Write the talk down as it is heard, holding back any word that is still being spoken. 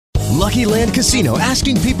Lucky Land Casino,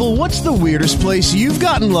 asking people, what's the weirdest place you've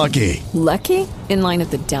gotten lucky? Lucky? In line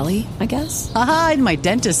at the deli, I guess? Aha, in my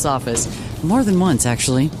dentist's office. More than once,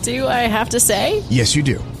 actually. Do I have to say? Yes, you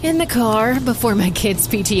do. In the car before my kids'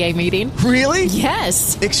 PTA meeting. Really?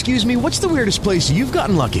 Yes. Excuse me, what's the weirdest place you've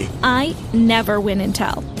gotten lucky? I never win and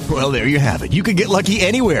tell. Well, there you have it. You can get lucky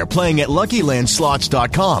anywhere, playing at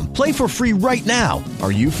LuckyLandSlots.com. Play for free right now.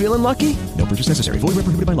 Are you feeling lucky? No purchase necessary. Void where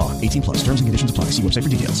prohibited by law. 18 plus. Terms and conditions apply. See website for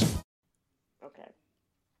details. Okay.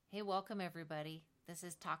 Hey, welcome everybody. This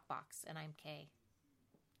is Talkbox, and I'm Kay.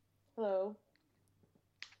 Hello.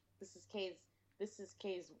 This is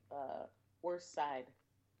Kay's worst side.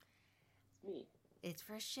 It's me. It's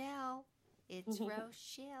Rochelle. It's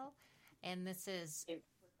Rochelle. And this is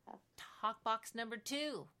Talkbox number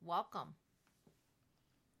 2. Welcome.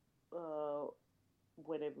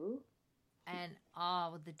 Whatever. And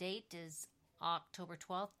the date is October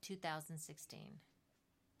 12th, 2016.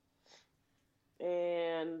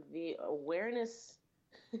 And the awareness,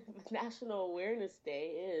 the National Awareness Day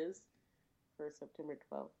is for September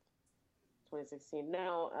 12th. 2016.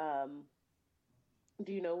 Now,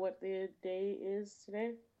 do you know what the day is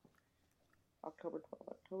today? October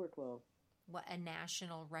 12th. What, a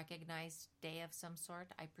national recognized day of some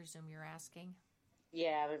sort, I presume you're asking?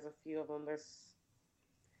 Yeah, there's a few of them. There's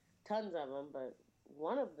tons of them, but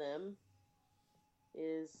one of them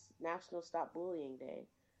is National Stop Bullying Day.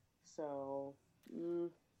 So,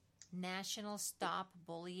 National Stop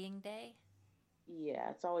Bullying Day? Yeah,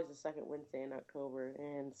 it's always the second Wednesday in October,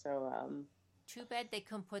 and so, Too bad they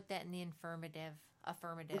couldn't put that in the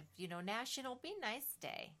affirmative, National Be Nice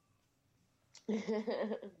Day.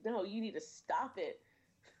 No, you need to stop it.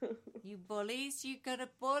 You bullies, you gotta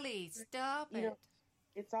bully. Stop it.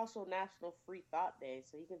 It's also National Free Thought Day,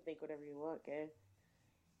 so you can think whatever you want, okay?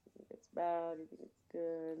 You think it's bad, you think it's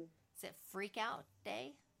good. Is it Freak Out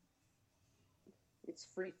Day? It's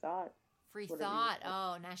Free Thought. Free Thought.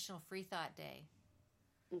 Oh, National Free Thought Day.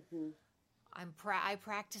 Mm-hmm. I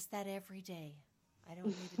practice that every day. I don't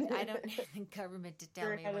need the government to tell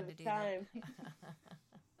me when to do that.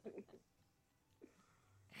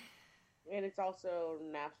 And it's also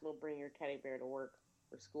National Bring Your Teddy Bear to Work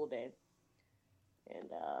for School Day. And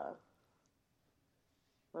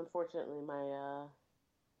unfortunately,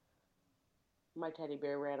 my teddy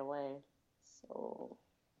bear ran away. So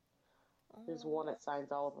there's walnut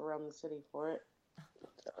signs all around the city for it.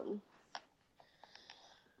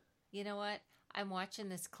 You know what? I'm watching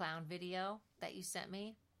this clown video that you sent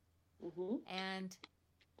me. Mm-hmm. And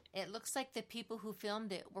it looks like the people who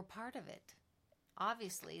filmed it were part of it.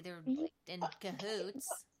 Obviously, they're in cahoots.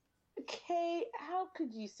 Okay, how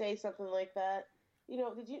could you say something like that? It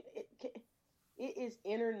is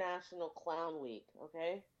International Clown Week,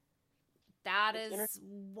 okay?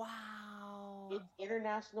 Wow. It's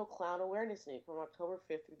International Clown Awareness Week from October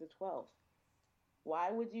 5th through the 12th. Why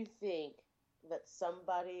would you think that some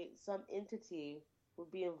entity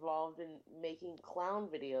would be involved in making clown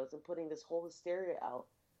videos and putting this whole hysteria out?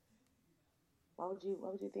 Why would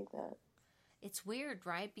you think that? It's weird,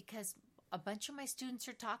 right? Because a bunch of my students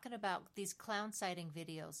are talking about these clown sighting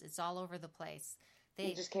videos. It's all over the place.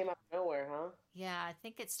 It just came out of nowhere, huh? Yeah, I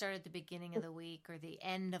think it started the beginning of the week or the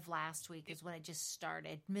end of last week is when it just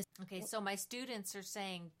started. Okay, so my students are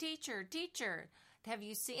saying, teacher, have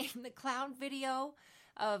you seen the clown video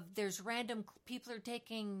of there's random people are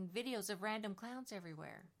taking videos of random clowns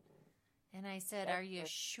everywhere? And I said, are you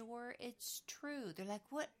sure it's true? They're like,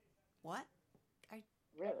 what?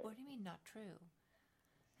 Really? What do you mean not true?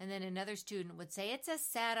 And then another student would say, it's a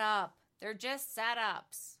setup. They're just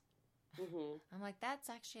setups. Mm-hmm. I'm like, that's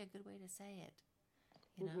actually a good way to say it.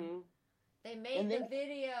 Mm-hmm. They made the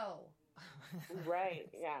video. Right.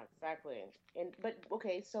 Yeah, exactly. But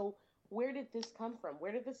okay, so where did this come from?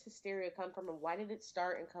 Where did this hysteria come from, and why did it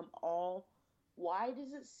start and why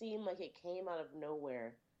does it seem like it came out of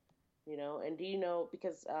nowhere? And do you know,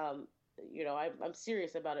 because I'm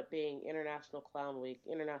serious about it being International Clown Week,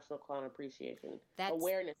 International Clown Appreciation,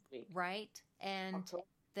 Awareness Week. Right. And October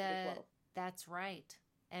 12th. That's right.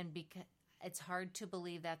 And because it's hard to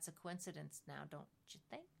believe that's a coincidence now, don't you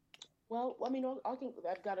think? Well, I mean, I think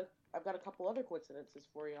I've got a couple other coincidences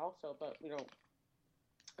for you also, but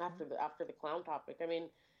after the clown topic, I mean,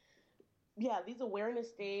 yeah, these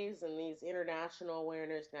awareness days and these international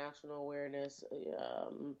awareness, national awareness,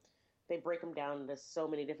 they break them down into so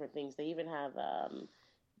many different things. They even have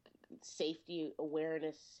safety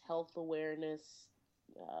awareness, health awareness,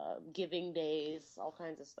 giving days, all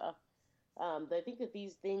kinds of stuff. I think that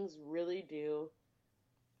these things really do.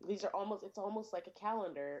 It's almost like a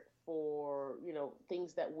calendar for,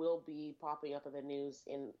 things that will be popping up in the news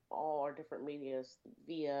in all our different medias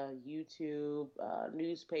via YouTube,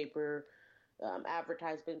 newspaper,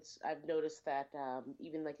 advertisements. I've noticed that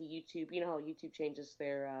even like a YouTube, how YouTube changes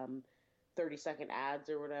their 30-second ads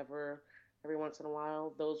or whatever every once in a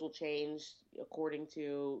while, those will change according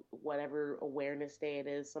to whatever awareness day it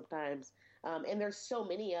is sometimes. And there's so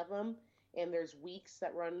many of them, and there's weeks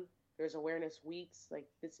that run. There's awareness weeks, like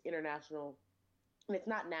this international, and it's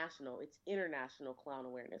not national, it's International Clown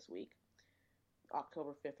Awareness Week,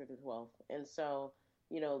 October 5th through the 12th. And so,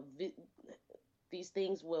 these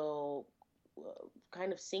things will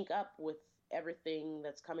kind of sync up with everything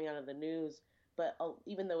that's coming out of the news. But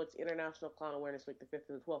even though it's International Clown Awareness Week, the 5th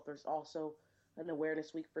and the 12th, there's also an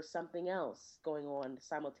awareness week for something else going on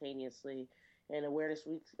simultaneously. And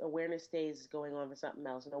awareness days going on for something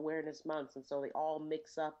else, and awareness months. And so they all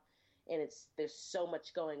mix up, and there's so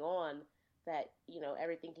much going on that,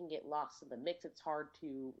 everything can get lost in the mix. It's hard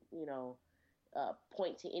to,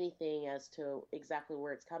 point to anything as to exactly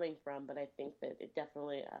where it's coming from. But I think that it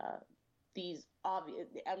definitely, these obvious,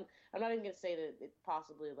 I'm not even going to say that it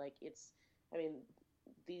possibly, like,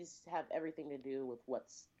 these have everything to do with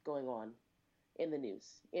what's going on in the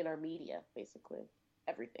news, in our media, basically.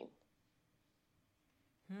 Everything.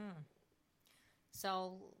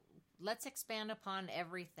 So let's expand upon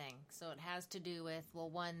everything. So it has to do with,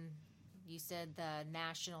 one, you said the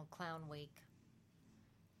National Clown Week.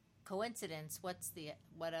 Coincidence, what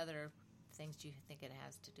other things do you think it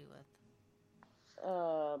has to do with?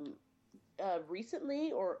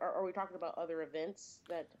 Recently, or are we talking about other events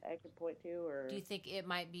that I could point to? Or do you think it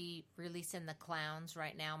might be releasing the clowns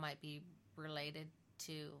right now might be related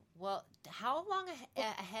to, how long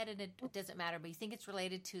ahead does it matter, but you think it's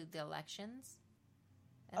related to the elections?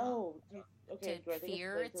 Okay. To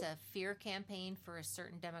fear, it's a fear campaign for a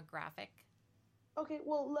certain demographic. Okay,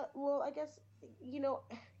 well, I guess, you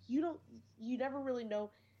never really know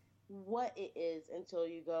what it is until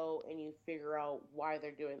you go and you figure out why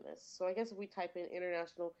they're doing this. So I guess if we type in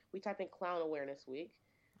Clown Awareness Week,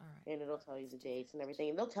 all right, and it'll tell you the dates and everything,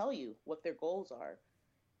 and they'll tell you what their goals are.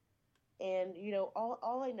 And,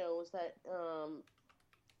 all I know is that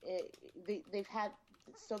they've had,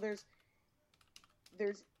 so there's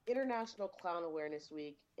International Clown Awareness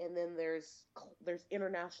Week, and then there's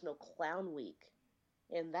International Clown Week,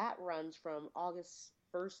 and that runs from August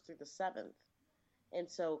 1st through the 7th. And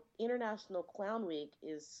so International Clown Week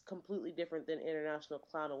is completely different than International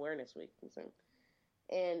Clown Awareness Week.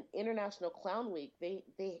 And International Clown Week, they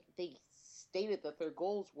stated that their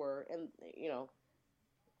goals were, and,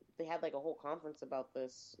 they had like a whole conference about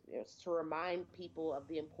this, to remind people of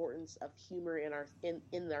the importance of humor in our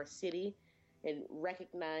city, and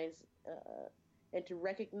recognize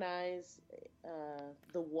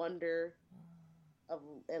the wonder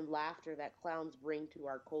and laughter that clowns bring to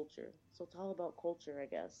our culture. So it's all about culture, I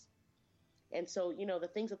guess. And so, the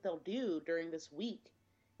things that they'll do during this week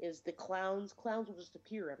is the clowns will just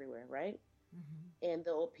appear everywhere, right? Mm-hmm. And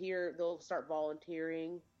they'll start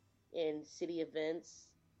volunteering in city events.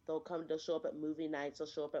 They'll show up at movie nights, they'll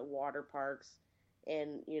show up at water parks,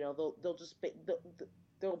 and, they'll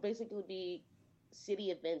basically be city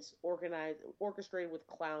events orchestrated with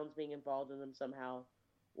clowns being involved in them somehow,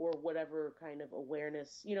 or whatever kind of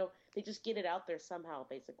awareness, they just get it out there somehow,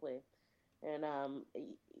 basically. And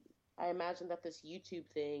I imagine that this YouTube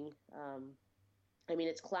thing,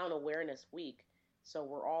 it's Clown Awareness Week, so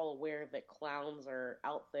we're all aware that clowns are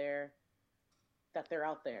out there, that they're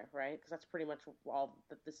out there, right? Because that's pretty much all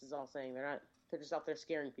that this is all saying. They're just out there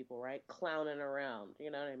scaring people, right? Clowning around,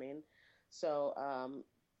 you know what I mean? So,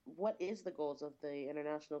 what is the goals of the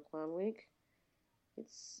International Clown Week?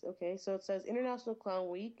 So it says International Clown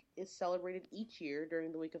Week is celebrated each year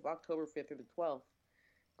during the week of October 5th through the 12th.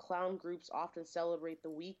 Clown groups often celebrate the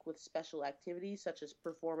week with special activities such as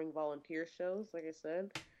performing volunteer shows, like I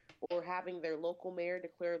said, or having their local mayor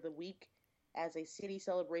declare the week as a city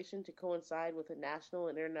celebration to coincide with the National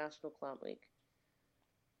and International Clown Week.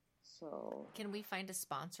 So, can we find a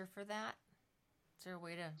sponsor for that? Is there a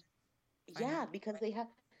way to? Yeah, because they have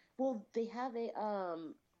a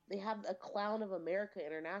Clown of America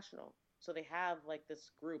International. So they have like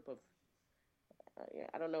this group of,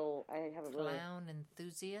 I don't know, I haven't really. Clown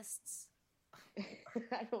enthusiasts?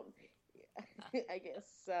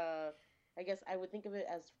 I guess I would think of it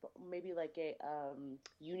as maybe like a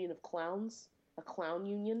union of clowns, a clown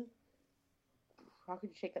union. How could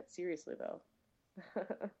you take that seriously, though?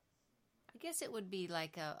 I guess it would be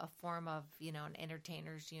like a form of, an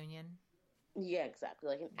entertainers union. Yeah, exactly.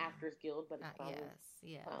 Like an actors guild, but it's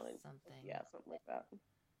yes, clowning. Something. Yeah, something like that.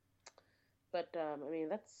 But,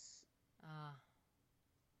 that's...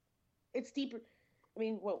 It's deeper. I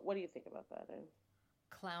mean, what do you think about that?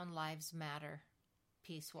 Clown Lives Matter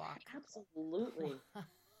peace walk. Absolutely.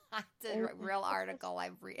 It's a real article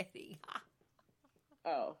I'm reading.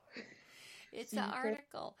 Oh. It's an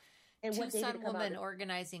article. And what day did Tucson it come woman out?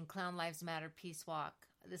 organizing Clown Lives Matter peace walk.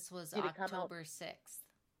 This was October 6th.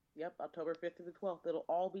 Yep, October 5th to the 12th. It'll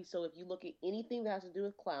all be, so if you look at anything that has to do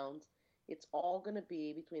with clowns, it's all going to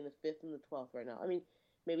be between the 5th and the 12th right now. I mean,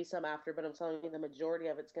 maybe some after, but I'm telling you the majority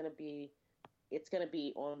of it's going to be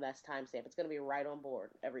on that timestamp. It's going to be right on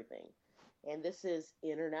board, everything. And this is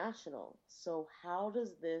international. So how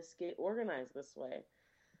does this get organized this way?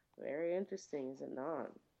 Very interesting, is it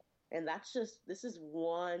not? And this is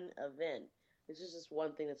one event. This is just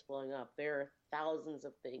one thing that's blowing up. There are thousands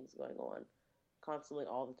of things going on constantly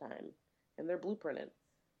all the time. And they're blueprinted.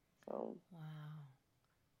 So. Wow.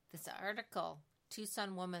 This article,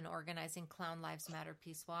 Tucson woman organizing Clown Lives Matter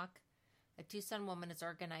peace walk. A Tucson woman is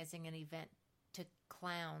organizing an event to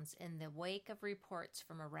clowns in the wake of reports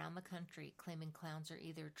from around the country claiming clowns are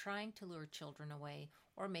either trying to lure children away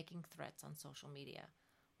or making threats on social media.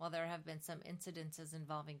 While there have been some incidences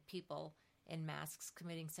involving people in masks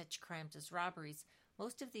committing such crimes as robberies,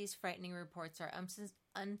 most of these frightening reports are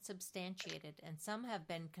unsubstantiated, and some have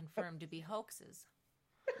been confirmed to be hoaxes.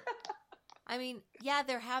 I mean, yeah,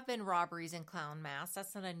 there have been robberies in clown masks.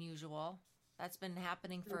 That's not unusual. That's been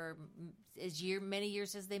happening for many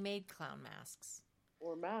years as they made clown masks.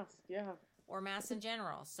 Or masks, yeah. Or masks in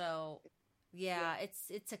general. So, yeah,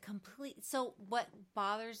 it's a complete... So what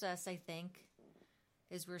bothers us, I think,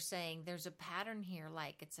 is we're saying there's a pattern here,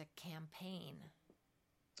 like it's a campaign.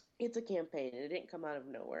 It's a campaign, and it didn't come out of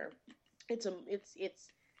nowhere. This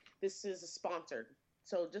is sponsored.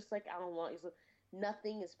 So just like Alan Wong,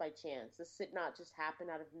 nothing is by chance. This did not just happen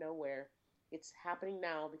out of nowhere. It's happening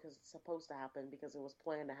now because it's supposed to happen, because it was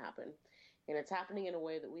planned to happen. And it's happening in a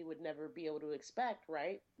way that we would never be able to expect,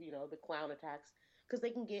 right? You know, the clown attacks, because they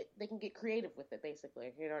can get creative with it,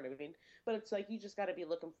 basically. You know what I mean? But it's like, you just got to be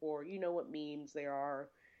looking for, what memes there are,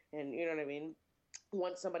 and you know what I mean?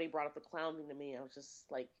 Once somebody brought up the clown thing to me, I was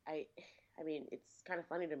just like, I mean, it's kind of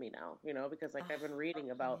funny to me now, because like I've been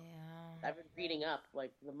reading about, I've been reading up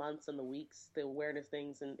like the months and the weeks, the awareness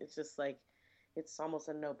things, and it's just like, it's almost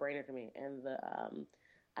a no-brainer to me. And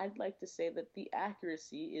I'd like to say that the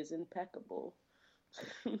accuracy is impeccable.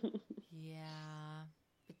 Yeah,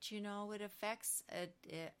 but it affects a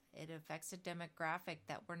demographic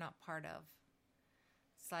that we're not part of.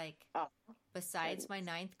 It's like, besides my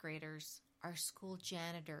 9th graders, our school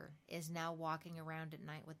janitor is now walking around at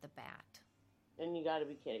night with the bat. And you got to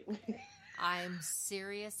be kidding. I'm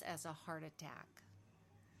serious as a heart attack.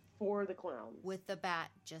 For the clowns. With the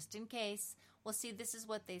bat, just in case. Well, see, this is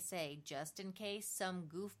what they say. Just in case some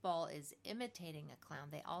goofball is imitating a clown.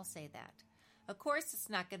 They all say that. Of course, it's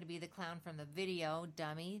not going to be the clown from the video,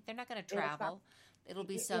 dummy. They're not going to travel. It'll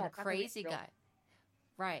be some crazy guy.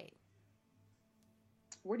 Right.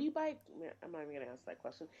 Where do you buy... I'm not even going to ask that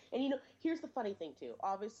question. And, here's the funny thing, too.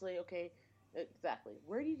 Obviously, okay, exactly.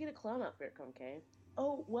 Where do you get a clown outfit from, Kay?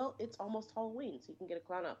 Oh, well, it's almost Halloween, so you can get a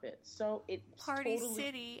clown outfit. So it's Party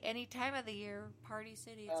City, any time of the year. Party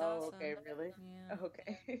City, it's awesome. Okay, really? Yeah.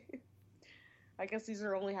 Okay. I guess these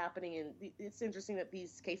are only happening it's interesting that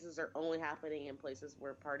these cases are only happening in places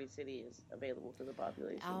where Party City is available to the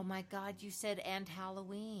population. Oh my God, you said and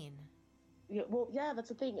Halloween. Yeah, well, yeah, that's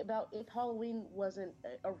the thing about if Halloween wasn't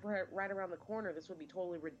right around the corner, this would be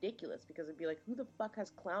totally ridiculous, because it'd be like, who the fuck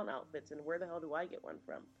has clown outfits and where the hell do I get one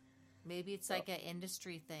from? Maybe it's like an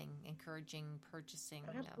industry thing, encouraging purchasing.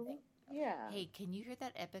 Yeah. Hey, can you hear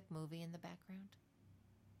that epic movie in the background?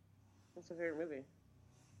 What's your favorite movie?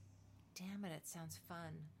 Damn it sounds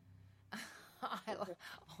fun.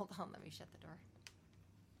 Hold on, let me shut the door.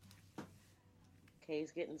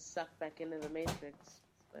 Kay's getting sucked back into the Matrix.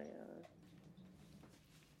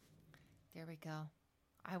 There we go.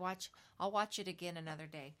 I'll watch it again another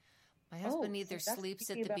day. My husband either sleeps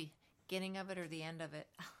at the beginning of it or the end of it.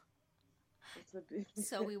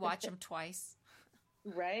 So we watch them twice.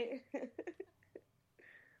 Right?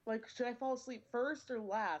 Like, should I fall asleep first or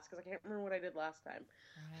last? Because I can't remember what I did last time.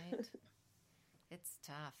 Right. It's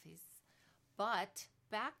tough. But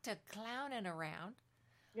back to clowning around.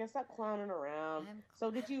 Yeah, stop clowning around.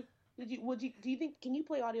 So do you think, can you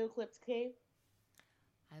play audio clips, Kay?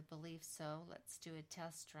 I believe so. Let's do a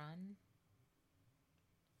test run.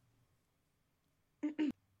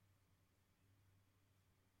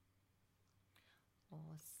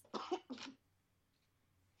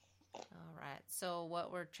 All right. So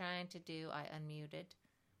what we're trying to do, I unmuted.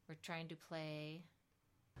 We're trying to play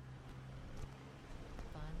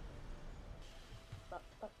fun.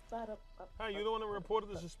 Hi, you the one that reported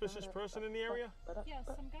the suspicious person in the area? Yes,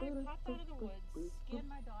 some guy popped out of the woods, scared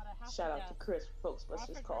my daughter half Shout to out death. to Chris,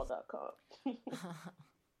 folksbusterscall.com.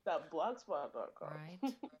 .blogspot.com. Right.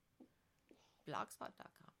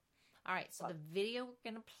 Blogspot.com. All right, so the video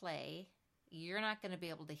we're going to play, you're not going to be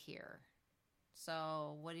able to hear.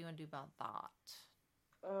 So what do you want to do about that?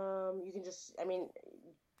 You can just,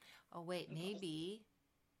 Oh, wait, maybe.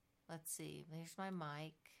 Let's see. There's my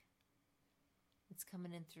mic. It's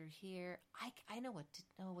coming in through here. I know what to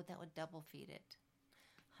know. That would double feed it.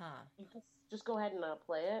 Huh. you can just go ahead and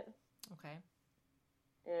play it. Okay.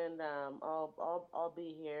 And I'll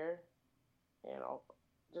be here, and I'll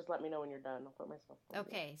just let me know when you're done. I'll put myself on.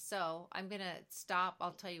 Okay, so I'm going to stop.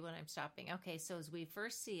 I'll tell you when I'm stopping. Okay, so as we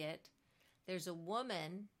first see it, there's a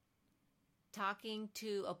woman talking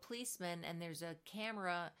to a policeman, and there's a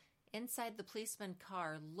camera inside the policeman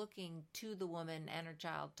car looking to the woman and her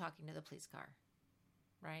child talking to the police car.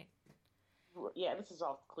 Right? Yeah, this is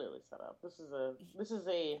all clearly set up. This is a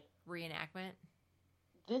reenactment.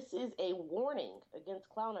 This is a warning against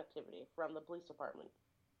clown activity from the police department.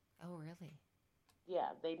 Oh, really? Yeah,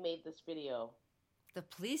 they made this video. The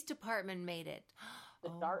police department made it.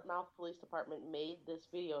 The Dartmouth Police Department made this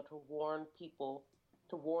video to warn people,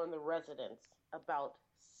 to warn the residents about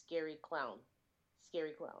scary clowns.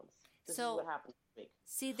 This is what happened this week.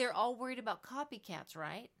 See, they're all worried about copycats,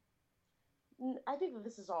 right? I think that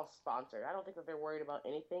this is all sponsored. I don't think that they're worried about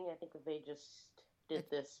anything. I think that they just did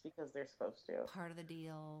this because they're supposed to. Part of the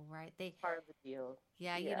deal, right? Part of the deal.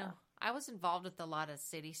 Yeah, you know, I was involved with a lot of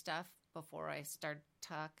city stuff before I started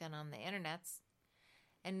talking on the internets.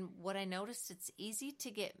 And what I noticed, it's easy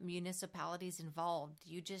to get municipalities involved.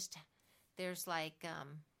 There's like,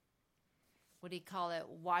 what do you call it?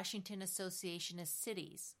 Washington Association of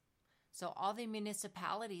Cities. So all the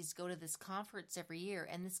municipalities go to this conference every year,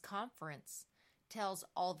 and this conference tells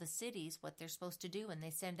all the cities what they're supposed to do, and they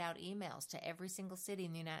send out emails to every single city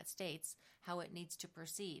in the United States how it needs to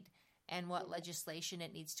proceed and what legislation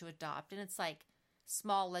it needs to adopt. And it's like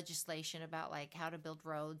small legislation about like how to build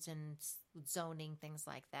roads and zoning, things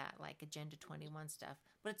like that, like Agenda 21 stuff.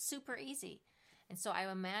 But it's super easy. And so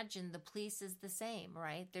I imagine the police is the same,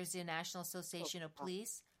 right? There's the National Association of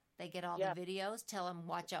Police. They get all the videos, tell them,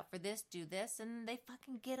 watch out for this, do this, and they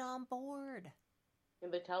fucking get on board.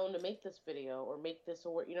 And they tell them to make this video or make this,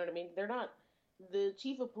 or you know what I mean? They're not, the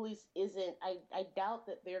chief of police isn't, I doubt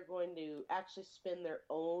that they're going to actually spend their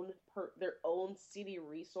own city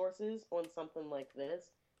resources on something like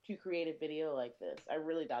this to create a video like this. I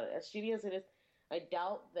really doubt it. As shitty as it is, I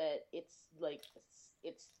doubt that it's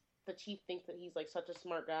the chief thinks that he's like such a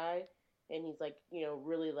smart guy and he's like, you know,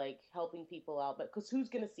 really like helping people out. But because who's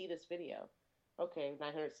going to see this video? Okay,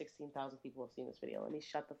 916,000 people have seen this video. Let me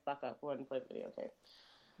shut the fuck up. Go ahead and play the video, okay?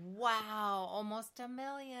 Wow, almost 1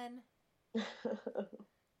 million.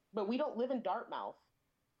 But we don't live in Dartmouth,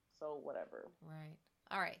 so whatever. Right.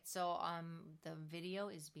 All right, so the video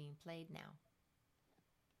is being played now.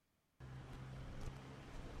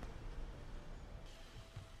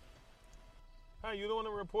 Hi, you the one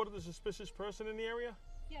that reported the suspicious person in the area?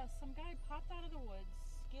 Yes, some guy popped out of the woods,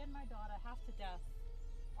 scared my daughter half to death,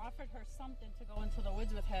 offered her something to go into the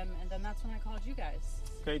woods with him, and then that's when I called you guys.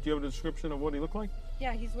 Okay, do you have a description of what he looked like?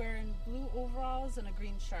 Yeah, he's wearing blue overalls and a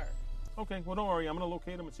green shirt. Okay, well, don't worry. I'm going to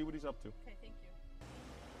locate him and see what he's up to. Okay, thank you.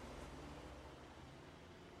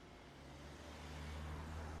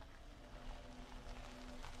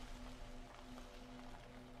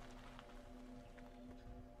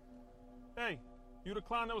 Hey, you the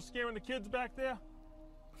clown that was scaring the kids back there?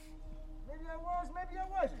 Maybe I was, maybe I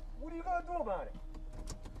wasn't. What are you going to do about it?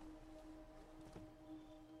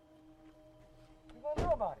 What are you going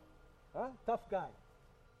to do about it? Huh? Tough guy.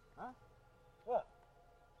 Huh? What?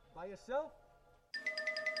 By yourself?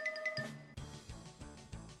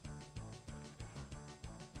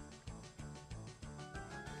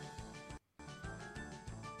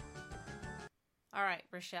 All right,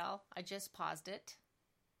 Rochelle, I just paused it.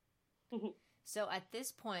 So at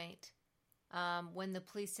this point, when the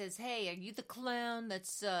police says, "Hey, are you the clown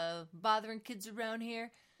that's bothering kids around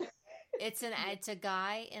here?" It's a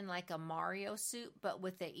guy in like a Mario suit, but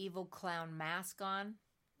with the evil clown mask on.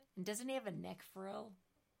 And doesn't he have a neck frill?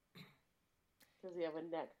 Does he have a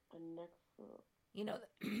neck frill? You know,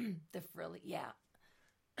 the frill, yeah.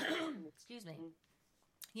 Excuse me.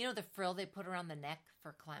 You know the frill they put around the neck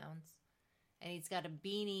for clowns? And he's got a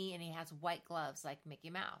beanie and he has white gloves like Mickey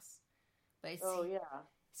Mouse. But yeah.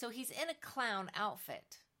 So he's in a clown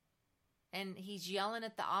outfit. And he's yelling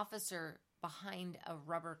at the officer behind a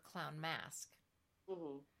rubber clown mask.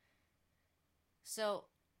 Mm-hmm. So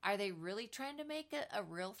are they really trying to make it a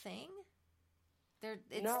real thing?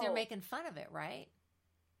 They're making fun of it, right?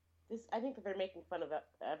 I think that they're making fun of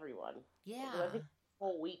everyone. Yeah. I think the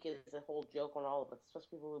whole week is a whole joke on all of us,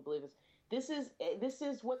 especially people who believe this. This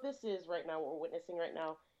is what this is right now. What we're witnessing right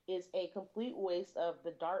now is a complete waste of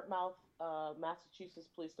the Dartmouth, Massachusetts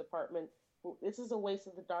Police Department. This is a waste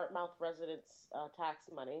of the Dartmouth residents' tax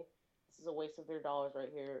money. This is a waste of their dollars right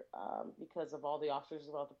here because of all the officers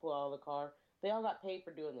about to pull out of the car. They all got paid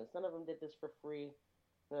for doing this. None of them did this for free.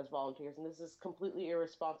 As volunteers, and this is completely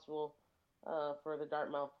irresponsible for the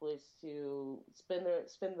Dartmouth police to spend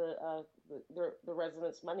the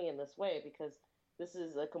residents' money in this way, because this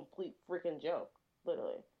is a complete freaking joke,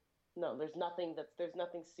 literally. No, there's nothing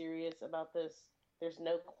serious about this. There's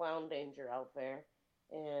no clown danger out there,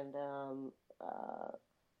 and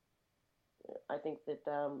I think that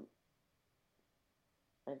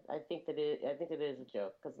I think it is a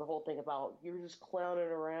joke, because the whole thing about you're just clowning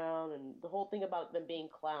around, and the whole thing about them being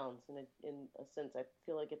clowns, in a sense, I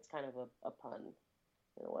feel like it's kind of a pun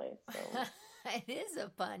in a way. So it is a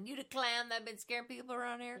pun. You the clown that been scaring people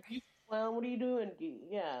around here. You clown, what are you doing?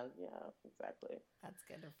 Yeah, exactly. That's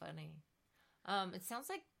kind of funny. It sounds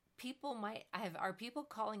like people are people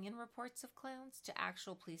calling in reports of clowns to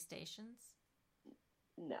actual police stations?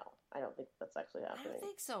 No, I don't think that's actually happening. I don't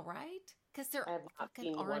think so, right? Because there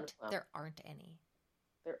aren't any.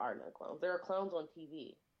 There are no clowns. There are clowns on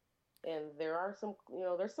TV. And there are some,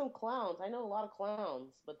 there's some clowns. I know a lot of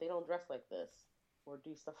clowns, but they don't dress like this or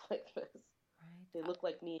do stuff like this. Right. They look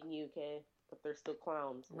like me and you, Kay, but they're still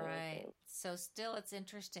clowns. Right. So still it's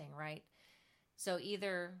interesting, right? So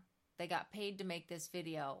either they got paid to make this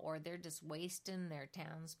video, or they're just wasting their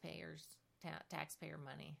taxpayer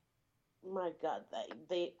money. My God,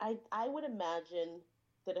 I would imagine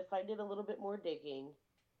that if I did a little bit more digging,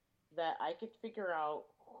 that I could figure out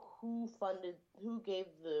who gave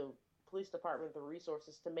the police department the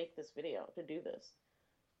resources to make this video, to do this.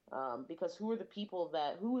 Because who are the people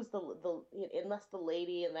unless the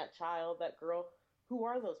lady and that child, that girl, who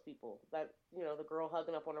are those people? That, the girl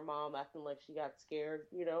hugging up on her mom, acting like she got scared,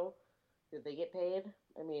 Did they get paid?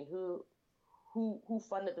 I mean, who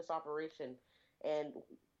funded this operation? And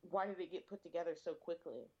why did it get put together so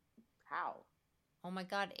quickly? How? Oh my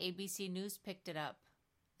God, ABC News picked it up.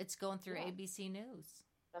 It's going through ABC News.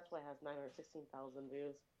 That's why it has 916,000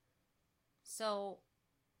 views. So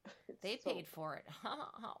they paid for it.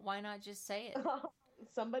 Why not just say it?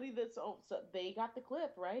 Somebody they got the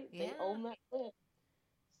clip, right? Yeah. They own that clip.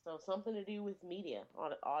 So something to do with media,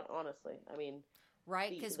 honestly. I mean...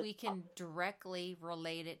 Right, because we can directly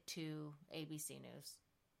relate it to ABC News.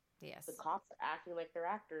 Yes. The cops are acting like they're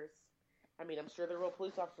actors. I mean, I'm sure they're real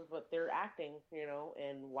police officers, but they're acting,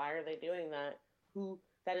 and why are they doing that?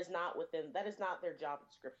 That is not their job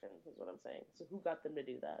description, is what I'm saying. So who got them to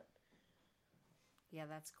do that? Yeah,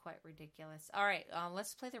 that's quite ridiculous. All right,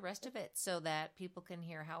 let's play the rest of it so that people can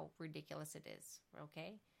hear how ridiculous it is.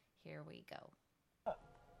 Okay? Here we go.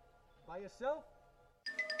 By yourself?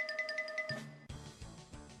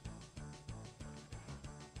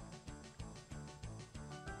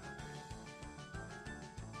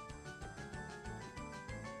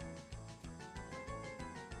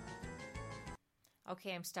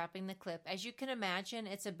 Okay, I'm stopping the clip. As you can imagine,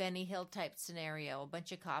 it's a Benny Hill type scenario. A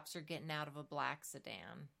bunch of cops are getting out of a black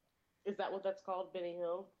sedan. Is that what that's called, Benny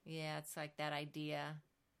Hill? Yeah, it's like that idea.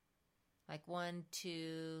 Like 1,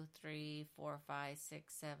 2, 3, 4, 5,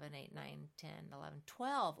 6, 7, 8, 9, 10, 11,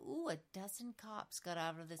 12. Ooh, a dozen cops got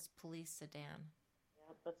out of this police sedan.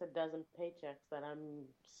 Yeah, that's a dozen paychecks that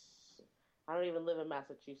I don't even live in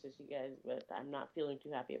Massachusetts, you guys, but I'm not feeling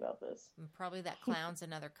too happy about this. And probably that clown's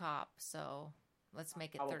another cop, so let's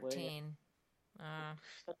make it 13.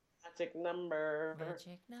 Magic number.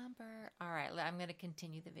 Magic number. All right, I'm going to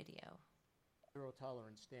continue the video.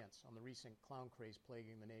 Zero-tolerance stance on the recent clown craze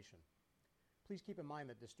plaguing the nation. Please keep in mind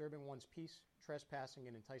that disturbing one's peace, trespassing,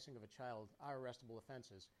 and enticing of a child are arrestable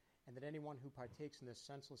offenses, and that anyone who partakes in this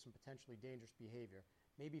senseless and potentially dangerous behavior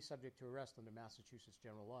may be subject to arrest under Massachusetts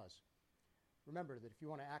general laws. Remember that if you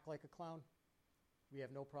want to act like a clown, we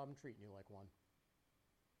have no problem treating you like one.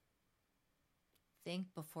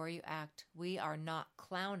 Think before you act. We are not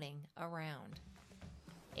clowning around.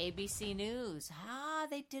 ABC News.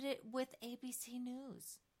 They did it with ABC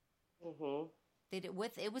News. Mm-hmm. They did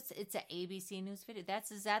it's an ABC News video.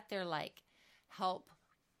 Is that their help?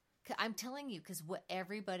 I'm telling you, because what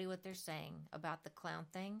they're saying about the clown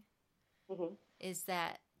thing is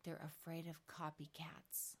that they're afraid of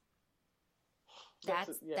copycats.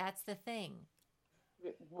 That's the thing.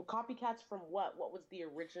 Well, copycats from what? What was the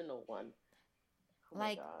original one?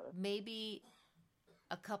 Oh maybe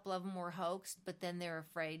a couple of them were hoaxed, but then they're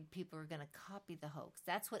afraid people are going to copy the hoax.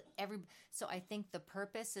 That's what so I think the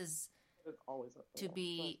purpose is always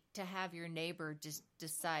to have your neighbor just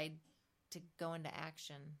decide to go into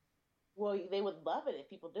action. Well, they would love it if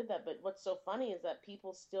people did that, but what's so funny is that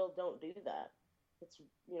people still don't do that. It's,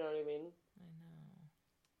 you know what I mean? I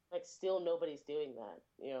know. Like, still nobody's doing that,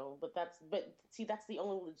 you know? But see, that's the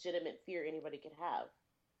only legitimate fear anybody could have.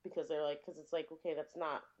 Because it's like, okay,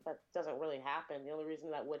 that doesn't really happen. The only reason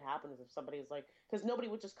that would happen is if somebody's like, because nobody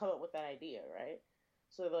would just come up with that idea, right?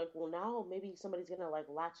 So they're like, well, now maybe somebody's going to, like,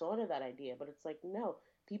 latch onto that idea. But it's like, no,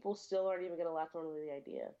 people still aren't even going to latch onto the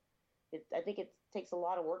idea. I think it takes a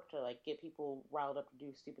lot of work to, like, get people riled up to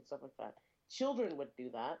do stupid stuff like that. Children would do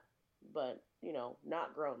that, but, you know,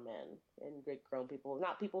 not grown men and great grown people,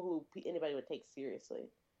 not people who anybody would take seriously.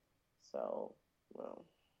 So, well.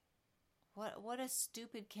 What a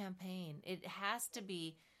stupid campaign. It has to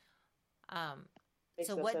be.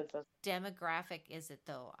 So no what sense. demographic is it,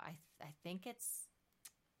 though? I think it's,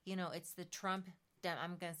 you know, it's the Trump,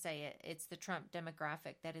 I'm going to say it, it's the Trump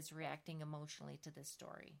demographic that is reacting emotionally to this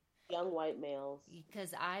story. Young white males.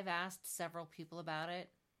 Because I've asked several people about it,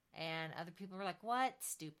 and other people were like, what?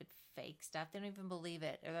 Stupid fake stuff. They don't even believe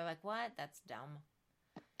it. Or they're like, what? That's dumb.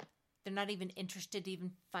 They're not even interested to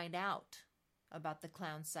even find out about the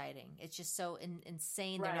clown sighting. It's just so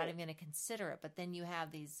insane. They're not even going to consider it. But then you have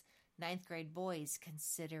these 9th grade boys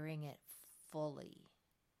considering it fully.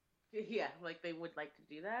 Yeah, like they would like to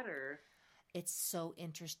do that, or? It's so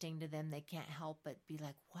interesting to them. They can't help but be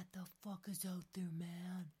like, what the fuck is out there,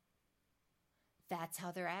 man? That's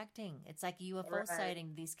how they're acting. It's like a UFO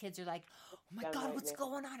sighting. These kids are like, oh my God, what's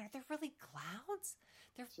going on? Are there really clowns?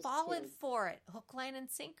 They're falling for it. Hook, line, and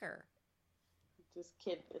sinker. It's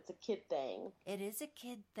a kid thing. It is a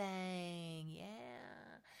kid thing,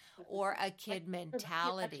 yeah. Or a kid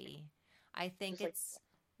mentality. I think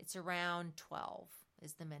it's around 12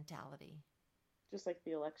 is the mentality. Just like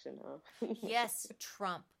the election, huh? Yes,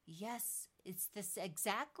 Trump. Yes, it's this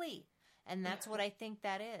exactly. And that's what I think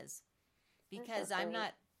that is. Because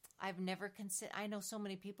I've never considered, I know so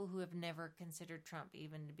many people who have never considered Trump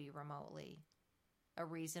even to be remotely a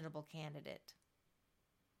reasonable candidate.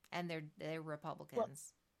 And they're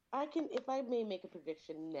Republicans. Well, if I may make a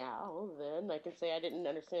prediction now, then I can say I didn't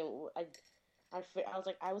understand.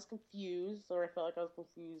 I was confused, or I felt like I was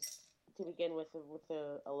confused to begin with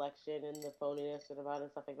the election and the phoniness about it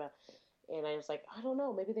and stuff like that. And I was like, I don't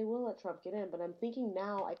know, maybe they will let Trump get in. But I'm thinking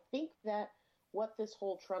now, I think that what this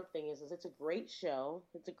whole Trump thing is it's a great show.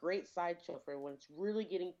 It's a great sideshow for everyone. It's really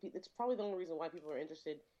it's probably the only reason why people are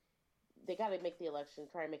interested. They got to make the election,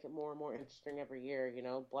 try and make it more and more interesting every year, you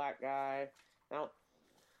know, black guy. Now,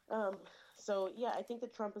 so yeah, I think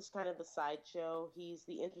that Trump is kind of the sideshow. He's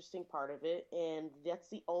the interesting part of it. And that's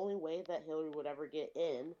the only way that Hillary would ever get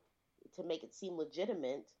in to make it seem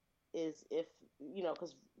legitimate is if, you know,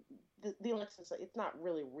 because the election, it's not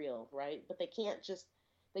really real, right? But they can't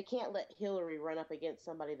let Hillary run up against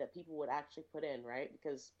somebody that people would actually put in, right?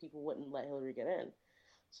 Because people wouldn't let Hillary get in.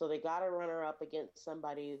 So they got to run her up against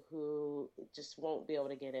somebody who just won't be able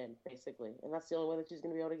to get in, basically. And that's the only way that she's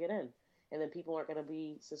going to be able to get in. And then people aren't going to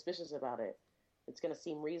be suspicious about it. It's going to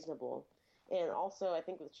seem reasonable. And also, I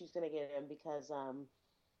think that she's going to get in because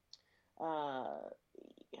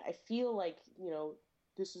I feel like, you know,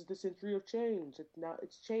 this is the century of change.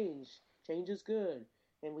 It's change. Change is good.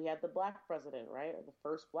 And we had the black president, right? The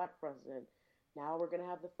first black president. Now we're going to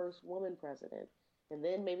have the first woman president. And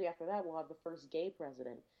then maybe after that, we'll have the first gay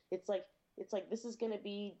president. It's like this is going to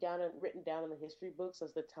be written down in the history books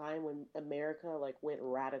as the time when America like went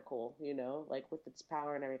radical, you know, like with its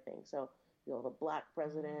power and everything. So, you know, the black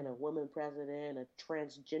president, a woman president, a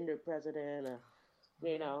transgender president,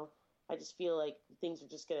 you know, I just feel like things are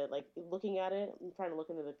just going to, like, looking at it, I'm trying to look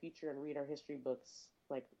into the future and read our history books,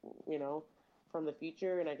 like, you know, from the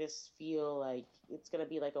future. And I just feel like it's going to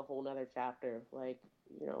be like a whole nother chapter, like,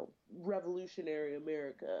 you know, revolutionary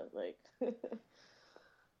America, like.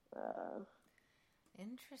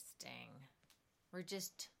 Interesting. We're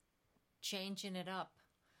just changing it up.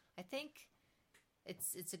 I think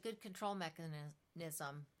it's a good control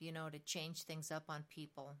mechanism, you know, to change things up on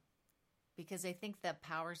people. Because I think the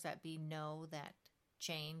powers that be know that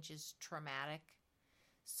change is traumatic.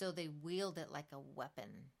 So they wield it like a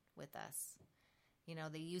weapon with us. You know,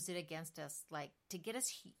 they use it against us, like, to get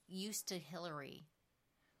us used to Hillary.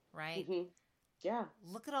 Right? Mm-hmm. Yeah.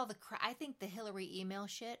 Look at all the I think the Hillary email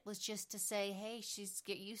shit was just to say, hey,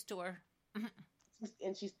 get used to her.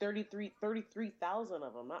 And she's 33,000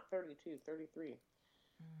 of them, not 32, 33.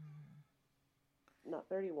 Not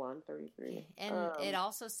 31, 33. And it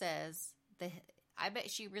also says, I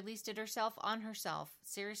bet she released it herself on herself.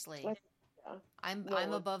 Seriously. Yeah. I'm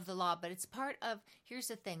above the law, but it's part of, here's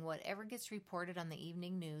the thing, whatever gets reported on the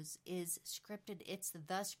evening news is scripted. It's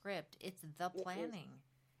the script. It's the planning.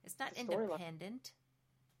 It's not independent.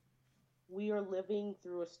 We are living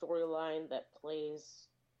through a storyline that plays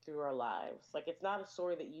through our lives. Like, it's not a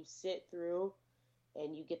story that you sit through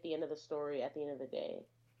and you get the end of the story at the end of the day.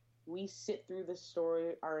 We sit through this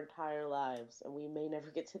story our entire lives, and we may never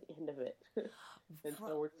get to the end of it. And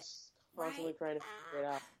so we're just constantly trying to figure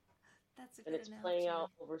it out. That's a good and it's analogy. playing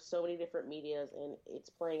out over so many different medias, and it's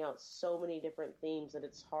playing out so many different themes that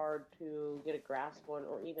it's hard to get a grasp on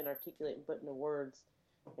or even articulate and put into words,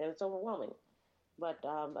 and it's overwhelming. But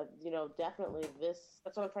definitely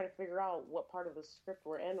that's what I'm trying to figure out, what part of the script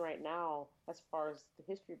we're in right now as far as the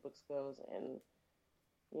history books goes. And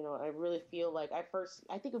I really feel like I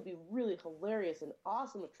think it would be really hilarious and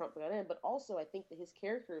awesome if Trump got in, but also I think that his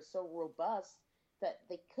character is so robust that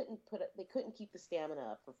they couldn't keep the stamina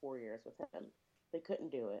up for 4 years with him. They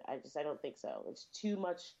couldn't do it. I don't think so. It's too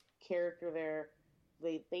much character there.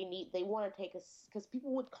 They want to take us, because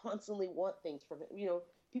people would constantly want things from him.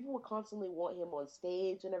 People would constantly want him on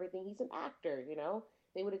stage and everything. He's an actor.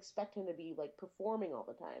 They would expect him to be like performing all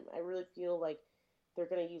the time. I really feel like they're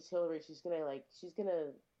gonna use Hillary. She's gonna get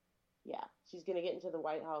into the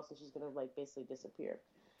White House and she's gonna like basically disappear.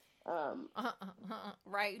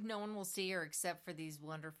 Right. No one will see her except for these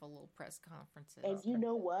wonderful little press conferences. And you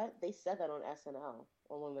know what? They said that on SNL,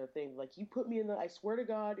 on one of their things. Like, I swear to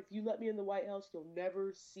God, if you let me in the White House, you'll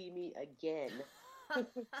never see me again.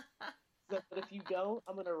 But if you don't,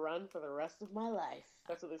 I'm going to run for the rest of my life.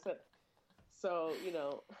 That's what they said. So,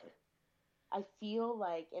 I feel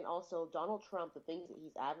like, and also Donald Trump, the things that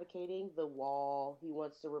he's advocating, the wall, he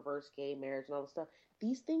wants to reverse gay marriage and all this stuff,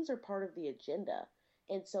 these things are part of the agenda.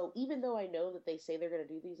 And so even though I know that they say they're going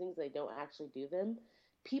to do these things, they don't actually do them.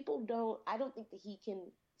 I don't think that he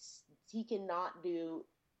cannot do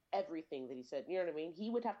everything that he said. You know what I mean? He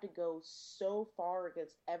would have to go so far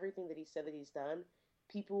against everything that he said that he's done.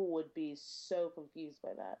 People would be so confused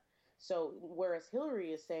by that. So whereas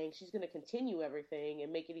Hillary is saying she's going to continue everything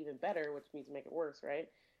and make it even better, which means make it worse, right?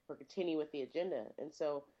 Or continue with the agenda. And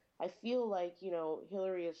so I feel like,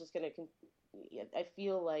 Hillary is just going to I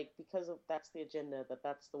feel like because that's the agenda,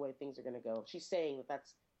 that's the way things are going to go. She's saying that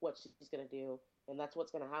that's what she's going to do, and that's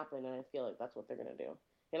what's going to happen, and I feel like that's what they're going to do.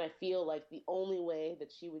 And I feel like the only way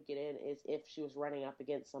that she would get in is if she was running up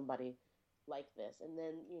against somebody like this. And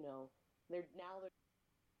then, they're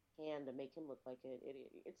hand to make him look like an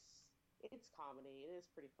idiot. It's comedy. It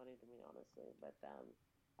is pretty funny to me, honestly. But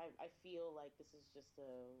I feel like this is just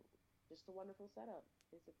a wonderful setup,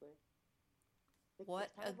 basically.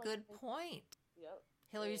 What a good point. Yep.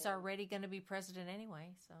 Hillary's already going to be president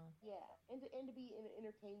anyway, so. Yeah, and to be in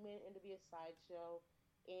entertainment and to be a sideshow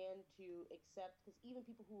and to accept, because even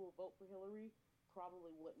people who will vote for Hillary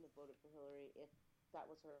probably wouldn't have voted for Hillary if that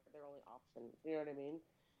was their only option. You know what I mean?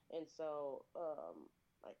 And so,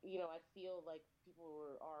 I feel like people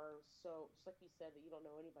are so, just like you said, that you don't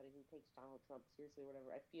know anybody who takes Donald Trump seriously or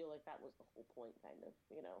whatever. I feel like that was the whole point, kind of,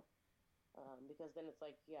 because then it's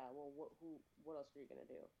like, yeah, well, what else are you going to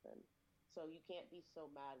do then? So you can't be so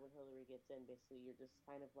mad when Hillary gets in. Basically, you're just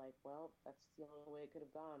kind of like, well, that's the only way it could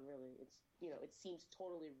have gone, really. It's, it seems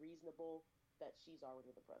totally reasonable that she's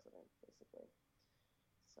already the president, basically.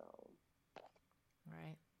 So.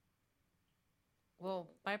 Right.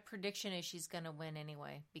 Well, my prediction is she's going to win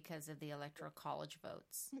anyway because of the Electoral College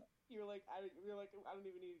votes. You're like, I don't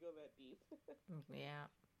even need to go that deep. Yeah.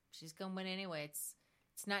 She's going to win anyway. It's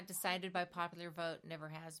not decided by popular vote. Never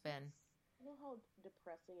has been. You know how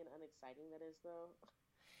depressing and unexciting that is, though?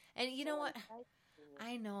 And you know what?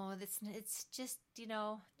 I know. It's just,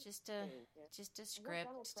 just a script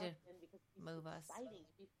to move us. Exciting,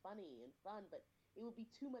 to be funny and fun, but it would be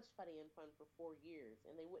too much funny and fun for 4 years,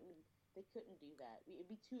 and they couldn't do that. It'd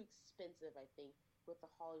be too expensive, I think, with the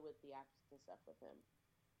Hollywood theatrics and stuff with him.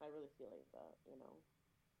 I really feel like that,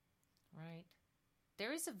 Right.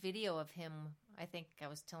 There is a video of him, I think I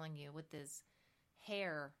was telling you, with his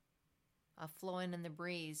hair flowing in the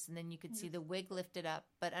breeze, and then you could see the wig lifted up,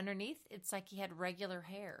 but underneath, it's like he had regular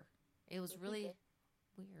hair. It was really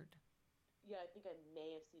weird. Yeah, I think I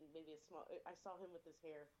may have seen maybe a small. I saw him with his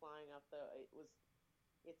hair flying up, though.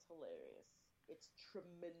 It's hilarious. It's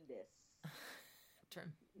tremendous.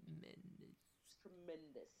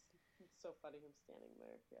 Tremendous. It's so funny him standing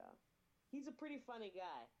there. Yeah, he's a pretty funny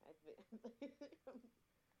guy. I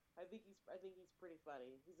think he's pretty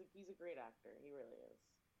funny. He's a great actor. He really is.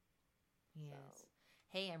 Yes. So.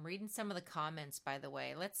 Hey, I'm reading some of the comments, by the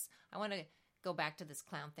way. I want to go back to this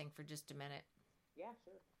clown thing for just a minute. Yeah,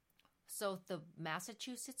 sure. So the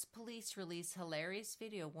Massachusetts police released hilarious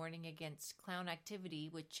video warning against clown activity,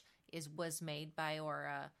 which was made by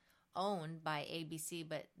or owned by ABC,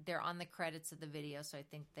 but they're on the credits of the video, so I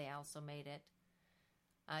think they also made it.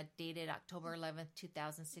 Dated October 11th,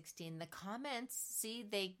 2016. The comments,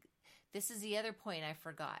 this is the other point I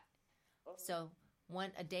forgot. So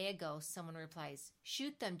a day ago, someone replies,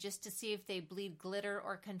 "Shoot them just to see if they bleed glitter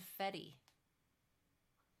or confetti."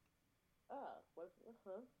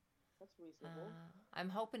 That's reasonable. I'm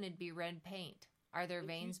hoping it'd be red paint. Are there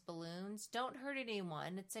veins, balloons? Don't hurt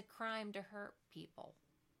anyone. It's a crime to hurt people.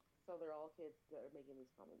 So they're all kids that are making these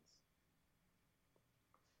comments.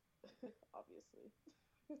 Obviously.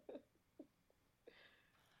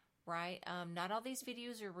 Right? Not all these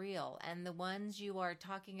videos are real. And the ones you are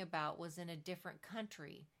talking about was in a different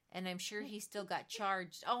country. And I'm sure he still got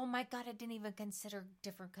charged. Oh my God, I didn't even consider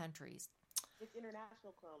different countries. It's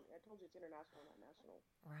international clown. I told you it's international, not national.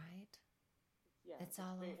 Right? Yeah. It's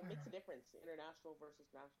all over. It makes a difference, international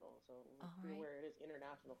versus national. So be aware it is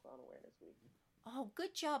International Clown Awareness Week. Oh,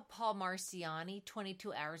 good job, Paul Marciani,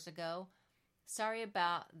 22 hours ago. Sorry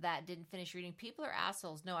about that. Didn't finish reading. People are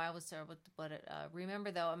assholes. No, I was sorry. But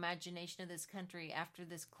remember, though, imagination of this country after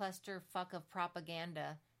this clusterfuck of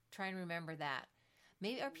propaganda. Try and remember that.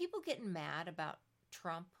 Maybe are people getting mad about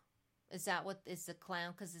Trump? Is that what is the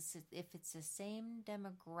clown? Because if it's the same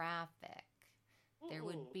demographic, there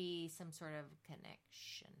would be some sort of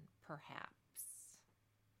connection, perhaps.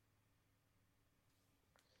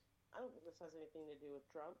 I don't think this has anything to do with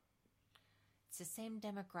Trump. It's the same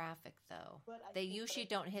demographic, though. They usually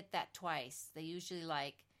don't hit that twice. They usually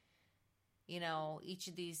each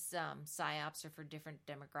of these psyops are for different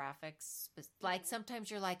demographics. But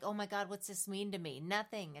sometimes you're like, oh my God, what's this mean to me?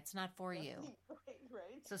 Nothing. It's not for you.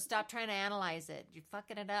 Right. So stop trying to analyze it. You're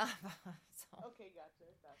fucking it up. Okay, gotcha.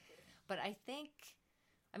 But I think,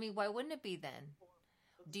 why wouldn't it be then?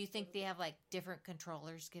 Do you think they have different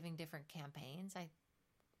controllers giving different campaigns?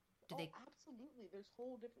 Absolutely. There's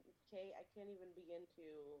whole different. Okay, I can't even begin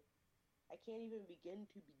to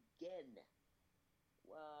begin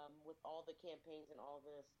with all the campaigns and all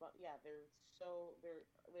this. But yeah, they're so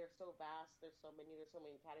vast. There's so many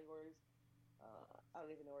categories. I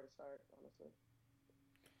don't even know where to start, honestly.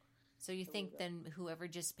 So you think then whoever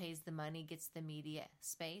just pays the money gets the media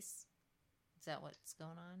space? Is that what's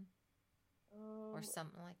going on? Or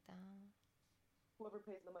something like that? Whoever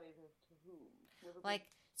pays the money to whom?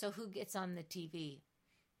 So who gets on the TV?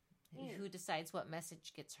 Who decides what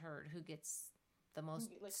message gets heard? Who gets the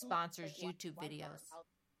most sponsors, YouTube videos?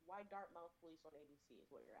 Why Dartmouth Police on ABC is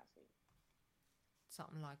what you're asking.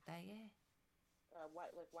 Something like that, yeah.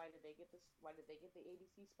 Why did they get this? Why did they get the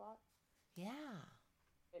ABC spot? Yeah.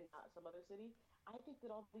 And not some other city? I think that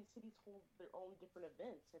all these cities hold their own different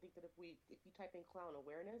events. I think that if you type in clown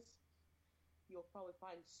awareness, you'll probably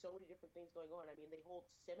find so many different things going on. They hold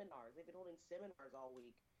seminars. They've been holding seminars all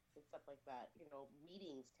week and stuff like that.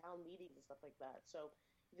 Meetings, town meetings and stuff like that. So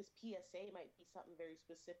this PSA might be something very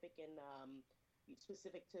specific and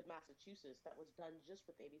specific to Massachusetts that was done just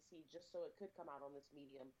with ABC, just so it could come out on this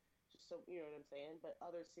medium. Just so, you know what I'm saying? But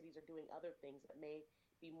other cities are doing other things that may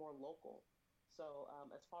be more local. So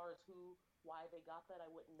as far as why they got that, I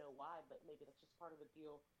wouldn't know why, but maybe that's just part of the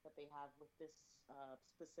deal that they have with this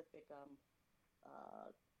specific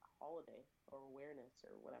holiday or awareness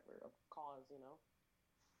or whatever, of cause,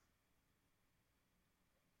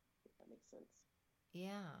 If that makes sense.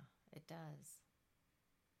 Yeah, it does.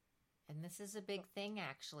 And this is a big thing,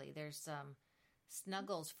 actually. There's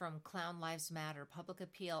Snuggles from Clown Lives Matter, Public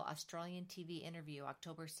Appeal, Australian TV interview,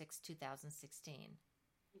 October 6, 2016.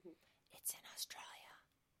 Mm-hmm. It's in Australia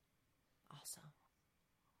also.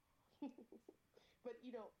 But,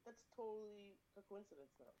 that's totally a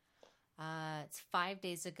coincidence, though. It's 5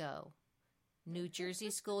 days ago. New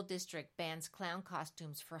Jersey School District bans clown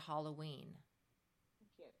costumes for Halloween. You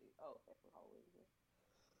can't do... Oh, okay, for Halloween.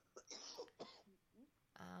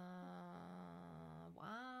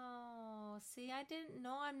 Wow. See, I didn't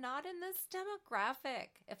know. I'm not in this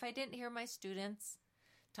demographic. If I didn't hear my students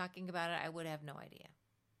talking about it, I would have no idea.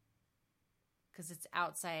 Because it's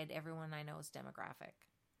outside everyone I know's demographic.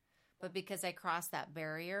 But because I crossed that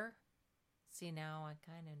barrier, see, now I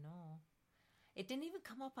kind of know. It didn't even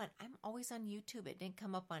come up on, I'm always on YouTube. It didn't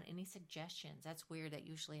come up on any suggestions. That's weird. That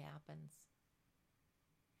usually happens.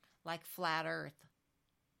 Like Flat Earth.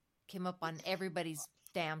 Came up on everybody's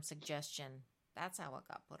damn suggestion. That's how it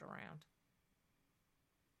got put around.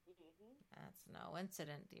 Mm-hmm. That's no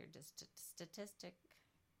incident. You're just a statistic.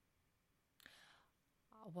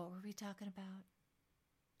 What were we talking about?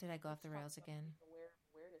 Did I go off the rails again?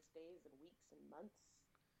 Awareness days and weeks and months.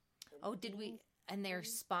 Oh, did we? And they're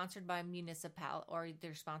sponsored by municipal, or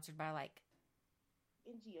they're sponsored by like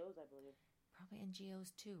NGOs, I believe. Probably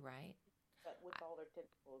NGOs too, right? But with all their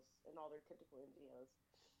tentacles and all their tentacle NGOs.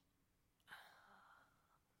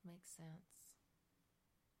 Makes sense.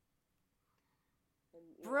 And,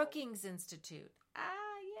 Brookings Institute.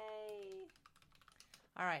 Yay!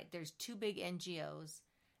 All right, there's 2 big NGOs,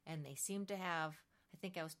 and they seem to have, I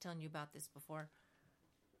think I was telling you about this before,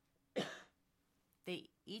 they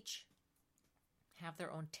each have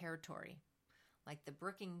their own territory. Like the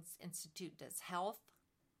Brookings Institute does health,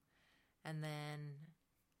 and then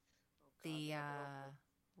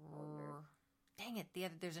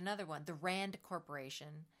there's another one. The Rand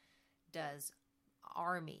Corporation does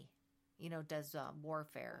army, does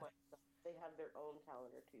warfare. They have their own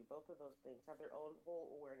calendar too. Both of those things have their own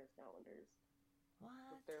whole awareness calendars. What?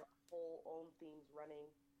 With their whole own themes running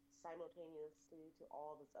simultaneously to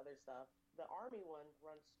all this other stuff. The army one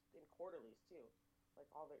runs in quarterlies too, like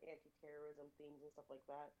all their anti-terrorism themes and stuff like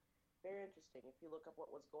that. Very interesting. If you look up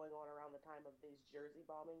what was going on around the time of these Jersey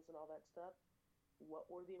bombings and all that stuff, what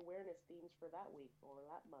were the awareness themes for that week or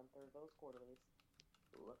that month or those quarterlies?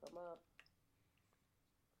 Look them up.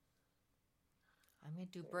 I'm going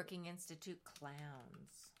to do Brookings Institute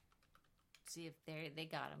clowns. See if they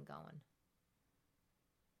got them going.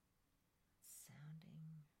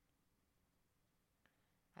 Sounding.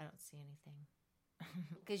 I don't see anything.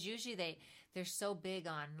 Because usually they're so big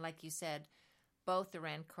on, like you said, both the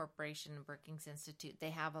Rand Corporation and Brookings Institute,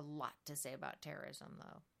 they have a lot to say about terrorism,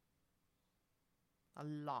 though. A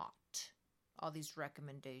lot. All these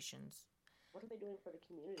recommendations. What are they doing for the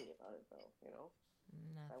community about it, though?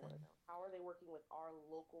 Nothing. I want to know. How are they working with our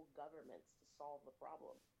local governments to solve the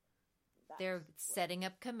problem? They're setting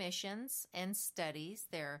up commissions and studies.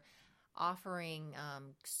 They're offering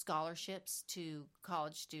scholarships to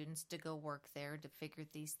college students to go work there to figure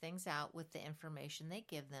these things out with the information they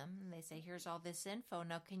give them. And they say, here's all this info.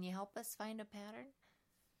 Now, can you help us find a pattern?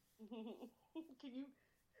 Can you...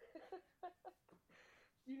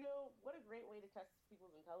 what a great way to test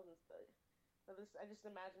people's intelligence. I just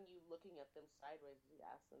imagine you looking at them sideways as you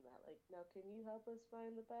ask them that. Like, now, can you help us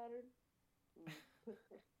find the pattern?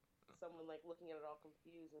 Someone, like, looking at it all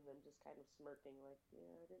confused and then just kind of smirking, like, yeah,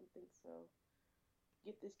 I didn't think so.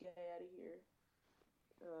 Get this guy out of here.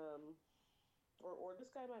 Or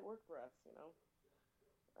this guy might work for us,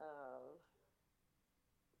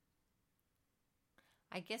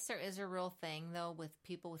 I guess there is a real thing, though, with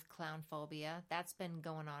people with clown phobia. That's been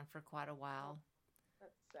going on for quite a while.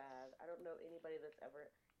 That's sad. I don't know anybody that's ever...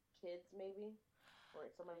 Kids, maybe? Or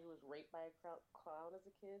somebody who was raped by a clown as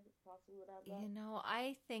a kid possibly would have that?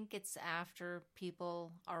 I think it's after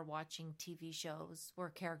people are watching TV shows where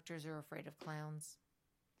characters are afraid of clowns.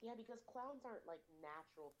 Yeah, because clowns aren't, like,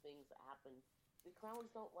 natural things that happen. The clowns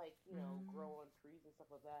don't, like, grow on trees and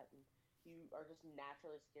stuff like that, and you are just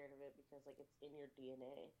naturally scared of it because, like, it's in your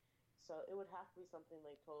DNA. So it would have to be something,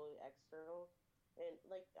 like, totally external. And,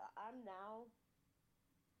 like, I'm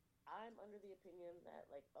under the opinion that,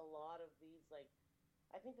 like, a lot of these, like,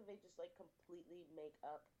 I think that they just, like, completely make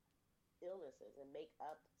up illnesses and make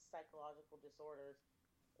up psychological disorders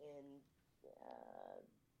and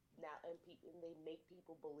they make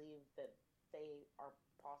people believe that they are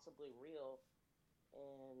possibly real.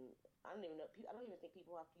 And I don't even think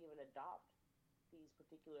people have to even adopt these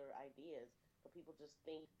particular ideas, but people just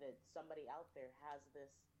think that somebody out there has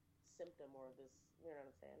this symptom or this, you know what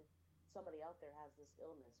I'm saying? Somebody out there has this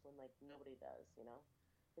illness when, like, nobody does,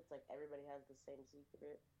 It's like everybody has the same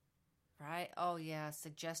secret. Right? Oh, yeah.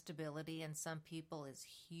 Suggestibility in some people is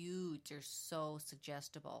huge. They're so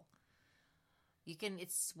suggestible.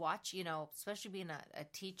 Especially being a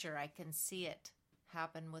teacher, I can see it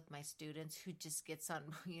happen with my students who just gets on,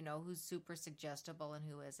 who's super suggestible and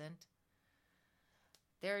who isn't.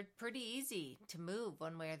 They're pretty easy to move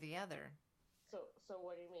one way or the other. So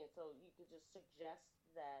what do you mean? So you could just suggest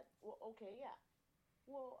that, well, okay, yeah.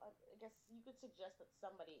 Well, I guess you could suggest that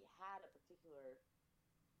somebody had a particular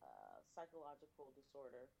psychological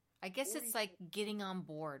disorder. I guess it's like getting on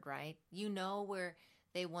board, right? You know where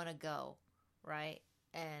they want to go, right?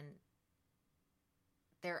 And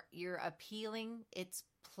you're appealing. It's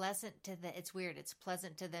pleasant to them. It's weird. It's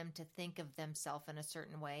pleasant to them to think of themselves in a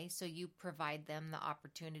certain way. So you provide them the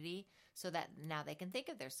opportunity so that now they can think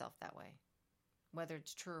of themselves that way, whether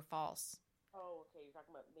it's true or false. Oh, okay. You're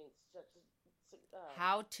talking about being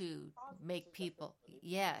how to make people,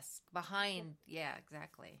 yes, behind, yeah,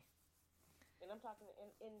 exactly. And I'm talking,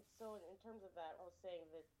 and so in terms of that, I was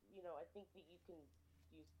saying that, I think that you could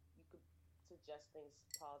suggest things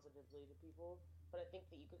positively to people, but I think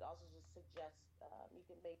that you could also just suggest, you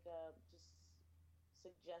can make just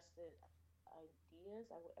suggested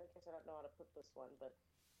ideas. I guess I don't know how to put this one, but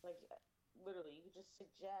like literally, you could just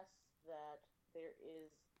suggest that there is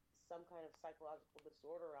some kind of psychological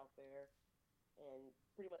disorder out there and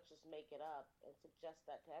pretty much just make it up and suggest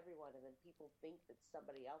that to everyone, and then people think that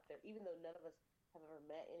somebody out there, even though none of us have ever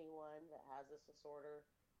met anyone that has this disorder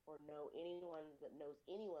or know anyone that knows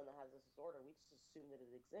anyone that has this disorder, we just assume that it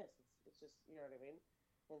exists. It's just, you know what I mean?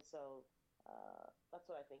 And so that's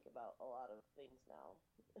what I think about a lot of things now.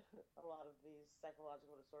 A lot of these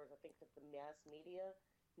psychological disorders. I think that the mass media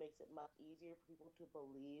makes it much easier for people to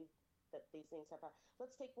believe that these things have happened.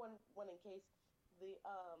 Let's take one in case. The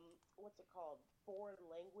what's it called? What's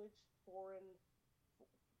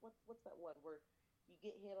that one where you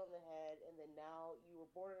get hit on the head and then now you were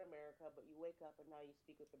born in America but you wake up and now you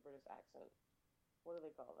speak with a British accent. What do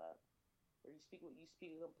they call that? Or you speak a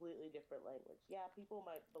completely different language. Yeah, people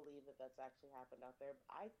might believe that that's actually happened out there, but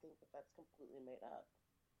I think that that's completely made up.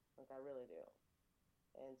 Like, I really do.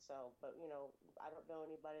 And so, but I don't know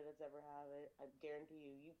anybody that's ever had it. I guarantee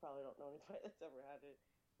you probably don't know anybody that's ever had it.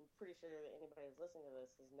 I'm pretty sure that anybody who's listening to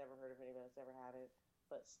this has never heard of anybody that's ever had it.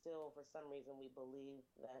 But still, for some reason, we believe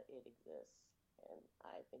that it exists. And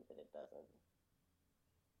I think that it doesn't.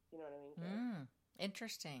 You know what I mean?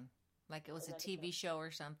 Interesting. Like it was a TV show or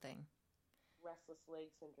something. Restless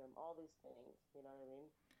leg syndrome, all these things. You know what I mean?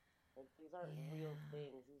 Like, these aren't real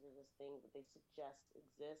things. These are just things that they suggest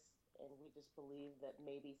exist. And we just believe that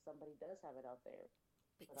maybe somebody does have it out there.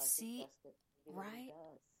 But I suggest that maybe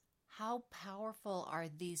does. How powerful are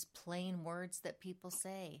these plain words that people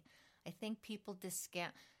say? I think people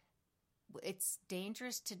discount. It's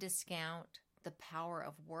dangerous to discount the power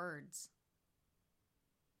of words.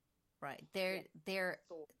 Right. Their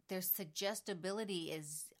suggestibility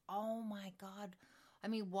is, oh my God. I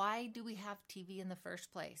mean, why do we have TV in the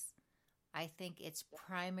first place? I think its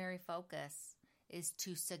primary focus is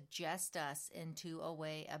to suggest us into a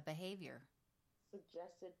way of behavior.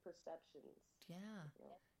 Suggested perceptions. Yeah.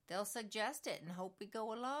 They'll suggest it and hope we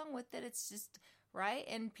go along with it. It's just, right?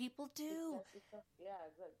 And people do. Yeah,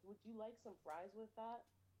 exactly. Would you like some fries with that?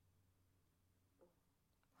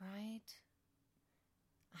 Right?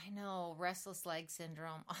 I know. Restless leg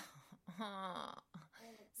syndrome.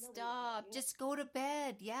 Stop. Just go to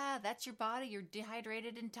bed. Yeah, that's your body. You're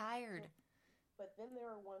dehydrated and tired. But then there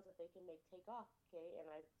are ones that they can take off, okay? And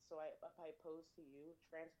I pose to you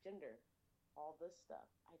transgender, all this stuff.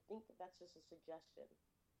 I think that that's just a suggestion.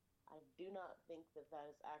 I do not think that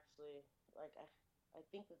is actually, like, I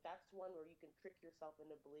think that that's one where you can trick yourself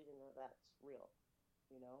into believing that that's real,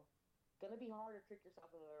 Gonna be hard to trick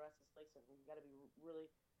yourself into the restless leg syndrome. You gotta be really,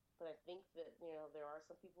 but I think that, there are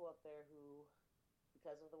some people up there who,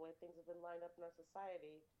 because of the way things have been lined up in our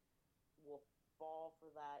society, will fall for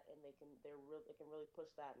that, and they can really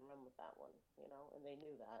push that and run with that one, and they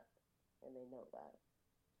knew that, and they know that.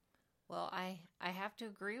 Well, I have to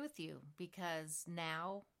agree with you, because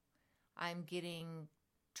now I'm getting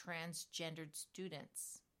transgendered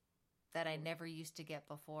students that I never used to get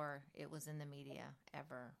before it was in the media,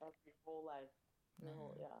 ever. That's your whole life.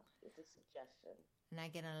 It's a suggestion. And I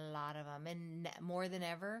get a lot of them. And more than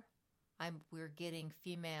ever, we're getting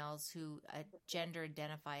females who gender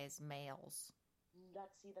identify as males.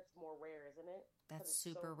 That's more rare, isn't it? That's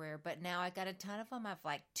super rare. But now I got a ton of them. I've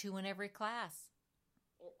like 2 in every class.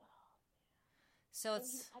 So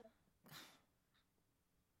it's...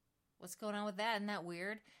 What's going on with that? Isn't that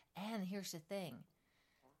weird? And here's the thing.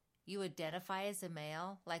 You identify as a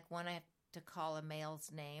male, like when I have to call a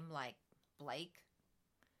male's name, like Blake.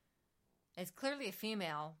 It's clearly a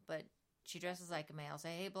female, but she dresses like a male.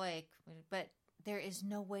 Say, hey, Blake. But there is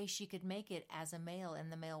no way she could make it as a male in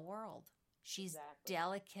the male world. She's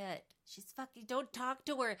delicate. She's fucking... Don't talk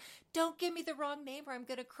to her. Don't give me the wrong name or I'm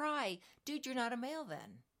going to cry. Dude, you're not a male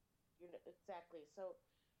then. Exactly. So,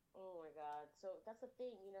 oh my God. So that's the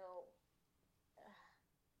thing, you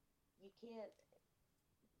can't...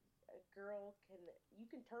 You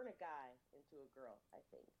can turn a guy into a girl, I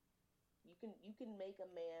think. You can make a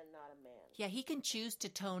man not a man. Yeah, he can choose to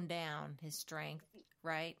tone down his strength,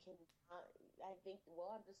 right? I think,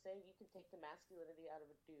 I'm just saying you can take the masculinity out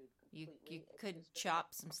of a dude completely. You could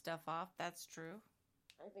chop some stuff off, that's true.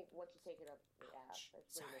 I think once you take it up the ass.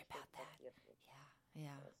 Sorry about that.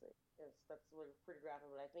 Yeah. That's pretty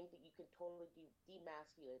graphic, but I think that you can totally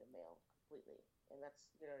demasculate a male completely. And that's,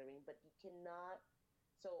 you know what I mean? But you cannot...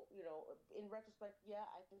 So, in retrospect, yeah,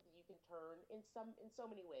 I think that you can turn in so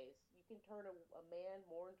many ways. You can turn a man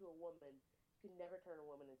more into a woman. You can never turn a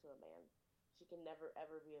woman into a man. She can never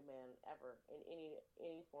ever be a man ever in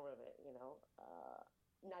any form of it.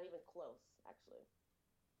 Not even close, actually,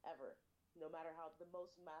 ever. No matter how the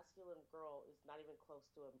most masculine girl is not even close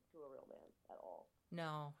to a real man at all.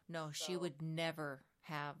 No, she would never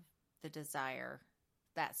have the desire,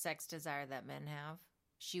 that sex desire that men have.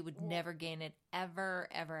 She would never gain it ever,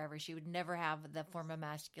 ever, ever. She would never have the form of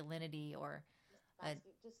masculinity or I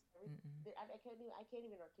can't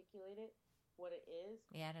even articulate it. What it is.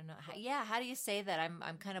 Yeah, I don't know. How do you say that?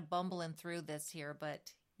 I'm kind of bumbling through this here,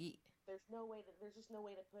 but there's just no way to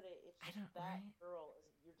put it. It's just girl is,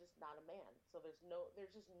 you're just not a man. So there's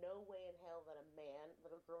just no way in hell that a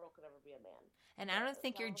girl could ever be a man. And I don't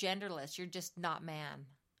think you're genderless. You're just not man.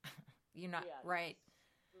 You're not right.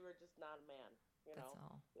 We were just not a man, you know. That's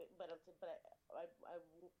all. But I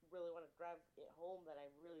really want to drive it home that I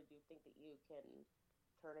really do think that you can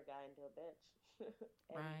turn a guy into a bitch,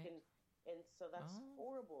 and right. you can. And so that's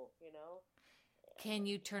horrible, you know. Can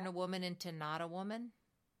you turn a woman into not a woman?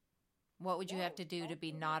 What would you have to do to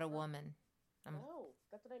be not a woman? No,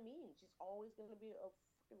 that's what I mean. She's always going to be a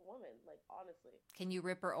fucking woman, like, honestly. Can you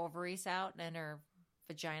rip her ovaries out and her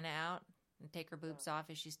vagina out and take her boobs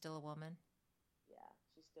off? Is she still a woman? Yeah,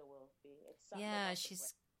 she still will be.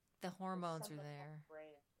 It's the hormones are there.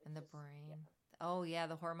 And the brain. Yeah. Oh, yeah,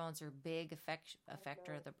 the hormones are a big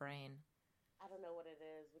effector of the brain. I don't know what it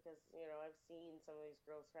is because, you know, I've seen some of these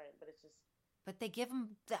girls try it, but it's just... But they give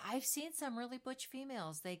them... I've seen some really butch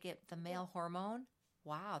females. They get the male hormone.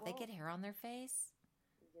 Wow, they get hair on their face.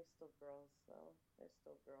 They're still girls, though. They're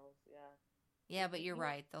still girls, yeah. Yeah, but you're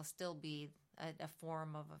right. They'll still be a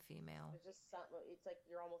form of a female. There's just something... It's like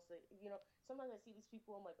you're almost... You know, sometimes I see these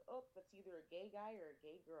people, I'm like, oh, that's either a gay guy or a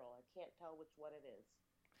gay girl. I can't tell which one it is.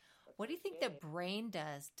 What do you think the brain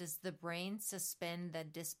does? Does the brain suspend the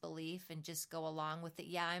disbelief and just go along with it?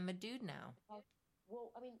 Yeah, I'm a dude now.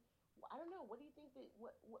 Well, I mean, I don't know. What do you think that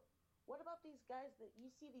what about these guys that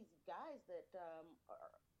you see? These guys that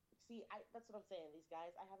that's what I'm saying. These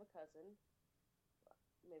guys. I have a cousin.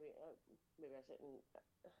 Maybe I shouldn't.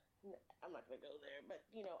 I'm not gonna go there. But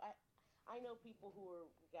you know, I know people who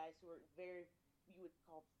are guys who are very, you would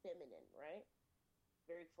call feminine, right?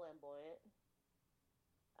 Very flamboyant.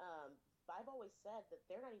 I've always said that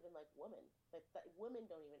they're not even like women. That women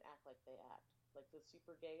don't even act like they act. Like the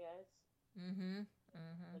super gay guys. Mm-hmm.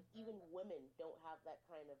 Mm-hmm. Like even women don't have that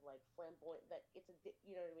kind of like flamboyant. That it's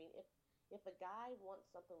you know what I mean. If a guy wants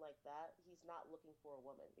something like that, he's not looking for a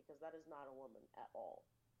woman because that is not a woman at all.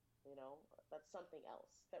 You know, that's something else.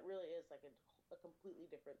 That really is like a completely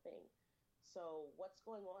different thing. So what's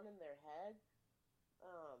going on in their head?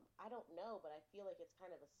 I don't know, but I feel like it's kind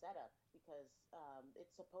of a setup because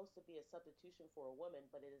it's supposed to be a substitution for a woman,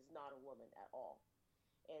 but it is not a woman at all.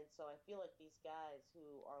 And so I feel like these guys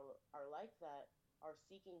who are like that are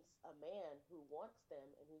seeking a man who wants them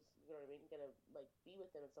and who's, you know what I mean, gonna like be with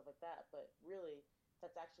them and stuff like that. But really,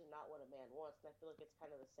 that's actually not what a man wants. And I feel like it's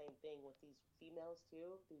kind of the same thing with these females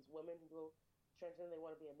too. These women who go transgender, they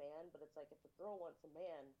want to be a man, but it's like if a girl wants a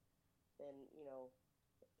man, then you know.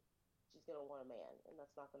 She's going to want a man, and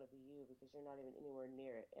that's not going to be you because you're not even anywhere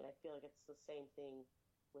near it. And I feel like it's the same thing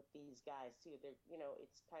with these guys, too. They're, you know,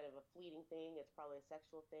 it's kind of a fleeting thing. It's probably a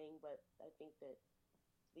sexual thing, but I think that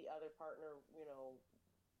the other partner, you know,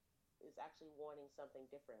 is actually wanting something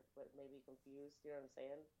different, but maybe confused, you know what I'm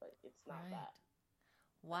saying? But it's not that.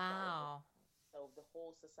 Wow. So the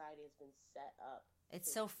whole society has been set up.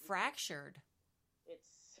 It's so fractured.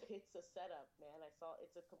 It's a setup, man.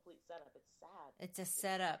 It's a complete setup. It's sad. It's a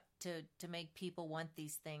setup to make people want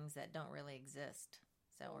these things that don't really exist.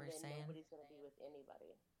 Is that what we're saying? Nobody's going to be with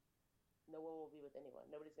anybody. No one will be with anyone.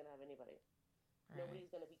 Nobody's going to have anybody. Right. Nobody's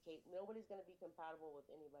going to be compatible with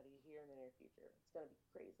anybody here in the near future. It's going to be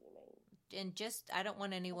crazy, man. And I don't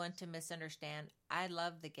want anyone to misunderstand. I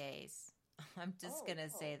love the gays. I'm just going to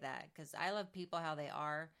say that because I love people how they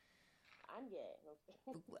are. I'm gay.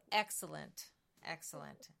 Excellent.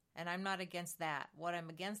 And I'm not against that. What I'm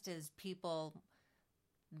against is people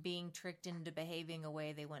being tricked into behaving a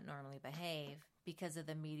way they wouldn't normally behave because of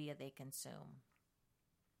the media they consume.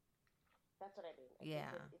 That's what I mean.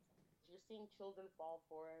 You're seeing children fall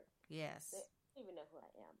for it. Yes. They don't even know who I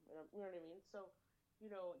am. You know what I mean? So, you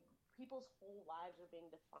know, people's whole lives are being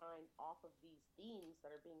defined off of these themes that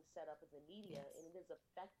are being set up in the media, and it is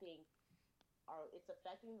affecting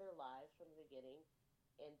their lives from the beginning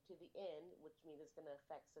and to the end, which means it's going to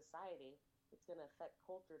affect society. It's going to affect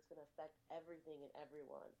culture. It's going to affect everything and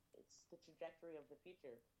everyone. It's the trajectory of the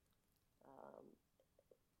future.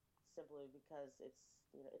 Simply because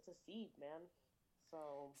it's a seed, man.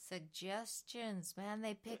 So suggestions, man,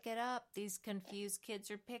 they pick it up. These confused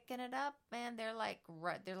kids are picking it up, man. They're like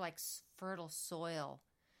fertile soil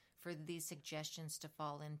for these suggestions to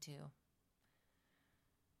fall into.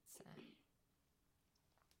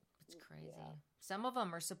 It's crazy. Yeah. Some of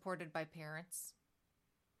them are supported by parents.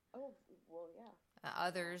 Oh, well, yeah.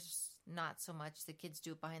 Others, not so much. The kids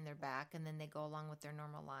do it behind their back, and then they go along with their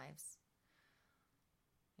normal lives.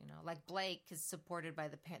 You know, like Blake is supported by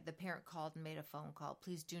the parent. The parent called and made a phone call.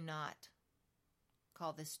 Please do not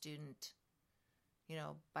call this student,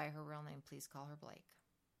 by her real name. Please call her Blake.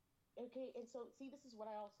 Okay, and so, see, this is what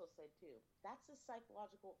I also said, too. That's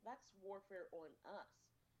that's warfare on us.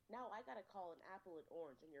 Now I got to call an apple and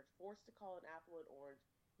orange, and you're forced to call an apple and orange.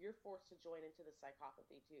 You're forced to join into the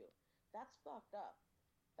psychopathy, too. That's fucked up.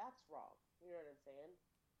 That's wrong. You know what I'm saying?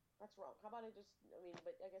 That's wrong. How about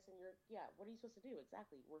but I guess what are you supposed to do?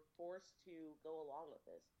 Exactly. We're forced to go along with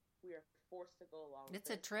this. We are forced to go along with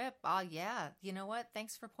It's a trip. Oh, yeah. You know what?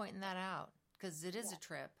 Thanks for pointing that out, because it is a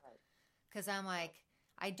trip. Because I'm like,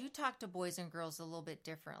 I do talk to boys and girls a little bit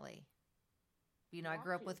differently. I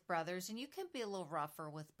grew up with brothers, and you can be a little rougher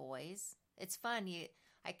with boys. It's fun.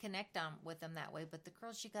 I connect with them that way, but the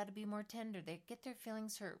girls, you got to be more tender. They get their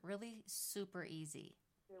feelings hurt really super easy.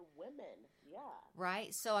 They're women, yeah.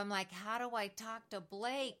 Right? So I'm like, how do I talk to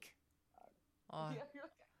Blake? How do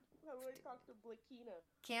I talk to Blakina?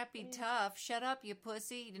 Can't be tough. Shut up, you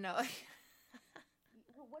pussy.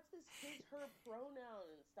 What's this his/her pronoun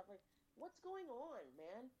and stuff like? What's going on,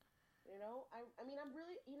 man? I'm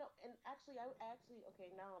really, and actually,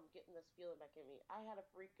 okay, now I'm getting this feeling back in me. I had a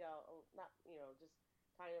freak out, I was just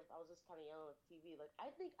kind of yelling at the TV. Like,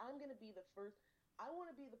 I think I'm going to be the first. I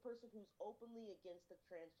want to be the person who's openly against the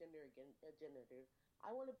transgender agenda, dude.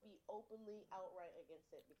 I want to be openly, outright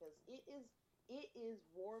against it, because it is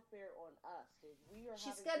warfare on us, dude.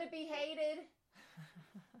 She's going to be hated.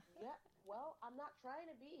 Yeah, well, I'm not trying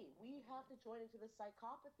to be. We have to join into the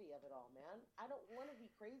psychopathy of it all, man. I don't want to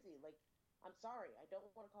be crazy. Like, I'm sorry. I don't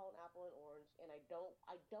want to call an apple an orange, and I don't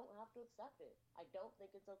have to accept it. I don't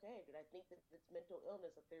think it's okay, dude. I think that it's mental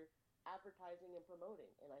illness that they're advertising and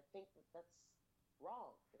promoting, and I think that that's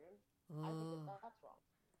wrong, dude. I think that's wrong.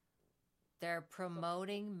 They're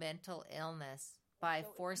promoting mental illness by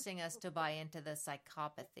forcing us to buy into the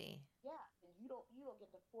psychopathy. Yeah, and you don't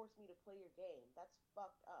get to force me to play your game. That's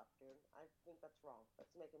fucked up, dude. I think that's wrong.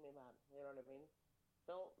 That's making me mad. You know what I mean?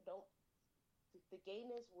 Don't. The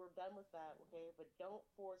gayness, we're done with that, okay? But don't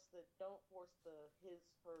force the his,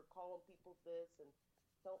 her, calling people this, and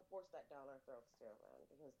don't force that down our throats too, man.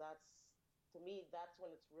 Because that's, to me, that's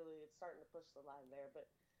when it's starting to push the line there. But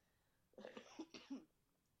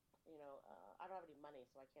I don't have any money,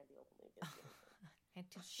 so I can't be openly against anything.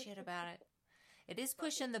 Can't do shit about it. It is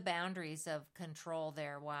pushing the boundaries of control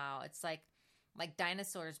there. Wow. It's like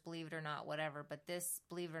dinosaurs, believe it or not, whatever. But this,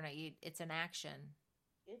 believe it or not, it's an action.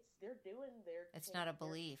 It's not a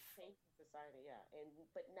belief. They're changing society, yeah.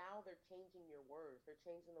 But now they're changing your words. They're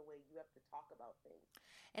changing the way you have to talk about things.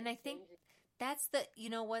 And I think that's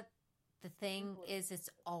what the thing is. It's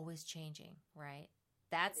always changing, right?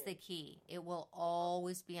 That's the key. It will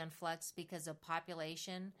always be on flux because of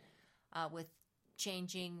population with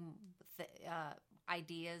changing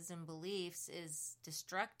ideas and beliefs is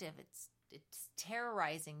destructive. It's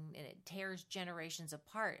terrorizing, and it tears generations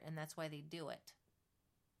apart, and that's why they do it.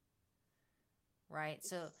 Right?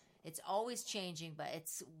 So it's always changing, but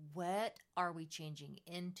it's what are we changing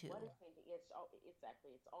into? What is changing?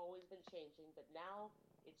 Exactly. It's always been changing, but now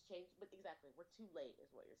it's changed. But exactly, we're too late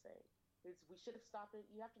is what you're saying. We should have stopped it.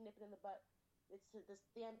 You have to nip it in the butt. This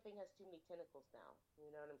damn thing has too many tentacles now.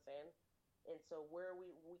 You know what I'm saying? And so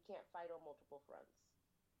we can't fight on multiple fronts.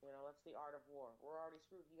 That's the art of war. We're already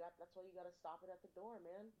screwed. That's why you got to stop it at the door,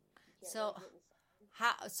 man.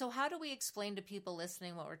 How do we explain to people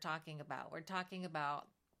listening what we're talking about? We're talking about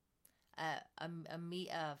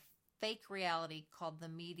a fake reality called the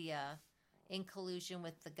media in collusion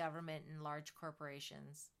with the government and large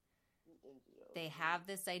corporations. They have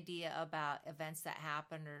this idea about events that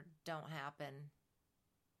happen or don't happen.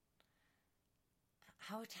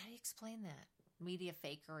 How do you explain that? Media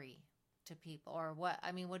fakery to people, or what?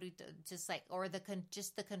 I mean, what do we do?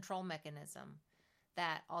 Just the control mechanism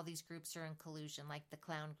that all these groups are in collusion, like the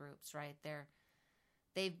clown groups, right?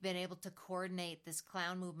 They've been able to coordinate this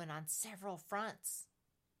clown movement on several fronts.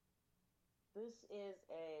 This is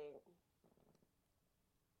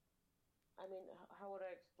how would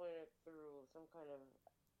I explain it through some kind of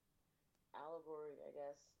allegory, I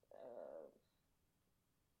guess?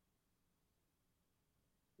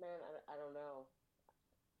 Man, I don't know.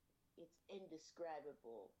 It's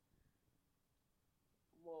indescribable.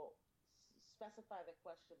 Well, specify the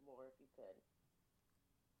question more if you could.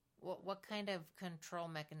 What kind of control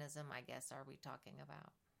mechanism, I guess, are we talking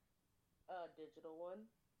about? A digital one.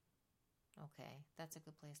 Okay, that's a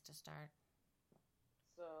good place to start.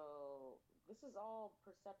 So this is all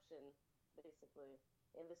perception, basically,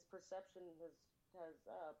 and this perception has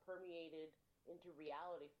permeated into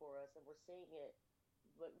reality for us, and we're seeing it.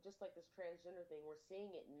 But just like this transgender thing, we're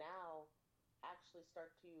seeing it now actually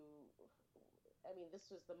start to. I mean, this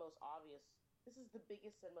was the most obvious. This is the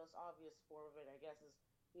biggest and most obvious form of it, I guess, is,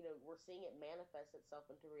 we're seeing it manifest itself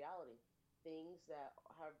into reality. Things that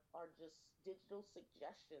are just digital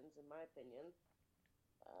suggestions, in my opinion,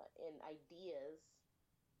 and ideas,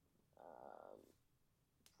 um,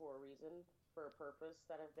 for a reason, for a purpose,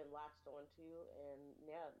 that have been latched onto, and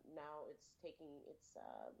yeah, now it's taken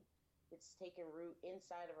root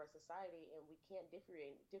inside of our society, and we can't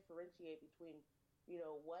differentiate between,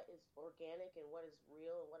 what is organic and what is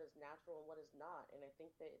real and what is natural and what is not. And I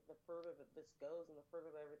think that the further that this goes and the further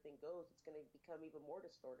that everything goes, it's going to become even more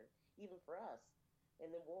distorted, even for us.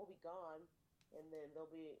 And then we'll be gone, and then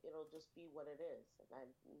it'll just be what it is. And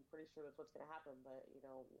I'm pretty sure that's what's going to happen. But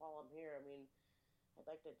while I'm here, I mean, I'd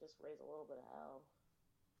like to just raise a little bit of hell.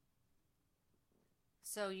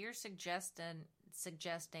 So you're suggesting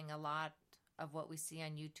a lot of what we see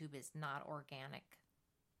on YouTube is not organic.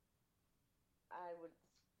 I would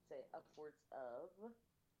say upwards of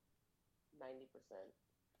 90%.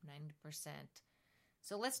 90%.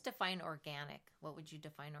 So let's define organic. What would you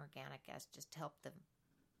define organic as? Just to help them.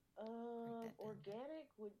 Organic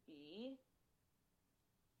would be.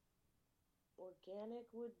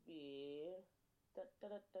 Da, da,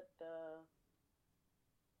 da, da, da.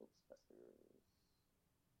 Oops, busters.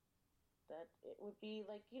 That it would be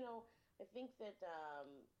like, I think that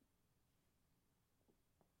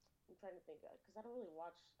I'm trying to think, because I don't really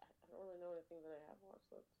watch. I don't really know anything that I have watched.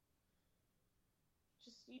 So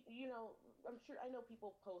just I'm sure I know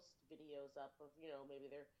people post videos up of maybe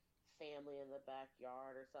their family in the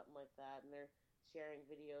backyard or something like that, and they're sharing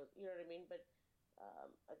videos. You know what I mean? But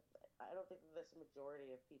I don't think that there's a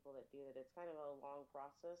majority of people that do that. It's kind of a long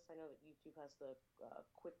process. I know that YouTube has the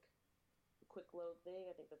quick load thing.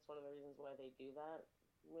 I think that's one of the reasons why they do that.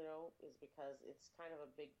 Is because it's kind of a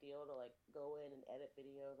big deal to like go in and edit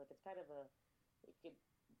videos. Like it's kind of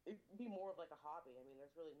it'd be more of like a hobby. I mean,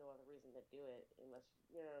 there's really no other reason to do it unless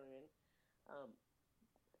you know what I mean.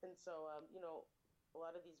 And so a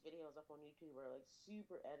lot of these videos up on YouTube are like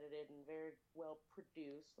super edited and very well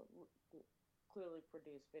produced, clearly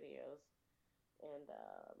produced videos, and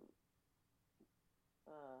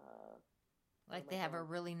like they have a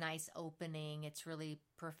really nice opening. It's really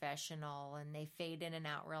professional, and they fade in and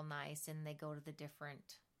out real nice, and they go to the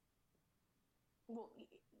different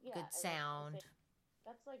good sound.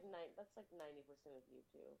 That's like 90% of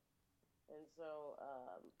YouTube, and so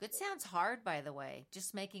good sound's hard, by the way.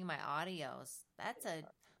 Just making my audios.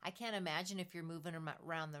 I can't imagine if you're moving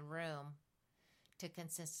around the room to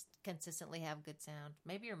consistently have good sound.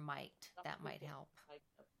 Maybe you're mic'd. That might help.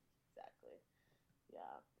 Exactly.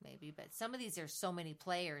 Yeah. Maybe, but some of these are so many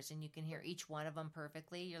players and you can hear each one of them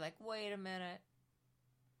perfectly. You're like, wait a minute.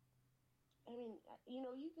 I mean,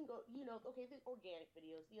 you can go, okay, the organic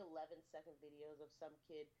videos, the 11-second videos of some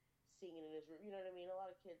kid singing in his room, you know what I mean? A lot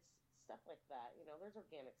of kids, stuff like that, there's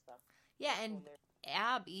organic stuff. Yeah, and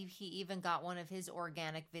he even got one of his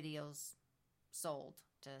organic videos sold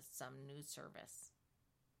to some news service.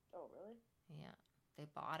 Oh, really? Yeah, they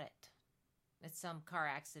bought it. It's some car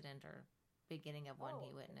accident or beginning of one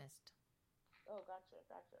he witnessed. Oh, gotcha.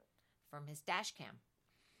 From his dash cam.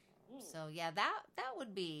 So, yeah, that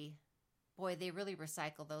would be... Boy, they really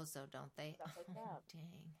recycle those, though, don't they? Stuff like that. Dang.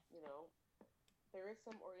 There is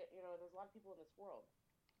some... there's a lot of people in this world.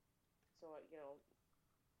 So,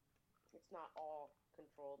 it's not all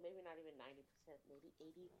controlled. Maybe not even 90%. Maybe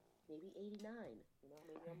 80, maybe 89.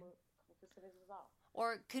 Maybe I'm a couple percentages off.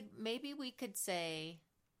 Or maybe we could say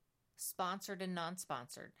sponsored and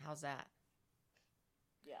non-sponsored. How's that?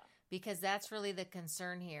 Yeah. Because that's really the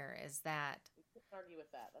concern here is that... We can't argue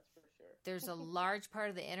with that, that's for sure. There's a large part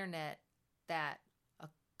of the internet that a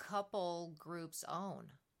couple groups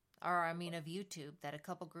own. Or, I mean, of YouTube, that a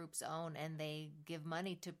couple groups own, and they give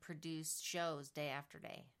money to produce shows day after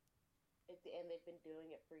day. And they've been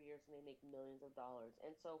doing it for years, and they make millions of dollars.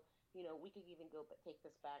 And so, we could even take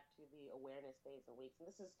this back to the awareness days and weeks. And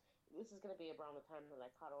this is going to be around the time that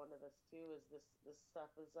I caught on to this too. Is this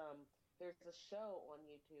stuff is there's a show on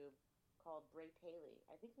YouTube called Roch3llo.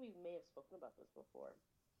 I think we may have spoken about this before,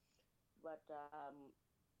 but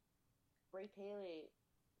Roch3llo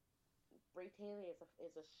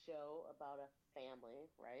is a show about a family,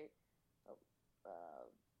 right?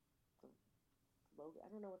 Logan, I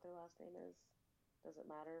don't know what their last name is. Doesn't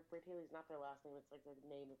matter. Roch3llo is not their last name. It's like their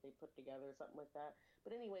name that they put together or something like that.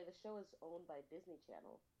 But anyway, the show is owned by Disney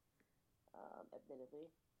Channel,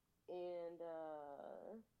 admittedly. And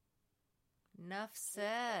Enough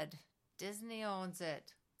said. Disney owns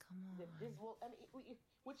it. Come on. Well, I mean,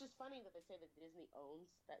 which is funny that they say that Disney owns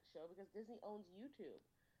that show because Disney owns YouTube.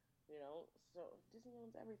 So Disney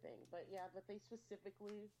owns everything. But they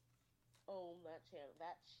specifically own that channel,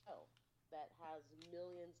 that show that has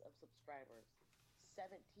millions of subscribers,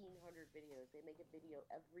 1,700 videos. They make a video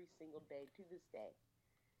every single day to this day.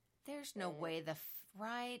 There's no way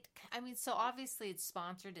right? I mean, so obviously it's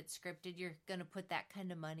sponsored, it's scripted. You're going to put that kind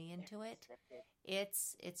of money into it.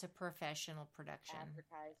 It's a professional production.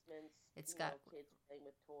 Advertisements. It's got kids playing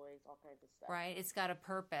with toys, all kinds of stuff. Right? It's got a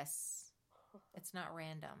purpose. It's not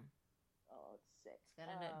random. Oh, it's sick. It's got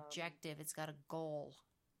an objective. It's got a goal.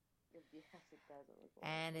 Yes, it does.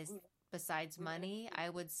 And besides money, I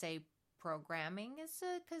would say programming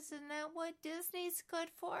because isn't that what Disney's good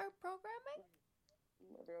for? Programming?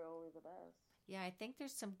 They're only the best. Yeah, I think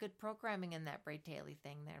there's some good programming in that Bray Taylor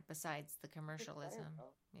thing there, besides the commercialism.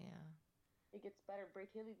 Yeah. It gets better. Bray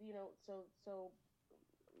Taylor, so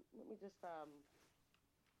let me just,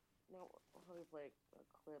 now, let me play a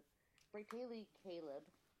clip. Bray Taylor, Caleb,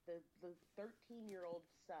 the 13-year-old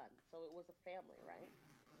son, so it was a family, right?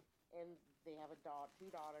 And they have two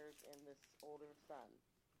daughters and this older son.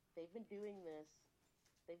 They've been doing this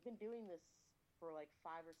for like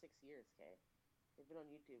 5 or 6 years, okay? They've been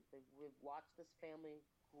on YouTube. We've watched this family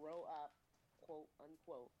grow up, quote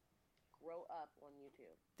unquote, grow up on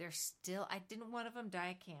YouTube. They're still, didn't one of them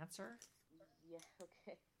die of cancer? Yeah,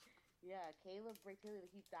 okay. Yeah, Caleb Bray Taylor,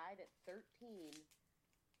 he died at 13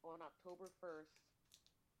 on October 1st,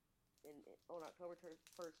 on October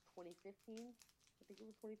 1st, 2015. I think it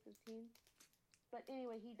was 2015. But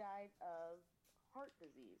anyway, he died of heart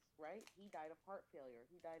disease, right? He died of heart failure.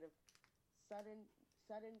 He died of sudden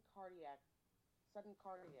cardiac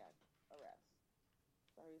arrest.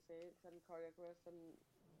 Is that how you say it? Sudden cardiac arrest?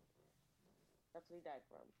 That's what he died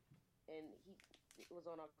from. And it was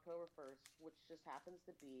on October 1st, which just happens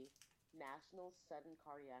to be National Sudden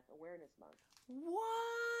Cardiac Awareness Month.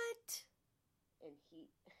 What?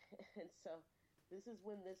 And so this is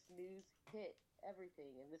when this news hit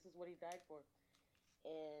everything, and this is what he died for.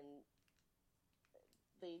 And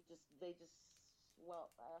they just do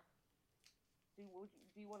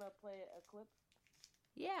you want to play a clip?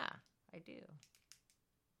 Yeah, I do.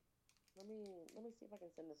 Let me see if I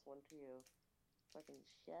can send this one to you. If I can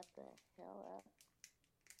shut the hell up.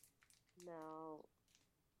 Now,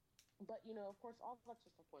 but of course, all that's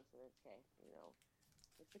just a coincidence, okay?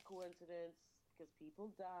 It's a coincidence because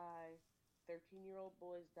people die. 13-year-old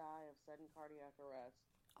boys die of sudden cardiac arrest.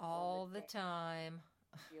 All the time.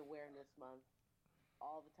 The awareness month.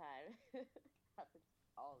 All the time. Happens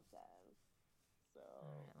all the time. So,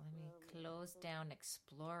 all right, let me close down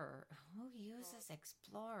Explorer. Who uses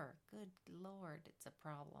Explorer? Good Lord, it's a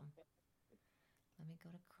problem. Let me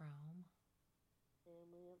go to Chrome.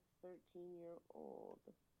 Family of 13-year-old.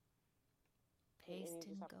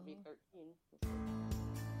 Paste and go. Be 13.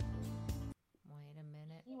 Wait a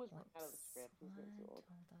minute. He was out of the script. He's way too old.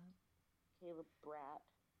 Hold on. Caleb Bratt.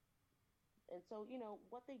 And so,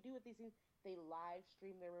 what they do with these things, they live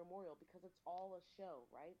stream their memorial because it's all a show,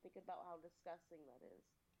 right? Think about how disgusting that is,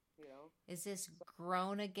 Is this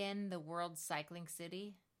Grown Again, the World Cycling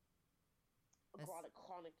City?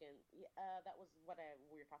 Chronican. That was what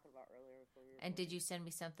we were talking about earlier. And did you send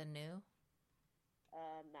me something new?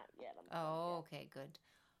 Not yet. Okay, good.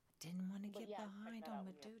 Didn't want to get behind on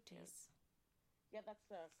my duties. Yeah,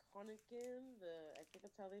 that's Chronican. I think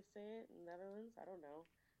that's how they say it in Netherlands. I don't know.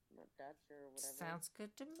 I'm not Dutch or whatever. Sounds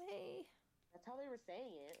good to me. That's how they were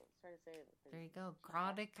saying it. I was trying to say it. There you go.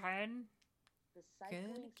 Chronican. The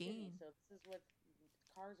cycling city. So this is what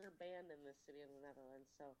cars are banned in this city in the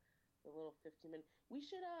Netherlands. So the little 15-minute. We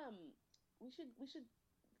should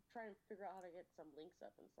try and figure out how to get some links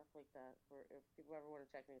up and stuff like that for if people ever want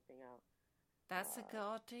to check anything out. That's a good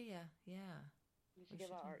idea. Yeah. We should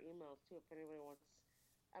give out our emails too if anybody wants.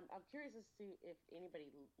 I'm curious as to if anybody,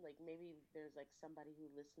 like, maybe there's like somebody who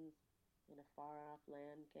listens in a far off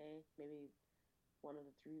land, okay? Maybe one of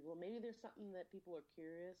the three. Well, maybe there's something that people are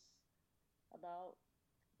curious about,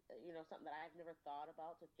 something that I've never thought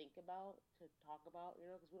about to think about, to talk about,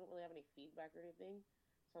 because we don't really have any feedback or anything.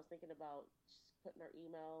 So I was thinking about just putting our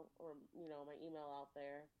email or, my email out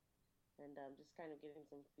there and just kind of getting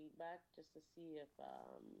some feedback just to see if,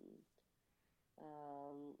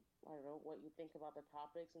 I don't know, what you think about the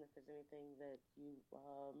topics and if there's anything that you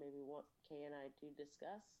maybe want Kay and I to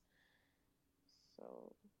discuss.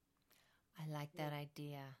 So I like that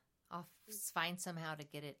idea. I'll find somehow to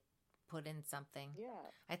get it put in something. Yeah.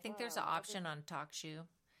 I think there's an option on TalkShoe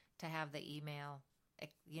to have the email,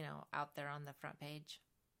 out there on the front page.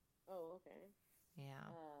 Oh, okay. Yeah.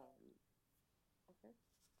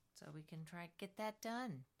 So we can try to get that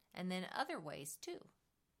done. And then other ways, too.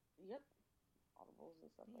 Yep. Audibles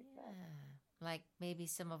and stuff like that. Like maybe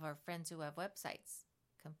some of our friends who have websites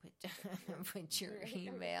can put your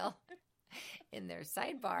email in their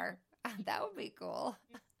sidebar. That would be cool.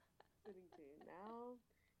 Sitting to now.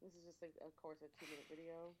 This is just, of course, a 2-minute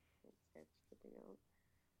video. It's skipping out.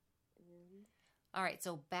 And all right,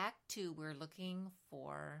 so back to we're looking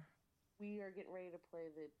for. We are getting ready to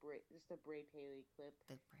play the Bray Paley clip.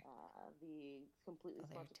 The completely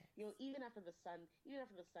sponsored. Even after the sun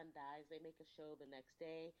dies, they make a show the next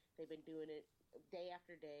day. They've been doing it day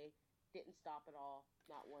after day. Didn't stop at all.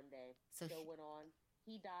 Not one day. So show went on.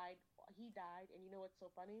 He died, and you know what's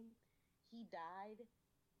so funny? He died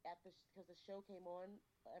because the show came on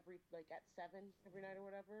at 7 every night or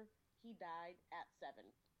whatever. He died at 7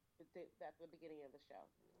 at the beginning of the show.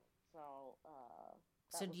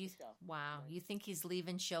 So do you? Wow, you think he's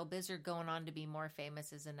leaving showbiz or going on to be more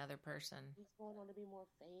famous as another person? He's going on to be more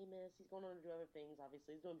famous. He's going on to do other things.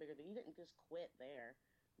 Obviously, he's doing bigger things. He didn't just quit there.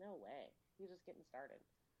 No way. He's just getting started.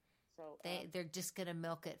 So they're just gonna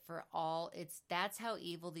milk it for all. That's how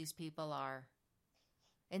evil these people are.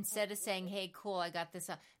 Instead of saying, "Hey, cool, I got this,"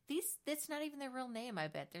 that's not even their real name. I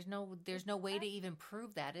bet there's no way to even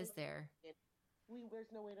prove that, is there?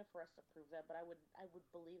 There's no way for us to prove that, but I would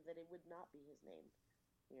believe that it would not be his name.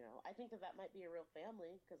 I think that might be a real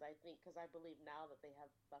family because I believe now that they have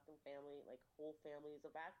fucking family, like whole families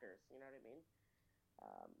of actors. You know what I mean?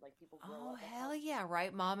 Like people grow up. Oh, hell yeah,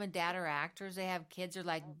 right? Mom and dad are actors. They have kids. Are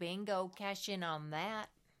like, bingo, cash in on that.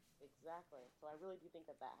 Exactly. So I really do think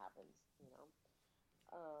that happens.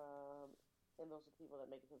 And those are people that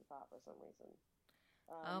make it to the top for some reason.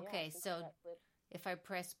 Okay, so if I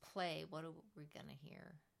press play, what are we gonna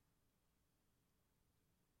hear?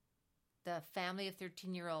 The family of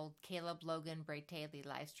 13-year-old Caleb Logan Brataley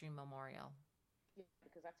live stream memorial. Yeah,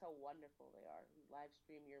 because that's how wonderful they are. You live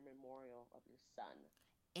stream your memorial of your son.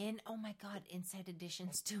 And oh my God, Inside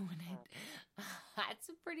Edition's doing it.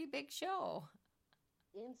 That's a pretty big show.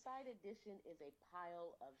 Inside Edition is a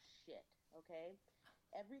pile of shit. Okay,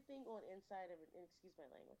 everything on Inside of it. Excuse my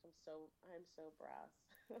language. I'm so brass.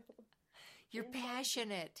 You're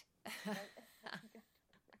passionate.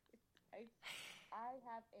 I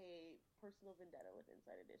have a personal vendetta with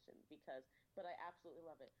Inside Edition but I absolutely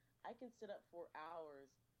love it. I can sit up for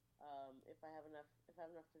hours if I have enough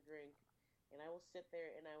to drink, and I will sit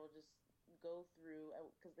there and I will just go through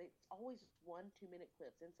because they always 1-2-minute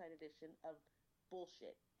clips. Inside Edition of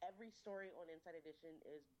bullshit. Every story on Inside Edition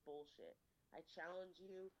is bullshit. I challenge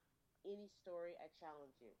you. Any story, I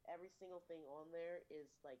challenge you. Every single thing on there is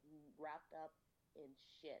like wrapped up in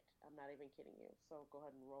shit. I'm not even kidding you. So go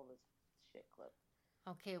ahead and roll this shit clip.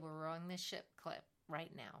 Okay, we're rolling this shit clip right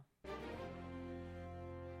now.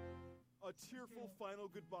 A tearful final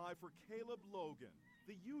goodbye for Caleb Logan,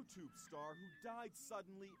 the YouTube star who died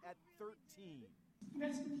suddenly at 13.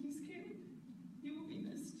 Rest in peace, Caleb. You will be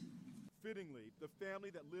missed. Fittingly, the family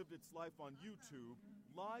that lived its life on YouTube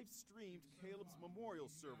live streamed Caleb's memorial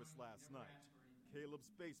service last night.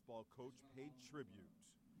 Caleb's baseball coach paid tribute.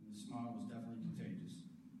 The smile was definitely contagious.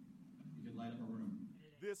 You could light up a room.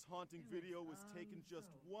 This haunting video was taken just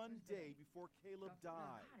one day before Caleb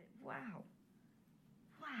died. Wow.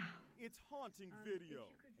 It's haunting video.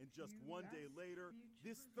 And just one day later,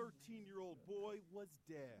 this 13-year-old boy was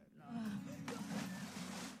dead.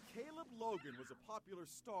 Caleb Logan was a popular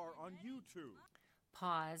star on YouTube.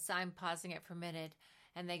 Pause. I'm pausing it for a minute.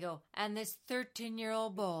 And they go, and this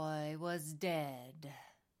 13-year-old boy was dead.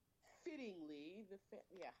 Fittingly,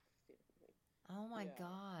 fittingly. Oh my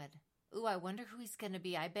God. Ooh, I wonder who he's going to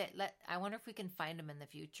be. I wonder if we can find him in the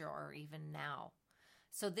future or even now.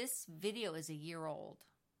 So this video is a year old.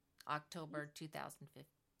 October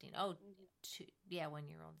 2015. Oh, 1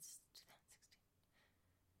 year old. It's 2016.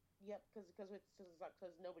 Yep,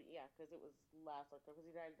 because nobody, because it was last October, because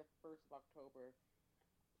he died the 1st of October.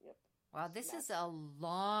 Yep. Wow, this is a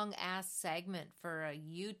long-ass segment for a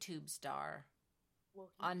YouTube star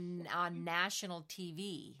on national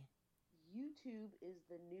TV. YouTube is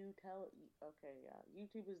the new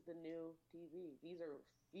YouTube is the new TV. These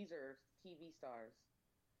are TV stars.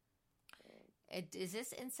 Is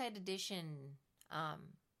this Inside Edition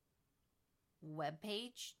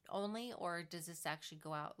webpage only, or does this actually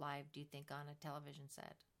go out live, do you think, on a television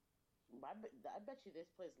set? I bet you this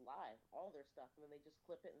plays live, all their stuff, and then they just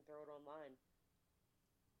clip it and throw it online.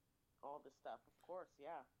 All this stuff, of course,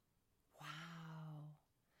 yeah. Wow.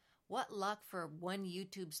 What luck for one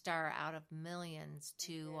YouTube star out of millions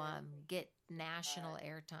to get national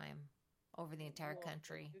airtime over the entire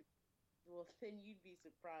country. Well, then you'd be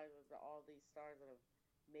surprised at all these stars that have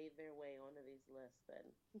made their way onto these lists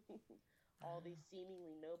then. All these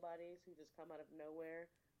seemingly nobodies who just come out of nowhere,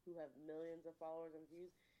 who have millions of followers and views.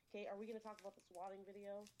 Okay, are we going to talk about the swatting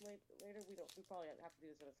video later? We don't. We probably have to do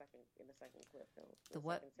this in a second clip. No, The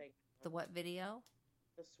what? The what video?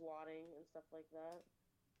 The swatting and stuff like that.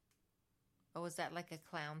 Oh, is that like a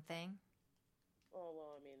clown thing? Oh,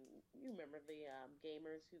 well, I mean, you remember the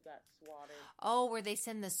gamers who got swatted. Oh, where they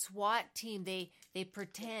send the SWAT team. They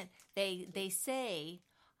pretend, they say,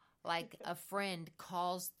 like a friend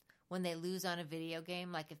calls when they lose on a video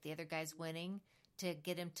game, like if the other guy's winning, to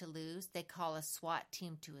get him to lose, they call a SWAT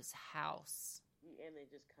team to his house. And they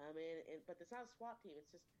just come in, but it's not a SWAT team.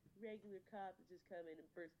 It's just regular cops that just come in and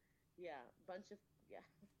first,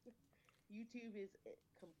 YouTube is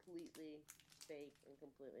completely fake and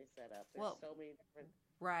completely set up. There's so many different.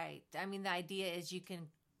 Right. I mean, the idea is you can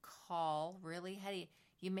call. Really, how do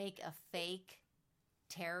you make a fake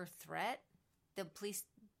terror threat? The police.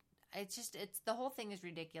 It's the whole thing is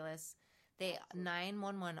ridiculous.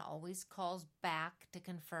 911 always calls back to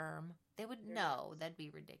confirm. They would know. That'd be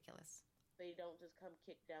ridiculous. They don't just come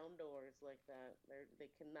kick down doors like that. They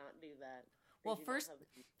cannot do that. Well, first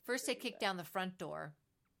they kick down the front door,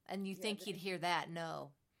 and you think you'd hear that.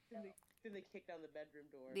 No. Then they kick down the bedroom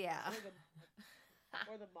door. Yeah.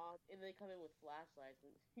 Or the mom, and they come in with flashlights.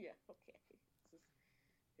 And, okay.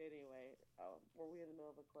 Anyway, were we in the middle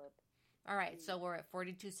of a clip? All right, so we're at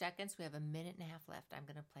 42 seconds. We have a minute and a half left. I'm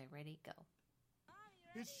going to play Ready, Go.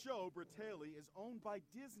 His show, Roch3llo, is owned by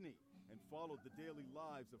Disney and followed the daily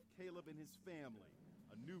lives of Caleb and his family.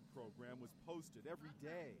 A new program was posted every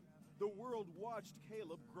day. The world watched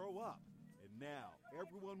Caleb grow up, and now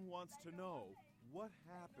everyone wants to know what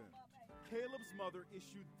happened. Caleb's mother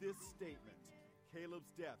issued this statement.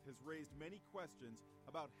 Caleb's death has raised many questions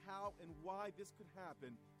about how and why this could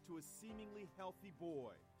happen to a seemingly healthy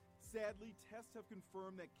boy. Sadly, tests have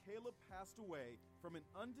confirmed that Caleb passed away from an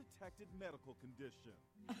undetected medical condition.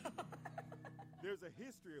 There's a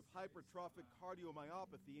history of hypertrophic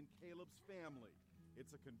cardiomyopathy in Caleb's family.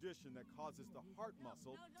 It's a condition that causes the heart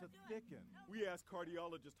muscle to thicken. We asked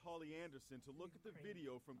cardiologist Holly Anderson to look at the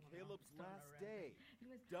video from Caleb's last day.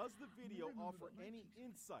 Does the video offer any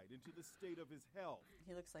insight into the state of his health?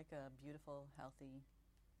 He looks like a beautiful, healthy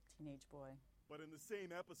teenage boy. But in the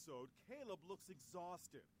same episode, Caleb looks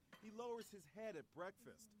exhausted. He lowers his head at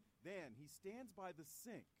breakfast. Then he stands by the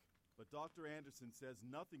sink. But Dr. Anderson says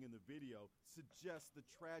nothing in the video suggests the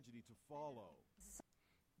tragedy to follow.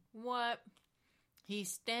 What? He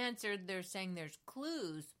stands there. They're saying there's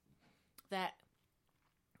clues that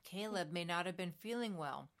Caleb may not have been feeling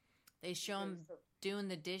well. They show him doing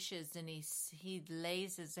the dishes, and he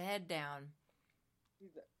lays his head down.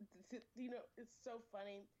 You know, it's so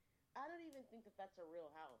funny. I don't even think that that's a real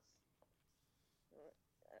house.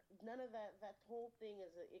 None of that whole thing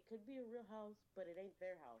it could be a real house, but it ain't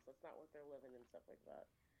their house. That's not what they're living in, stuff like that.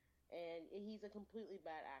 And he's a completely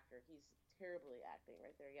bad actor. He's terribly acting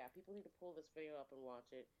right there. Yeah, people need to pull this video up and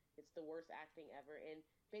watch it. It's the worst acting ever. And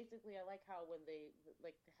basically, I like how when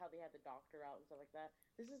how they had the doctor out and stuff like that.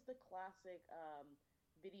 This is the classic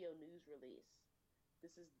video news release.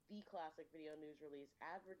 This is the classic video news release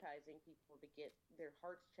advertising people to get their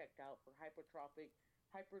hearts checked out for hypertrophic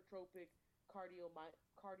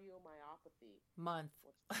cardiomyopathy. Month.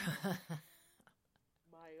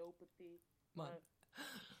 Myopathy. Month.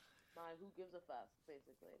 Who gives a fuss,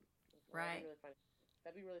 basically. Right.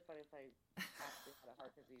 That'd be really funny if I actually had a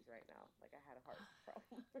heart disease right now. Like I had a heart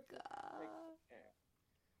problem.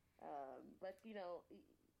 But you know,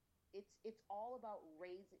 it's all about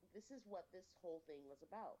raising. This is what this whole thing was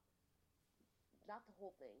about. Not the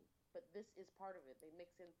whole thing, but this is part of it. They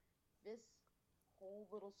mix in this whole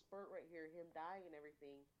little spurt right here, him dying and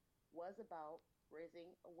everything, was about raising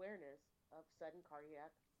awareness of sudden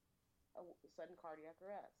cardiac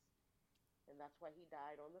arrest, and that's why he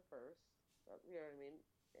died on the 1st. You know what I mean?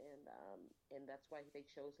 And that's why they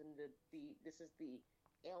chose him to be. This is the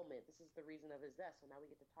ailment. This is the reason of his death. So now we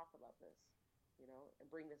get to talk about this, you know,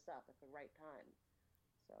 and bring this up at the right time.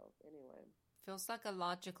 So anyway, feels like a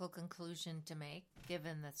logical conclusion to make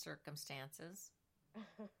given the circumstances.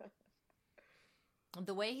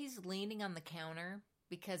 The way he's leaning on the counter,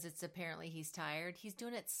 because it's apparently he's tired, he's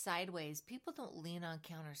doing it sideways. People don't lean on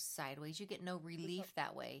counters sideways. You get no relief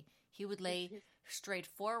that way. He would lay straight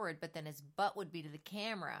forward, but then his butt would be to the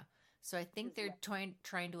camera. So I think they're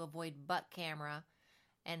trying to avoid butt camera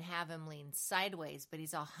and have him lean sideways, but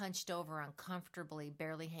he's all hunched over uncomfortably,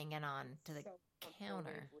 barely hanging on to the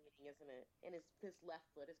counter. Leaning, isn't it? And his left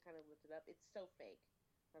foot is kind of lifted up. It's so fake.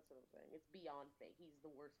 That's what I'm saying. It's beyond fake. He's the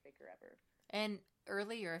worst faker ever. And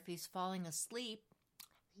earlier, if he's falling asleep,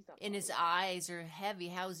 he's not. And his eyes are heavy.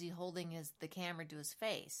 How's he holding the camera to his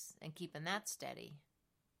face and keeping that steady?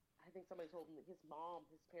 I think somebody's holding his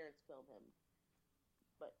parents film him.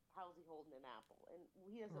 But how's he holding an apple? And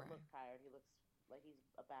he doesn't look tired. He looks like he's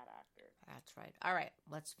a bad actor. That's right. All right,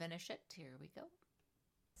 let's finish it. Here we go.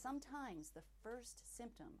 Sometimes the first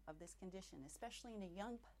symptom of this condition, especially in a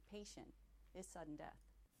young patient, is sudden death.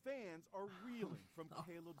 Fans are reeling from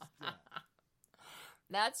Caleb's death.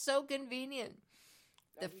 That's so convenient.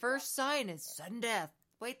 The first sign is sudden death.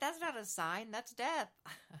 Wait, that's not a sign. That's death.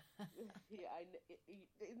 Yeah,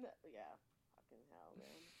 fucking hell, man.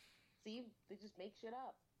 See, they just make shit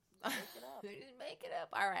up. They just make it up.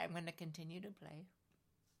 All right, I'm going to continue to play.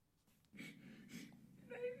 I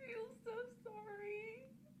feel so sorry.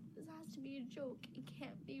 This has to be a joke. It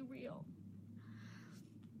can't be real.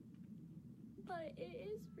 But it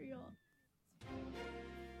is real.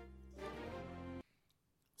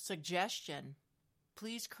 Suggestion.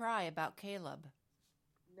 Please cry about Caleb.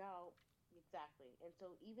 No, exactly. And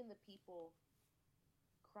so even the people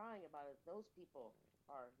crying about it, those people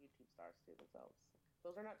are YouTube stars too themselves.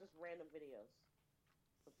 Those are not just random videos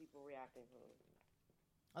of people reacting to them.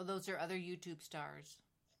 Oh, those are other YouTube stars.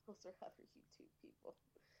 Those are other YouTube people.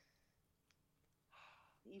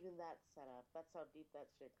 Even that setup. That's how deep that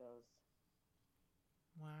shit goes.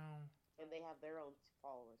 Wow. And they have their own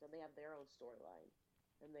followers, and they have their own storyline.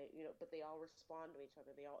 And they, but they all respond to each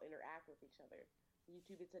other. They all interact with each other.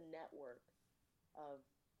 YouTube, it's a network of,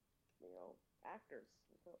 actors,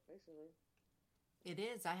 basically. It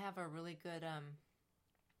is. I have a really good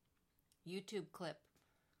YouTube clip.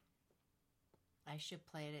 I should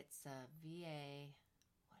play it. It's a VA.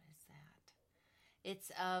 What is that?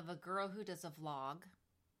 It's of a girl who does a vlog.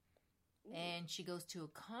 And she goes to a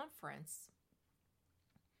conference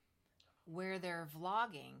where they're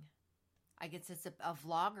vlogging. I guess it's a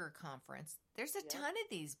vlogger conference. There's a ton of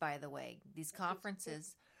these, by the way. These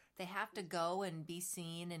conferences, they have to go and be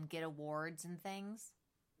seen and get awards and things.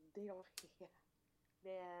 They don't,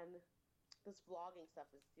 man. This vlogging stuff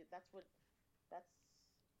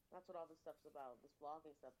that's what all this stuff's about. This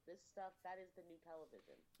vlogging stuff. This stuff, that is the new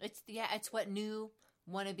television. It's what new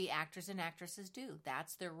wannabe actors and actresses do.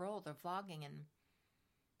 That's their role. They're vlogging, and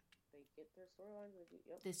they get their storylines.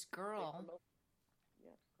 Yep. This girl.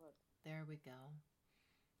 Yeah, go ahead. There we go.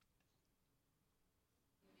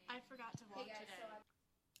 I forgot to vlog today.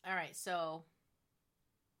 All right, so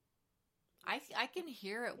I can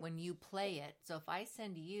hear it when you play it. So if I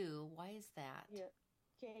send you, why is that? Yeah.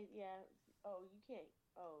 Okay. Yeah. Oh, you can't.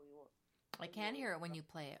 Oh, you won't. I can hear it when you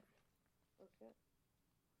play it. Okay.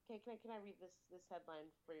 Okay. Can I read this headline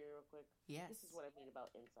for you real quick? Yes. This is what I mean about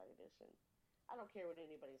Inside Edition. I don't care what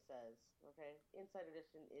anybody says. Okay. Inside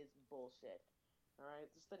Edition is bullshit. All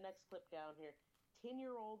right. Just the next clip down here.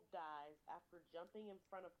 10-year-old dies after jumping in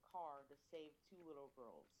front of car to save 2 little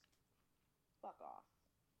girls. Fuck off.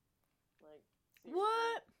 Like, seriously.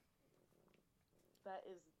 What?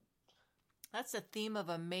 That's the theme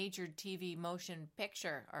of a major TV motion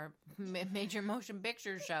picture or major motion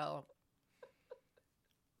picture show.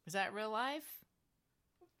 Is that real life?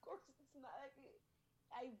 Of course it's not.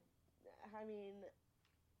 I mean,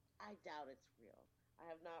 I doubt it's real. I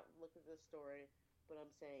have not looked at this story, but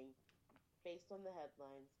I'm saying, based on the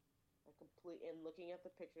headlines, and looking at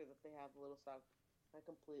the picture that they have, Little Stock, I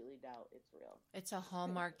completely doubt it's real. It's a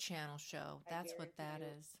Hallmark Channel show. That's what that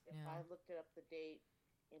is. If I looked up the date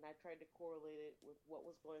and I tried to correlate it with what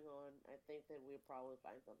was going on, I think that we'd probably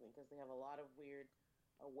find something because they have a lot of weird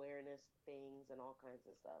awareness things and all kinds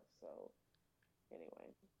of stuff. So,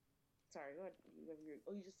 anyway. Sorry, go ahead.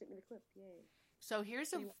 You just sent me the clip. Yay. So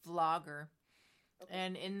here's a vlogger. Okay.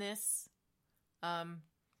 And in this,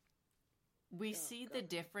 we see the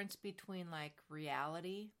difference between like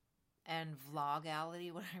reality and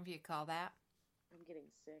vlogality, whatever you call that. I'm getting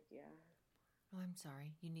sick, yeah. Oh, I'm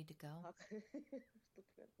sorry. You need to go. Okay.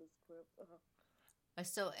 Looking at this clip.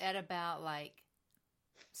 So at about like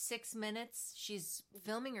 6 minutes, she's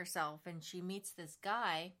filming herself and she meets this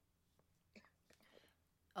guy.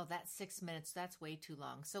 Oh, that's 6 minutes. That's way too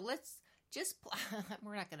long. So let's just,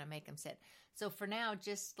 we're not going to make him sit. So for now,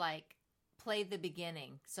 just like play the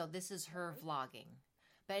beginning. So this is her vlogging.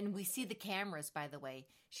 And we see the cameras, by the way.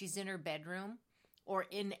 She's in her bedroom or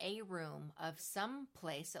in a room of some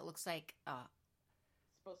place that looks like... It's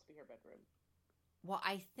supposed to be her bedroom. Well,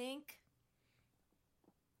 I think...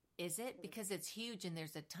 Is it? Because it's huge and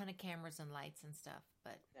there's a ton of cameras and lights and stuff.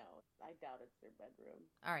 But no, I doubt it's their bedroom.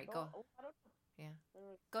 All right, go. Oh, I don't know. Yeah.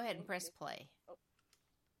 Go ahead and press play. Oh.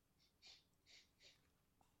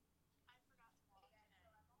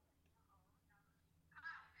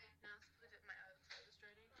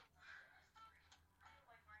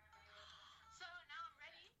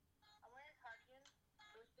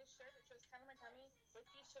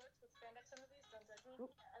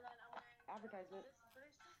 advertisement.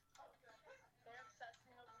 They're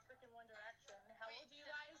obsessing over freaking One Direction. How old are you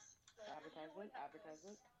guys? Advertisement.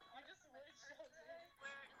 You just really showed me.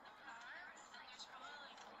 We're in the car, and there's probably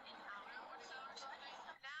like an hour or so or something.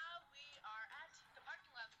 Now we are at the parking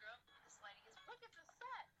lot group. This lighting is. Look, it's a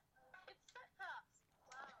set. It's set tops.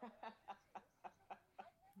 Wow.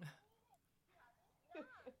 Because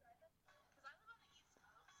I live on the East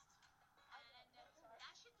Coast, and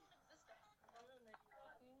that shit don't exist there.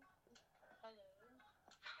 Hello. We're in the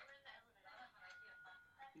elevator.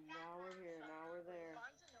 Now we're here. Now we're there.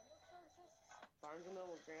 Barnes and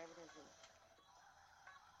Noble. Great advertisement.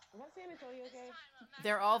 Is that San Antonio, okay?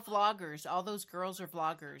 They're all vloggers. All those girls are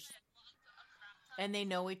vloggers. And they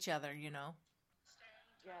know each other, you know.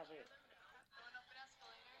 Yeah, they... Going up an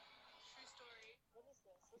escalator. True story. What is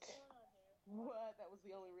this? What's going on here? What? That was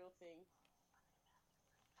the only real thing.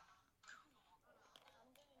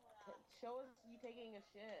 Show us you taking a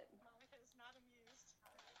shit. Monica is not amused.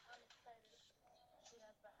 I'm excited. She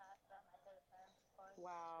has the hat that my boyfriend bought.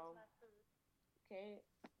 Wow. Okay.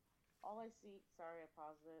 All I see... Sorry, I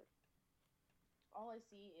paused it. All I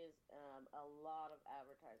see is a lot of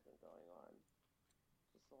advertisement going on.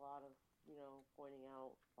 Just a lot of, pointing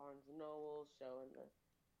out Barnes & Noble, showing the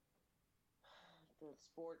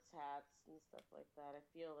sports hats and stuff like that. I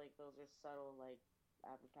feel like those are subtle,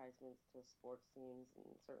 advertisements to sports teams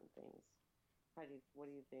and certain things. What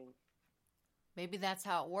do you think? Maybe that's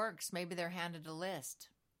how it works. Maybe they're handed a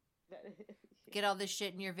list. Get all this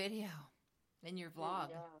shit in your video, in your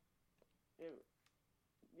vlog.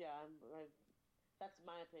 That's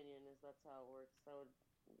my opinion, is that's how it works. So,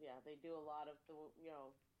 yeah, they do a lot of,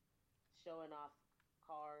 showing off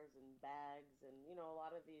cars and bags. And, a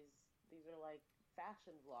lot of these are like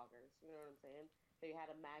fashion vloggers. You know what I'm saying? They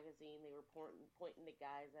had a magazine. They were pointing the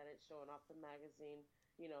guys at it, showing off the magazine.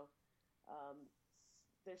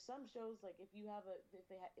 There's some shows, like if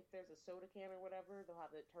there's a soda can or whatever, they'll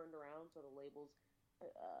have it turned around so the label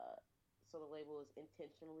is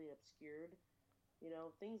intentionally obscured.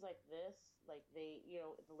 Things like this, like the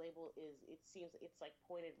label it seems it's like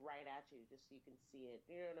pointed right at you just so you can see it.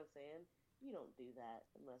 You know what I'm saying? You don't do that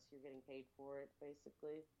unless you're getting paid for it,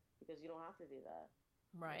 basically, because you don't have to do that.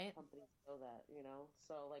 Right. Companies know that,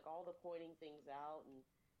 So like all the pointing things out and,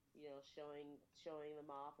 showing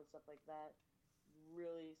them off and stuff like that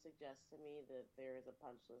really suggests to me that there is a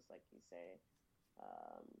punch list, like you say,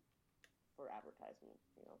 for advertisement,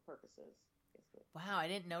 purposes. Basically. Wow,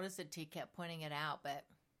 I didn't notice it till you kept pointing it out, but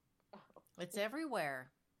it's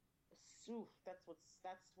everywhere. That's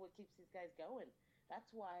what keeps these guys going.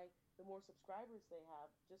 That's why the more subscribers they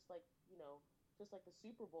have, just like the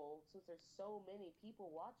Super Bowl, since there's so many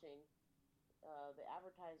people watching, the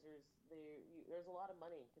advertisers, there's a lot of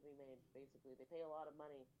money to be made, basically. They pay a lot of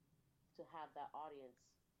money to have that audience,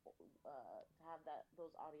 to have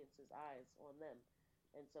those audiences' eyes on them.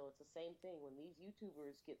 And so it's the same thing when these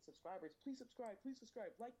YouTubers get subscribers. Please subscribe,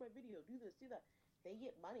 like my video, do this, do that. They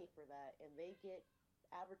get money for that, and they get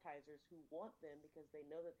advertisers who want them because they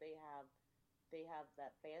know that they have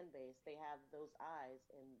that fan base, they have those eyes,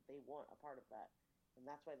 and they want a part of that. And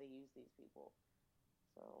that's why they use these people.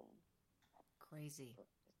 So crazy.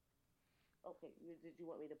 Okay, did you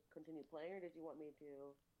want me to continue playing, or did you want me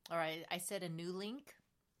to... All right, I said a new link,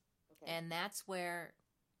 okay. And that's where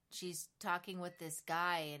she's talking with this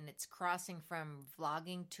guy, and it's crossing from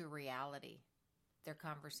vlogging to reality, their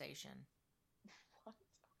conversation. What?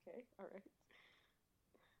 Okay, all right.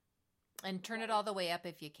 And turn it all the way up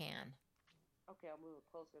if you can. Okay, I'll move it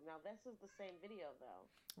closer. Now, this is the same video, though.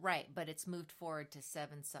 Right, but it's moved forward to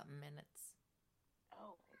 7-something minutes.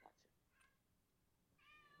 Oh, okay, gotcha.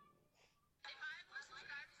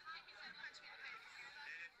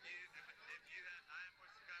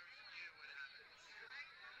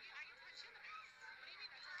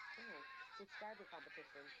 Subscriber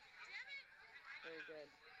competition. Very good.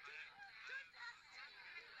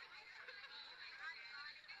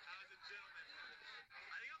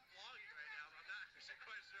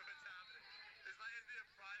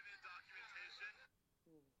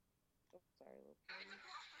 Oh, sorry, little pony.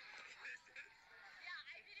 Yeah,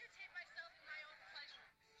 I videotape myself in my own pleasure.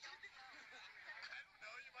 I don't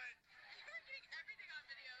know, you might... You're doing everything on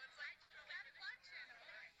video. It's like, that collection.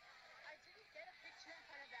 I didn't get a picture in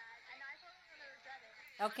front of that, and I thought I was going to regret it.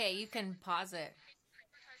 Okay, you can pause it.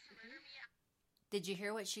 Did you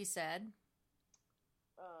hear what she said?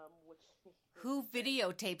 Who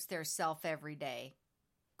videotapes their self every day?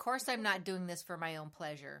 Of course I'm not doing this for my own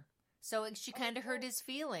pleasure. So she kind of hurt his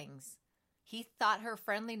feelings. He thought her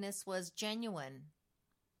friendliness was genuine.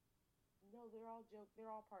 No, they're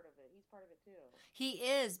all part of it. He's part of it too. He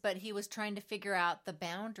is, but he was trying to figure out the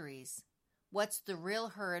boundaries. what's the real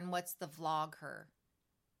her and what's the vlog her.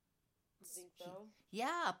 You think so?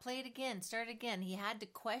 Yeah, play it again. Start again. He had to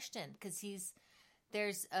question because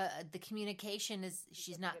there's the communication is,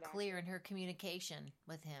 she's not clear in her communication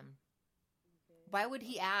with him. Okay. Why would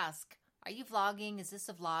he ask, are you vlogging? Is this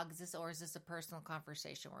a vlog? Or is this a personal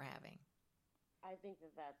conversation we're having? I think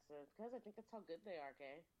that's it. Because I think that's how good they are,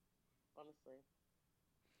 Kay. Honestly.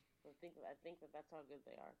 I think that's how good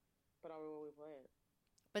they are. But I'll we play it.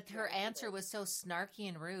 But her answer was so snarky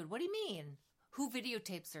and rude. What do you mean? Who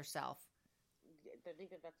videotapes herself? I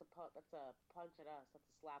think that's a punch at us. That's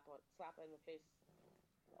a slap in the face.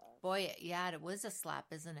 Boy, yeah, it was a slap,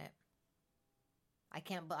 isn't it?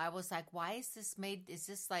 I was like, why is this made? Is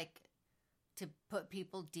this like to put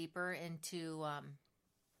people deeper into, well,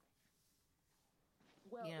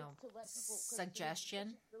 you know, to let people,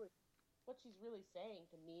 suggestion? What she's really saying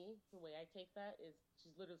to me, the way I take that, is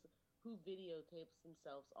she's literally who videotapes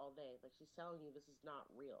themselves all day. Like, she's telling you this is not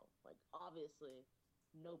real. Like, obviously,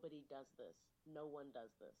 nobody does this. No one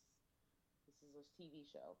does this. This is a TV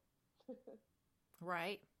show.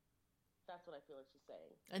 Right. That's what I feel like she's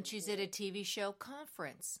saying. And she's at a TV show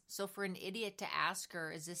conference. So for an idiot to ask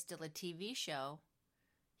her, is this still a TV show?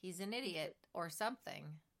 He's an idiot or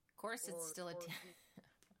something. Of course it's still a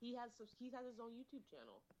he has his own YouTube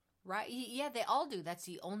channel. Right. Yeah, they all do. That's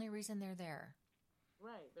the only reason they're there.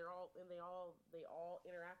 Right. They all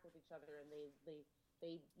interact with each other, and they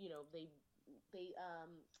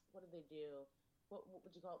what do they do? What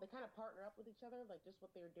would you call it? They kind of partner up with each other, like just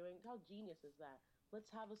what they were doing. How genius is that?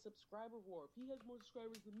 Let's have a subscriber war. If he has more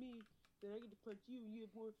subscribers than me, then I get to punch you, and you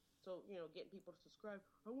have more. So, getting people to subscribe.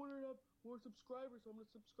 I want her to have more subscribers, so I'm going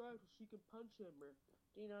to subscribe so she can punch him. Or,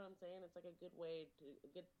 do you know what I'm saying? It's like a good way to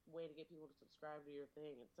get people to subscribe to your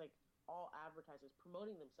thing. It's like all advertisers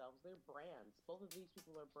promoting themselves. They're brands. Both of these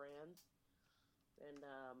people are brands. And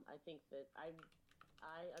I think that I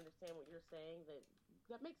understand what you're saying,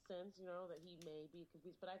 that makes sense, that he may be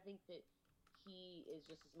confused, but I think that he is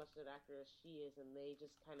just as much an actor as she is, and they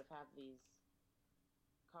just kind of have these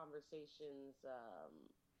conversations.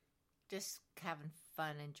 Just having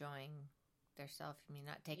fun, enjoying themselves. I mean,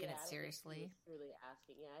 not taking it seriously. He's really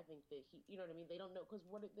asking. Yeah, I think that he, you know what I mean? They don't know, because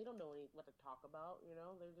they don't know what to talk about,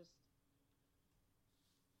 They're just,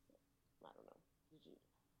 I don't know.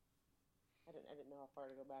 I didn't know how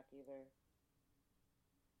far to go back either.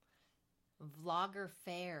 Vlogger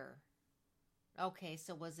fair. Okay,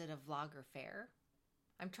 so was it a vlogger fair?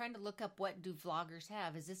 I'm trying to look up, what do vloggers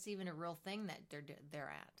have? Is this even a real thing that they're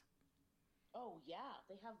at? Oh yeah,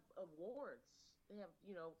 they have awards. They have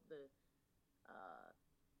the.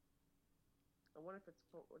 I wonder if it's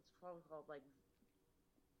probably called, like,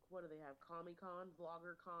 what do they have? Comic-Con,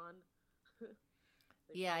 Vlogger Con.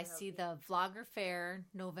 Yeah, I see the Vlogger Fair,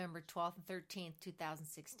 November 12th and 13th,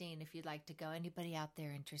 2016, if you'd like to go. Anybody out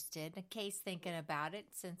there interested? In case thinking about it,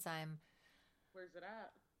 since I'm... Where's it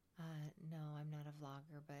at? No, I'm not a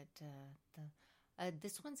vlogger, but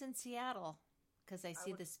this one's in Seattle, because I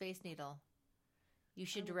see the Space Needle. You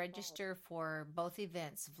should register for both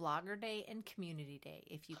events, Vlogger Day and Community Day,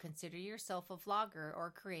 if you consider yourself a vlogger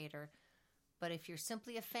or creator. But if you're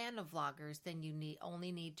simply a fan of vloggers, then you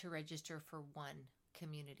only need to register for one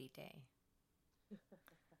Community Day.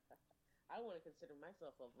 I want to consider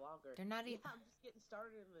myself a vlogger. They're not even. Yeah, I'm just getting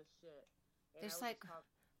started in this shit. And there's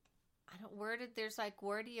like,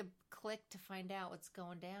 where do you click to find out what's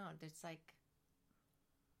going down? There's like,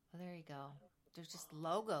 oh, there you go. There's just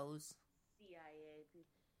logos. CIA,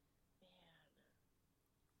 man.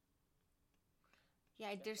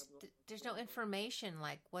 Yeah, there's no information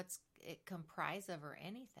like what's it comprised of or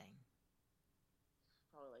anything.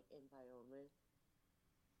 Probably like invite only.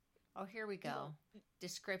 Oh, here we go.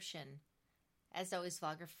 Description. As always,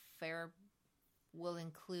 Vlogger Fair will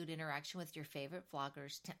include interaction with your favorite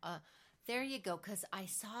vloggers. There you go, because I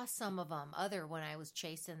saw some of them when I was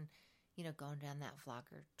chasing, going down that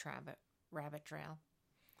vlogger rabbit trail.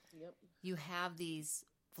 Yep. You have these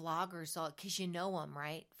vloggers, because you know them,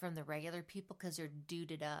 right? From the regular people, because they're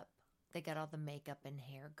duded up. They got all the makeup and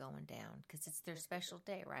hair going down, because it's their special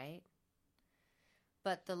day, right?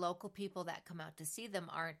 But the local people that come out to see them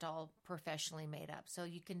aren't all professionally made up. So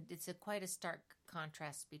it's quite a stark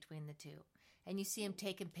contrast between the two. And you see them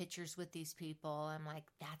taking pictures with these people. I'm like,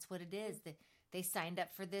 that's what it is. They signed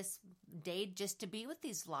up for this day just to be with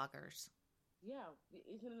these vloggers. Yeah.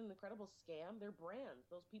 Isn't it an incredible scam? They're brands.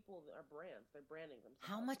 Those people are brands. They're branding themselves.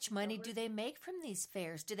 How much money do they make from these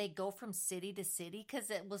fairs? Do they go from city to city? Because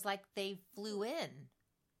it was like they flew in.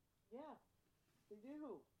 Yeah, they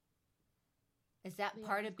do. Is that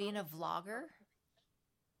part of being a vlogger?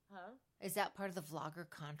 Huh? Is that part of the vlogger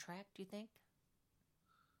contract, do you think?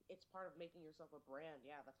 it's part of making yourself a brand.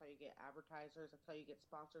 Yeah, that's how you get advertisers. That's how you get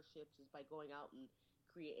sponsorships, is by going out and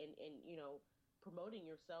create and promoting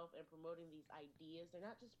yourself and promoting these ideas. They're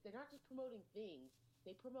not just promoting things.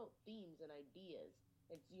 They promote themes and ideas.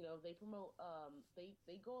 It's they promote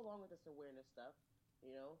they go along with this awareness stuff.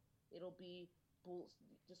 You know, it'll be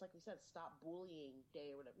just like we said, stop bullying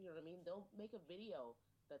day or whatever. You know what I mean? They'll make a video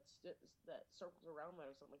that circles around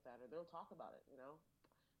that or something like that, or they'll talk about it.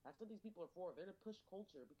 That's what these people are for. They're to push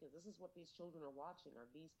culture, because this is what these children are watching, are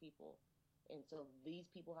these people. And so these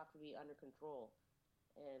people have to be under control,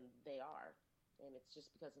 and they are. And it's just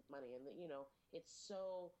because of money. And there's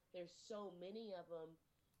so many of them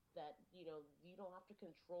that you don't have to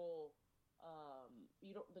control.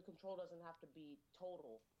 The control doesn't have to be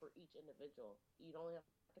total for each individual. You only have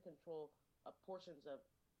to control portions of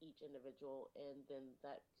each individual, and then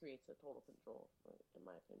that creates a total control, in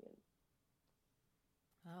my opinion.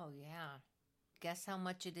 Oh, yeah. Guess how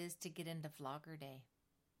much it is to get into Vlogger Day?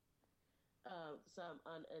 Some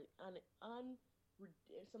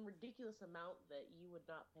ridiculous amount that you would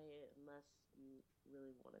not pay it unless you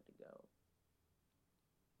really wanted to go.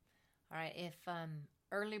 All right, if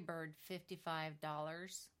early bird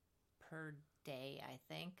 $55 per day, I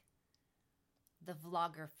think. The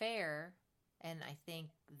Vlogger Fair, and I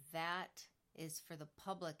think that is for the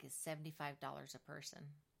public, is $75 a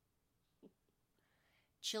person.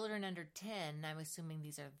 Children under 10, I'm assuming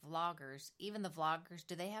these are vloggers. Even the vloggers,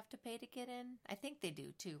 do they have to pay to get in? I think they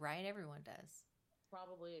do too, right? Everyone does.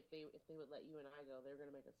 Probably if they would let you and I go, they're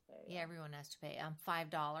going to make us pay. Yeah, everyone has to pay. $5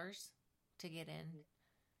 to get in.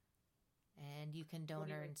 Mm-hmm. And you can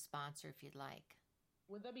donor and sponsor if you'd like.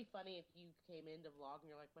 Would that be funny if you came in to vlog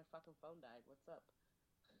and you're like, my fucking phone died. What's up?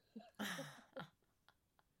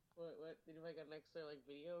 What? Did I got an extra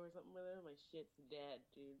video or something with it? My shit's dead,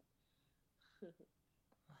 dude.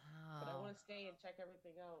 Wow. But I want to stay and check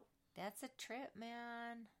everything out. That's a trip,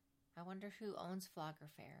 man. I wonder who owns Vlogger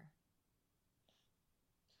Fair.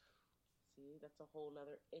 See, it's a whole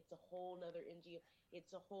nother NGO.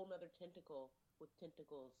 It's a whole nother tentacle with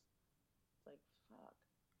tentacles. It's like, fuck.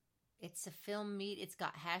 It's a film media. It's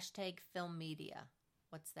got hashtag film media.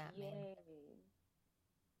 What's that mean?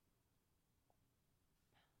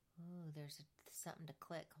 Ooh, there's something to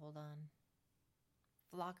click. Hold on.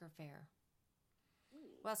 Vlogger Fair.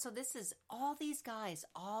 Well, so this is all these fairs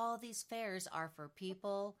are for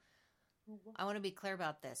people. I want to be clear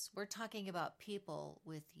about this. We're talking about people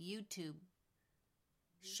with YouTube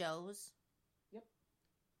shows. Yep.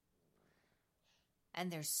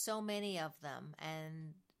 And there's so many of them,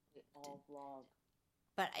 and they all vlog.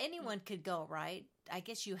 But anyone could go, right? I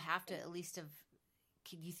guess you have to at least have.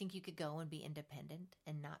 You think you could go and be independent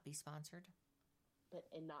and not be sponsored?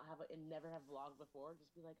 And never have vlogged before.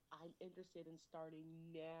 Just be like, I'm interested in starting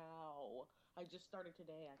now. I just started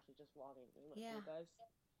today, actually, just vlogging. Yeah, guys.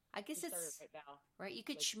 I guess it's right now. Right. You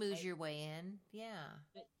could schmooze your way in. Yeah.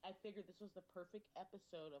 I figured this was the perfect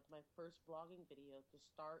episode of my first vlogging video to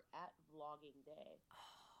start at vlogging day.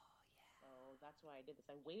 Oh yeah. So that's why I did this.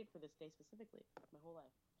 I waited for this day specifically my whole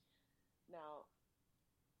life. Now,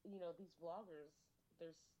 these vloggers.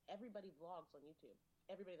 Everybody vlogs on YouTube.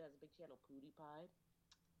 Everybody that has a big channel, PewDiePie,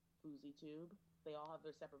 FoozieTube, they all have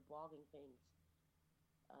their separate vlogging things.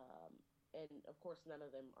 And of course, none of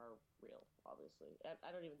them are real, obviously. I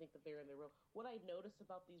don't even think that they're in the real. What I notice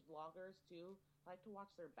about these vloggers, too, I like to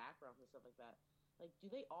watch their backgrounds and stuff like that. Like, do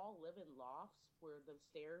they all live in lofts where the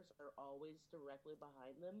stairs are always directly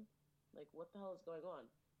behind them? Like, what the hell is going on?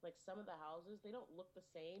 Like, some of the houses, they don't look the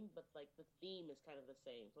same, but, like, the theme is kind of the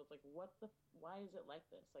same. So it's like, why is it like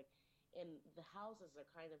this? Like, and the houses are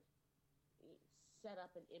kind of set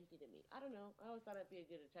up and empty to me. I don't know. I always thought I'd be a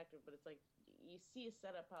good detective, but it's like, you see a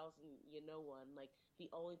setup house and you know one. Like, the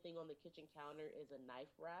only thing on the kitchen counter is a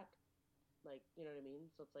knife rack. Like, you know what I mean?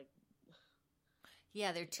 So it's like...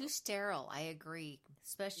 Yeah, they're too sterile. I agree.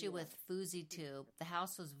 Especially with FoozieTube. The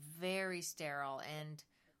house was very sterile, and...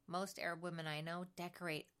 Most Arab women I know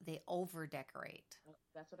they over-decorate.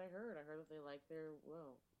 That's what I heard. I heard that they like their,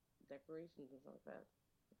 decorations and stuff like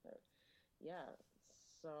that. Yeah.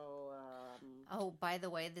 So, Oh, by the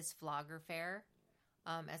way, this Vlogger Fair,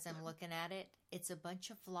 as I'm looking at it, it's a bunch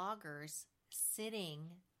of vloggers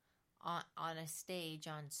sitting on a stage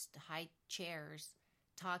on high chairs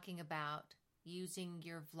talking about using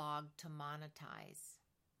your vlog to monetize,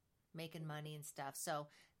 making money and stuff. So...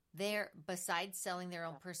 besides selling their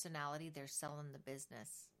own personality, they're selling the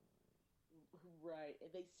business. Right.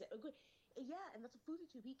 And they said, yeah, and that's a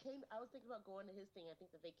FoozieTube. I was thinking about going to his thing. I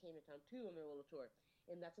think that they came to town too on their little tour.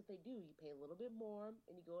 And that's what they do. You pay a little bit more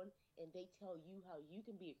and you go in and they tell you how you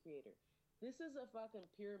can be a creator. This is a fucking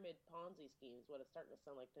pyramid Ponzi scheme is what it's starting to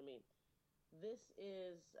sound like to me. This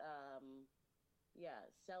is,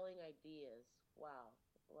 selling ideas. Wow.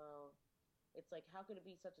 Well, it's like, how could it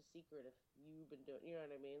be such a secret if you've been doing, you know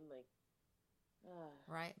what I mean? Like,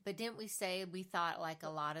 right. But didn't we say we thought like a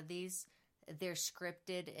lot of these, they're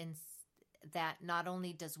scripted and that not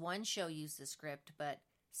only does one show use the script, but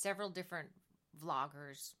several different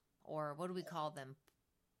vloggers, or what do we call them?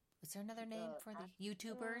 Is there another name for the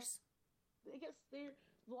YouTubers? I guess they are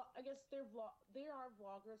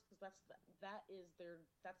vloggers because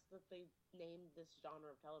that's what they named this genre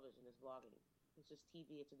of television is vlogging. It's just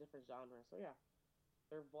TV. It's a different genre. So yeah,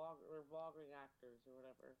 they're vlogging actors or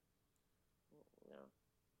whatever.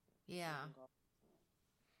 Yeah.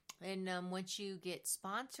 And once you get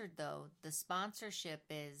sponsored, though, the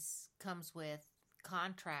sponsorship comes with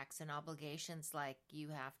contracts and obligations. Like you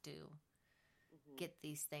have to get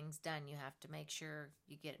these things done. You have to make sure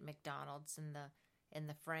you get McDonald's in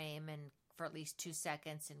the frame and for at least 2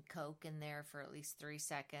 seconds, and Coke in there for at least 3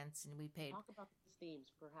 seconds. And we paid. Talk about these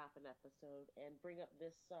themes for half an episode and bring up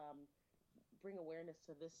this, bring awareness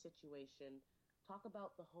to this situation. Talk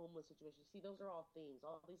about the homeless situation. See, those are all themes.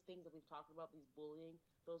 All these things that we've talked about, these bullying,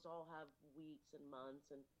 those all have weeks and months,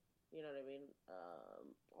 and you know what I mean.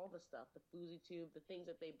 All the stuff, the Fousey Tube, the things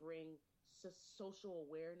that they bring social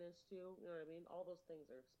awareness to. You know what I mean. All those things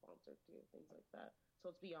are sponsored too, things like that. So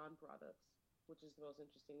it's beyond products, which is the most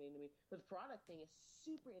interesting thing to me. But the product thing is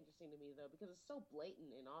super interesting to me though, because it's so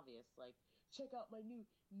blatant and obvious. Like, check out my new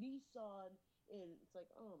Nissan, and it's like,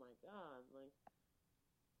 oh my god, like.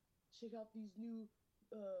 Check out these new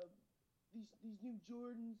these new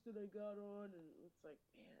Jordans that I got on, and it's like,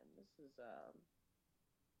 man, this is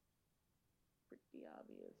pretty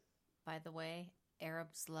obvious. By the way,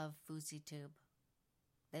 Arabs love Fousey Tube.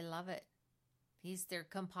 They love it. He's their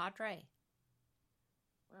compadre.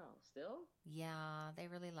 Wow, still? Yeah, they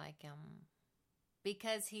really like him.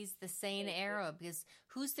 Because he's the sane Arab. Because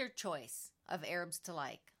who's their choice of Arabs to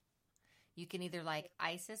like? You can either like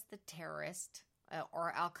ISIS, the terrorist,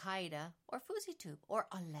 or Al-Qaeda, or Fousey Tube, or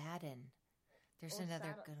Aladdin. There's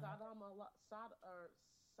another good one. Saddam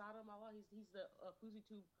Allah, he's the Fousey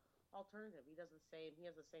Tube alternative. He has the same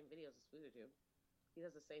videos as Fousey Tube. He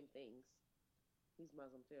does the same things. He's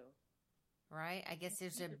Muslim too. Right? I guess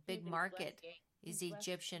there's a big market. He's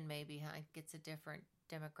Egyptian maybe, huh? Gets a different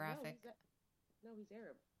demographic. No, he's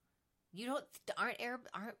Arab. You aren't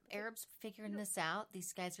Arabs figuring this out?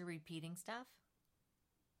 These guys are repeating stuff?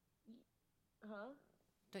 Huh?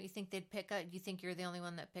 Don't you think they'd pick up? Do you think you're the only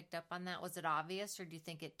one that picked up on that? Was it obvious, or do you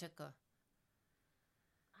think it took a...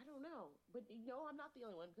 I don't know. But, I'm not the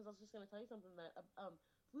only one, because I was just going to tell you something that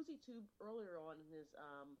Fousey Tube, earlier on in his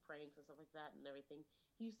pranks and stuff like that and everything,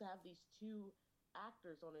 he used to have these two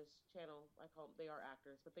actors on his channel. I call them, they are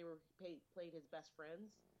actors, but they were played his best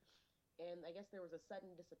friends. And I guess there was a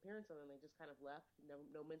sudden disappearance of them. They just kind of left.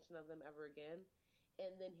 No mention of them ever again.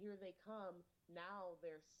 And then here they come. Now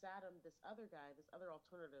there's Saddam, this other guy, this other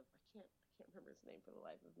alternative. I can't remember his name for the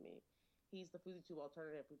life of me. He's the Fousey Tube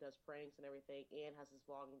alternative who does pranks and everything, and has his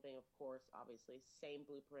vlogging thing, of course, obviously. Same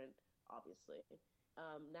blueprint, obviously.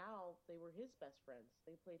 Now they were his best friends.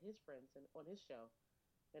 They played his friends on his show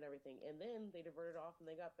and everything. And then they diverted off and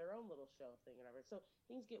they got their own little show thing and whatever. So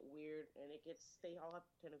things get weird, and they all have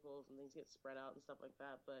tentacles and things get spread out and stuff like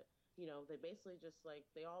that. But, they basically just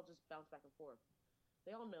they all just bounce back and forth.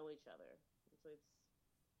 They all know each other. So it's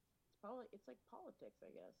probably, it's like politics, I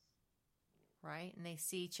guess. Right? And they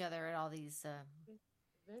see each other at all these events,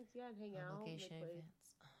 and hang out. Events.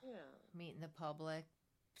 Yeah. Meet in the public.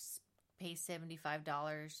 Pay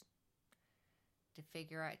 $75 to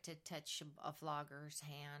figure out to touch a vlogger's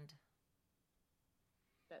hand.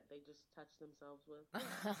 That they just touch themselves with.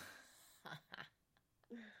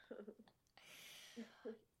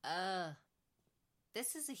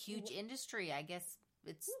 This is a huge industry. I guess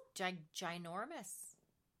it's ginormous.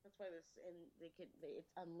 That's why it's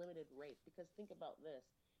unlimited rates, because think about this.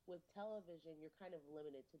 With television, you're kind of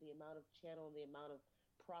limited to the amount of channel and the amount of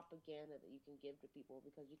propaganda that you can give to people,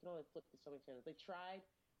 because you can only flip through so many channels. They tried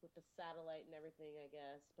with the satellite and everything, I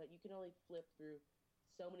guess, but you can only flip through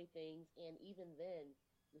so many things, and even then,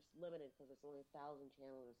 you're limited because it's only 1,000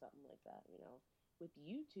 channels or something like that, With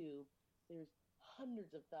YouTube, there's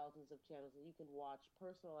hundreds of thousands of channels that you can watch,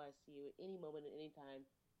 personalized to you at any moment, at any time.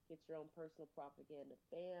 Get your own personal propaganda,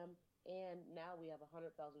 bam. And now we have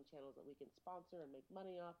 100,000 channels that we can sponsor and make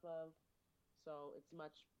money off of. So it's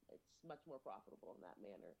much more profitable in that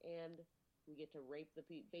manner. And we get to rape the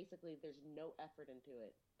people. Basically, there's no effort into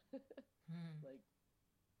it.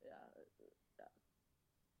 Yeah.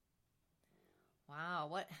 Wow,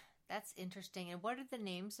 That's interesting. And what are the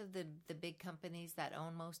names of the big companies that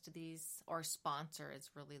own most of these, or sponsor is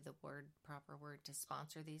really the proper word to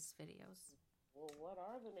sponsor these videos? Well, what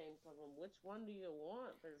are the names of them? Which one do you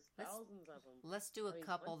want? There's thousands of them. Let's do a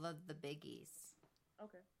couple of the biggies.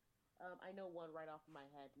 Okay. I know one right off my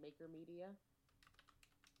head. Maker Media.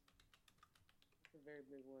 It's a very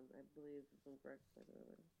big one. I believe, if I'm correct.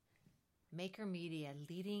 Maker Media,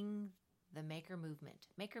 leading the maker movement.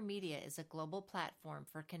 Maker Media is a global platform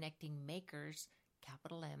for connecting makers,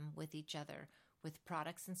 capital M, with each other, with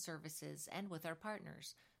products and services, and with our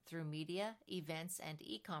partners. Through media, events, and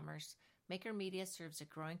e-commerce, Maker Media serves a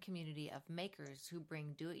growing community of makers who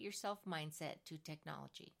bring do-it-yourself mindset to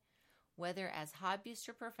technology. Whether as hobbyists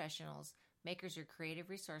or professionals, makers are creative,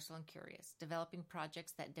 resourceful, and curious, developing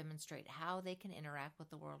projects that demonstrate how they can interact with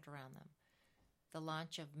the world around them. The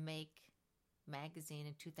launch of Make magazine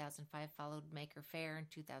in 2005 followed Maker Fair in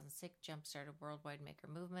 2006, jump-started worldwide maker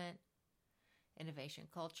movement, innovation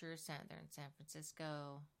culture, there in San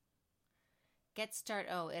Francisco. Get Start.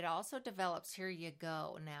 Oh, it also develops. Here you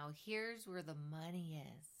go. Now, here's where the money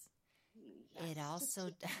is. Yes. It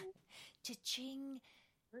also, cha-ching.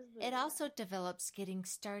 It also develops getting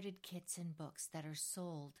started kits and books that are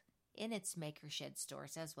sold in its Maker Shed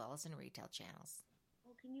stores as well as in retail channels.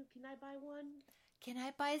 Oh, can I buy one? Can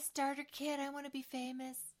I buy a starter kit? I want to be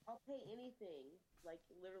famous. I'll pay anything, like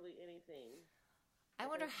literally anything. I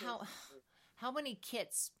wonder how many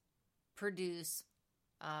kits produce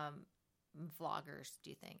vloggers,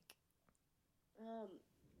 do you think?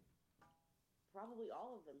 Probably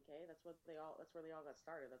all of them, Kay. That's where they all got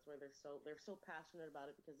started. That's why they're so passionate about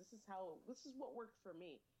it, because this is what worked for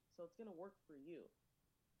me. So it's gonna work for you.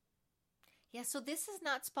 Yeah, so this is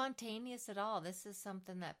not spontaneous at all. This is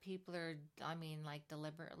something that people are,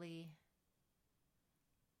 deliberately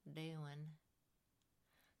doing.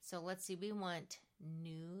 So let's see. We want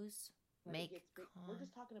news, We're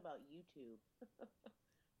just talking about YouTube.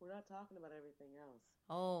 We're not talking about everything else.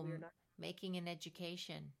 Oh, making an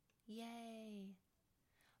education. Yay.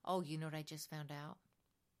 Oh, you know what I just found out?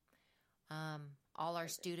 All our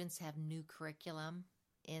students have new curriculum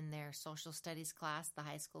in their social studies class, the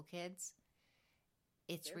high school kids.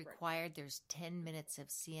 It's required. There's 10 minutes of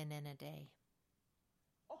CNN a day.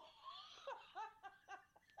 Oh.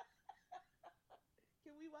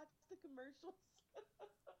 Can we watch the commercials?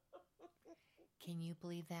 Can you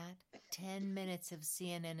believe that? 10 minutes of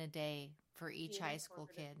CNN a day for each high school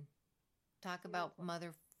kid. Talk about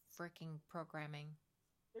mother fricking programming.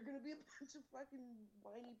 They're going to be a bunch of fucking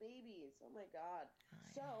whiny babies. Oh my God.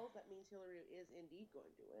 So that means Hillary is indeed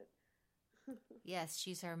going to it. Yes,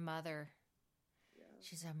 she's our mother. Yeah.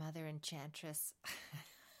 She's our mother enchantress.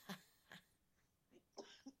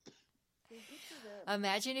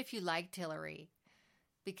 Imagine if you liked Hillary.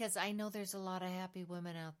 Because I know there's a lot of happy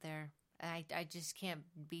women out there. I just can't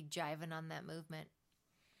be jiving on that movement.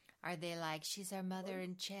 Are they like, she's our mother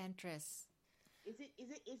enchantress? Is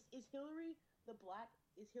Hillary the black?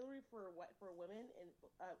 Is Hillary for women and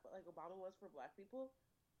like Obama was for black people?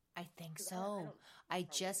 I think so. I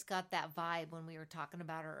just got that vibe when we were talking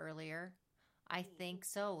about her earlier. I think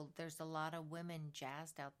so. There's a lot of women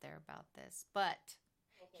jazzed out there about this. But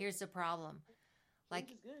here's the problem. Like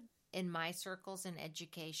in my circles in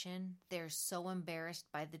education, they're so embarrassed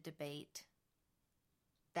by the debate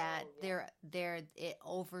that it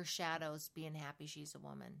overshadows being happy she's a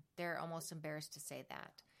woman. They're almost embarrassed to say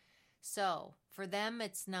that. So for them,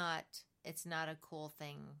 it's not a cool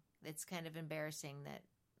thing. It's kind of embarrassing that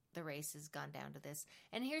the race has gone down to this.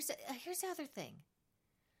 And here's the other thing.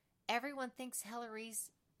 Everyone thinks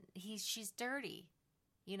she's dirty.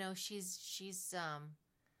 You know, she's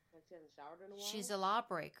a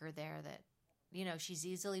lawbreaker there that, you know, she's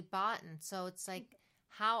easily bought. And so it's like,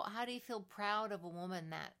 how do you feel proud of a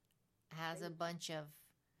woman that has a bunch of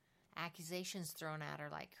accusations thrown at her,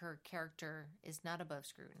 like her character is not above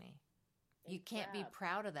scrutiny? You can't be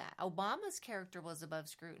proud of that. Obama's character was above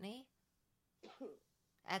scrutiny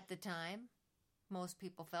at the time. Most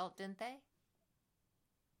people felt, didn't they?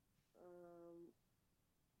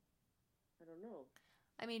 I don't know.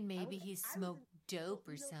 I mean, maybe he smoked dope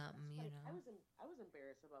or something, you know. I was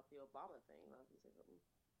embarrassed about the Obama thing.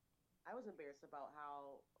 I was embarrassed about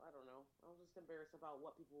how, I don't know. I was just embarrassed about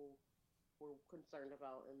what people were concerned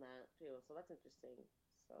about in that too. So that's interesting.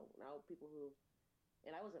 So now people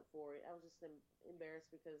and I wasn't for it. I was just embarrassed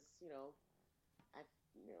because, I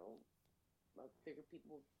figured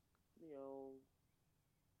people, were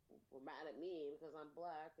mad at me because I'm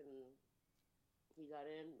black and he got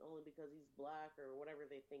in only because he's black or whatever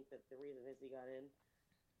they think that the reason is he got in.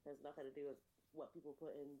 It has nothing to do with what people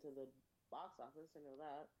put into the box office. I know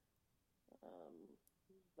that.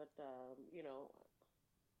 But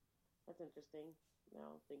that's interesting.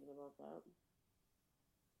 Now thinking about that.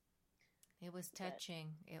 It was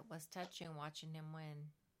touching. It was touching watching him win.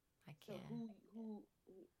 I So can't. who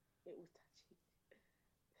it was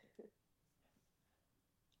touching.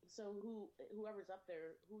 So whoever's up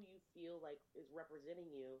there, who you feel like is representing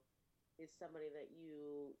you, is somebody that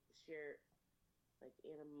you share like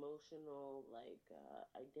an emotional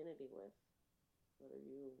identity with, whether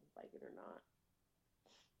you like it or not.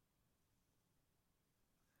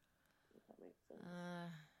 If that makes sense.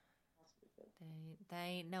 They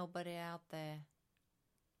ain't nobody out there.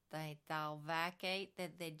 They all vacate.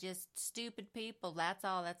 That they're just stupid people. That's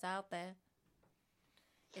all that's out there.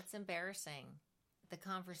 It's embarrassing. The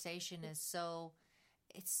conversation is so.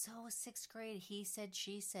 It's so sixth grade. He said,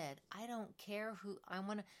 she said. I don't care who I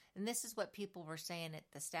want to. And this is what people were saying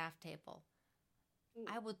at the staff table.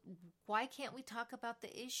 Why can't we talk about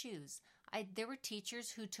the issues? There were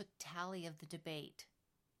teachers who took tally of the debate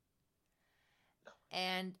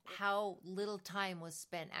and how little time was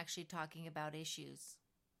spent actually talking about issues.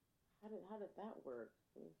 How did that work?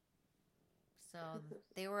 So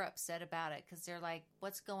they were upset about it because they're like,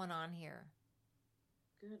 what's going on here?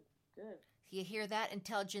 Good. You hear that,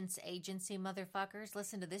 intelligence agency motherfuckers?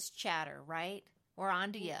 Listen to this chatter, right? We're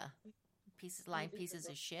on to you. Pieces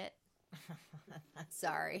of shit.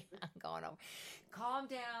 Sorry, I'm going over. Calm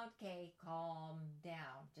down, Kay. Calm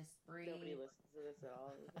down. Just breathe. Nobody listens to this at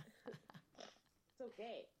all. It's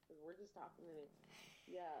okay. We're just talking.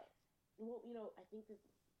 Yeah. Well, I think that.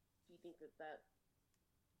 Do you think that?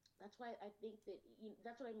 That's why I think that.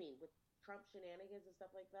 That's what I mean with Trump shenanigans and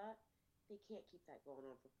stuff like that. They can't keep that going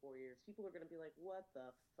on for 4 years. People are going to be like, "What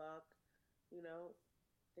the fuck?"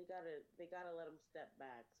 They gotta let them step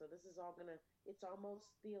back. So this is all gonna. It's almost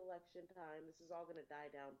the election time. This is all gonna die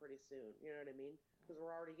down pretty soon. You know what I mean? Because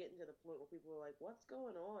we're already getting to the point where people are like, "What's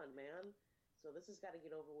going on, man?" So this has got to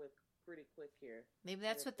get over with pretty quick here. Maybe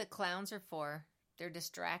that's what the clowns are for. They're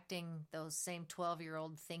distracting those same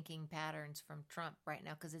 12-year-old thinking patterns from Trump right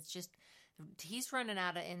now because it's just. He's running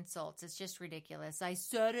out of insults. It's just ridiculous. I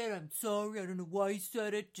said it. I'm sorry. I don't know why I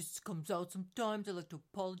said it. Just comes out sometimes. I like to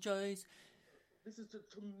apologize. This is a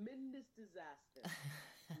tremendous disaster.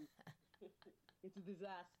 It's a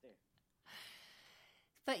disaster.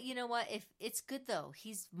 But you know what? If it's good though,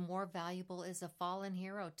 he's more valuable as a fallen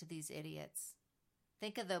hero to these idiots.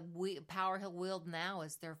 Think of the power he'll wield now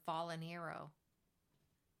as their fallen hero.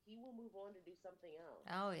 He will move on to do something else.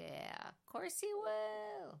 Oh yeah, of course he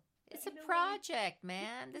will. It's a project,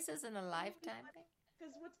 man. This isn't a lifetime thing.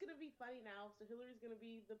 Because what's going to be funny now? So Hillary's going to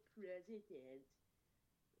be the president.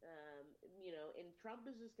 And Trump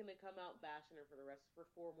is just going to come out bashing her for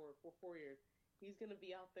 4 years. He's going to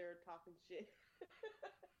be out there talking shit. It's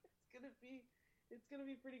going to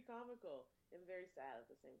be pretty comical and very sad at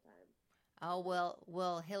the same time. Oh, well,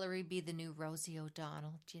 will Hillary be the new Rosie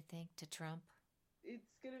O'Donnell, do you think, to Trump?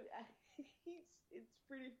 It's going to be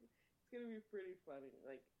pretty funny.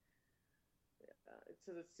 Like,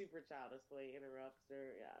 so the super childish way he interrupts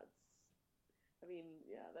her. Yeah,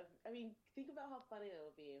 think about how funny it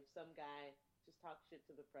would be if some guy just talks shit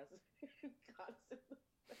to the president constantly.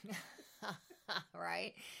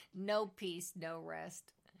 Right? No peace, no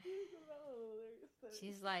rest.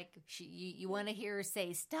 She's like, you want to hear her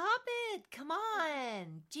say, "Stop it! Come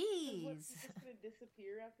on, jeez." He's just gonna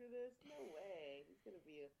disappear after this? No way. He's gonna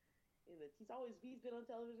be he's been on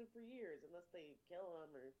television for years, unless they kill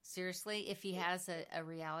him or. Seriously, if he has a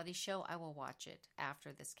reality show, I will watch it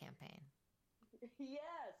after this campaign. Yes,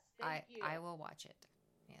 thank you. I will watch it.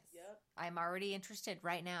 Yes. Yep. I'm already interested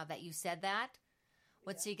right now that you said that.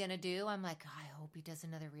 What's he gonna do? I'm like, I hope he does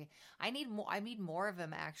another. I need more of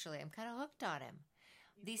him. Actually, I'm kind of hooked on him.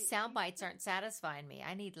 These sound bites aren't satisfying me.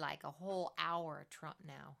 I need like a whole hour of Trump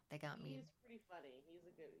now. They got me. He is pretty funny. He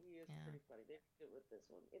is pretty funny. They're good with this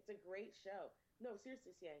one. It's a great show. No,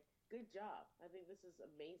 seriously, CA, good job. I think this is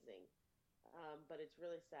amazing. But it's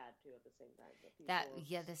really sad too at the same time.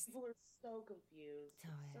 People are so confused.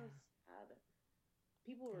 Oh, it's so sad.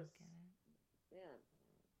 People are, man.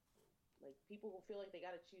 Like, people will feel like they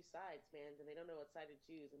got to choose sides, man, and they don't know what side to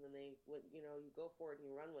choose, and then you go for it and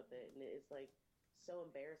you run with it, and it's like so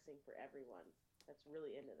embarrassing for everyone that's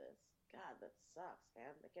really into this. God, that sucks,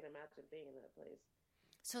 man. I can't imagine being in that place.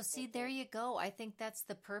 So see, there you go. I think that's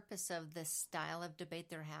the purpose of this style of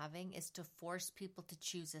debate they're having, is to force people to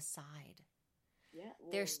choose a side. Yeah,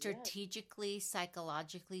 they're strategically,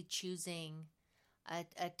 psychologically choosing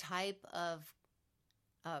a type of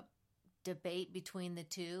debate between the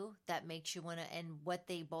two that makes you want to, and what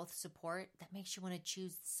they both support, that makes you want to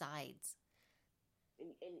choose sides.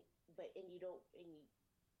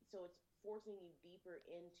 So it's forcing you deeper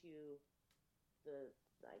into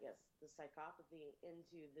I guess, the psychopathy,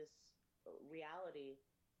 into this reality,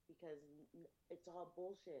 because it's all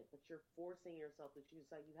bullshit, but you're forcing yourself to choose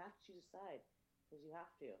a side. You have to choose a side because you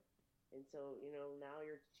have to. And so, now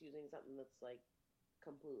you're choosing something that's like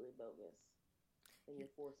completely bogus, and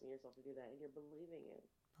you're forcing yourself to do that, and you're believing it.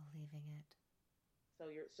 Believing it. So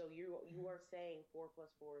you are saying 4 plus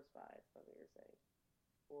 4 is 5. That's what you're saying.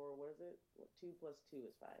 Or what is it? 2 plus 2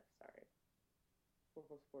 is 5. Sorry. 4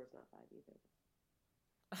 plus 4 is not 5 either.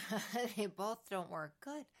 They both don't work.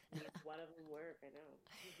 Good. One of them work, I know.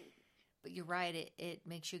 But you're right. It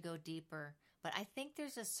makes you go deeper. But I think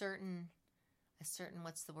there's a certain,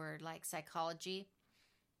 what's the word, like psychology,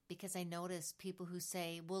 because I notice people who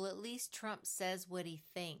say, well, at least Trump says what he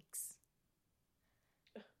thinks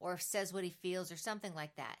or says what he feels or something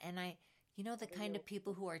like that. And the kind of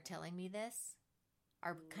people who are telling me this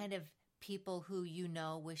are kind of people who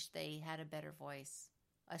wish they had a better voice,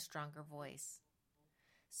 a stronger voice.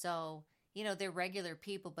 So, they're regular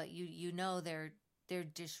people, but they're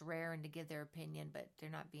just raring to give their opinion, but they're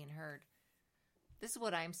not being heard. This is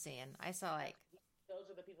what I'm seeing. I saw those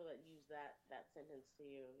are the people that use that sentence to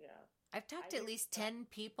you, yeah. I've talked to at least 10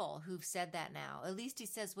 people who've said that now. At least he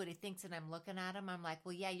says what he thinks, and I'm looking at him. I'm like,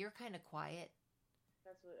 well, yeah, you're kind of quiet.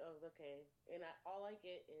 That's what, okay. And all I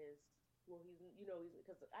get is, well, he's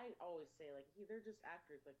because I always say, like, they're just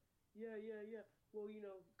actors. Like, yeah. Well,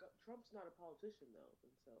 Trump's not a politician, though.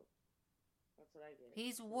 And so that's what I get.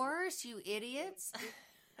 He's worse, you idiots.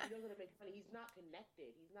 He doesn't make funny. He's not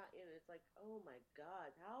connected. He's not in it. It's like, oh, my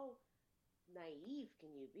God. How naive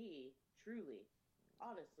can you be, truly?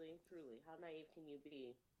 Honestly, truly, how naive can you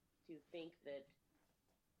be to think that,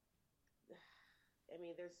 I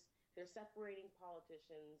mean, they're separating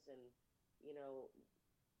politicians and,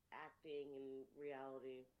 acting and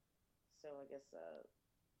reality. So I guess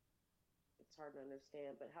it's hard to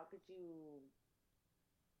understand. But how could you,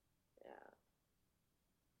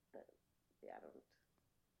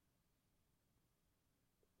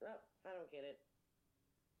 I don't get it.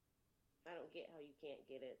 I don't get how you can't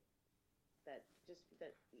get it. That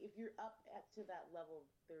if you're up to that level,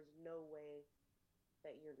 there's no way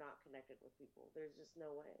that you're not connected with people. There's just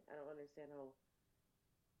no way. I don't understand how.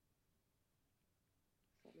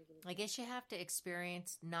 I guess you have to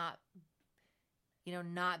experience not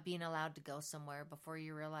being allowed to go somewhere before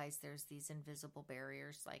you realize there's these invisible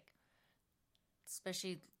barriers, like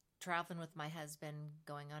especially traveling with my husband,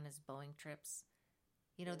 going on his Boeing trips.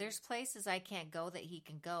 There's places I can't go that he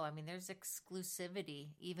can go. I mean, there's exclusivity,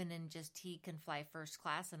 even in just he can fly first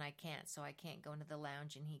class and I can't, so I can't go into the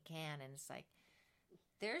lounge and he can. And it's like,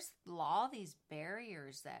 there's all these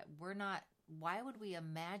barriers that we're not, why would we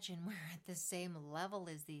imagine we're at the same level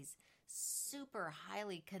as these super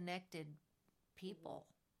highly connected people?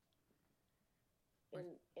 And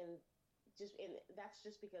that's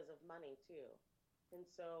just because of money too. And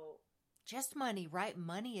so just money, right?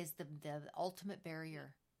 Money is the ultimate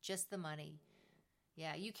barrier. Just the money.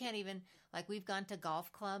 Yeah, you can't even, like, we've gone to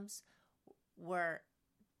golf clubs where,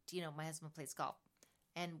 my husband plays golf.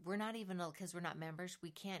 And we're not even, because we're not members,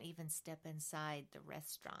 we can't even step inside the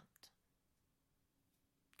restaurant.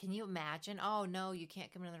 Can you imagine? Oh, no, you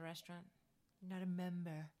can't come into the restaurant. You're not a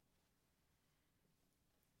member.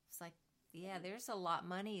 It's like, yeah, there's a lot.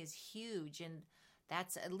 Money is huge. And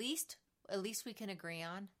that's at least we can agree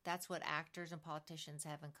on. That's what actors and politicians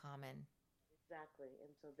have in common. Exactly.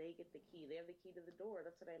 And so they get the key. They have the key to the door.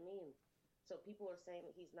 That's what I mean. So people are saying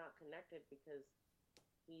that he's not connected because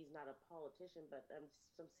he's not a politician, but I'm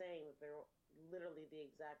saying that they're literally the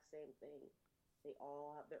exact same thing. They're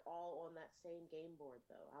all on that same game board,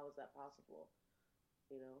 though. How is that possible?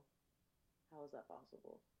 How is that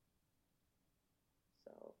possible?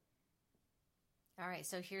 So. All right.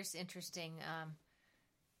 So here's interesting.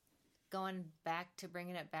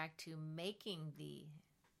 Bringing it back to making the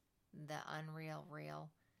Unreal real.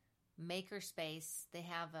 Makerspace, they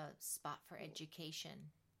have a spot for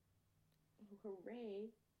education. Hooray.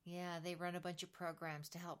 Yeah, they run a bunch of programs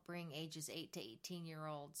to help bring ages 8 to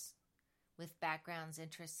 18-year-olds with backgrounds,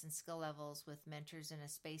 interests, and skill levels with mentors and a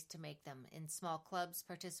space to make them. In small clubs,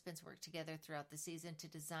 participants work together throughout the season to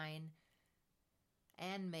design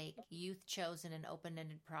and make youth-chosen and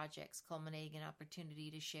open-ended projects, culminating in opportunity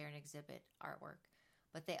to share and exhibit artwork.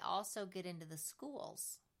 But they also get into the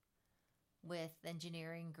schools with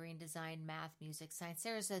engineering, green design, math, music, science.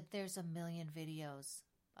 There's a million videos,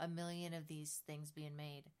 a million of these things being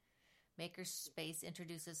made. Makerspace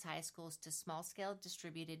introduces high schools to small-scale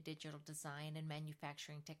distributed digital design and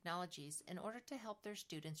manufacturing technologies in order to help their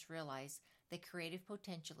students realize the creative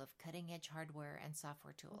potential of cutting-edge hardware and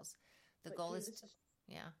software tools. The goal is...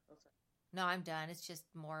 Yeah. No, I'm done. It's just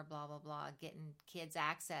more blah, blah, blah, getting kids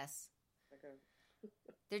access. Okay.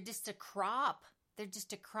 They're just a crop. They're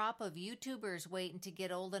just a crop of YouTubers waiting to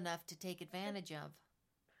get old enough to take advantage of.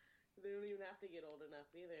 They don't even have to get old enough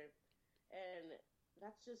either. And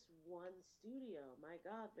that's just one studio. My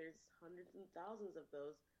God, there's hundreds and thousands of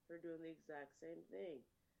those that are doing the exact same thing.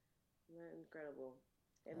 Isn't that incredible?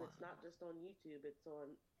 And Wow. It's not just on YouTube, it's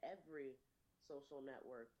on every social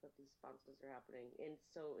network that these sponsors are happening. And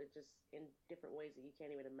so it just in different ways that you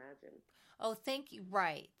can't even imagine. Oh, thank you.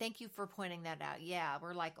 Right. Thank you for pointing that out. Yeah,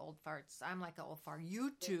 we're like old farts. I'm like an old fart.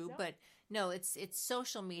 YouTube, but no, it's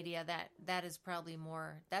social media that is probably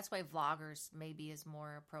more. That's why vloggers maybe is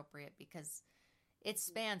more appropriate because it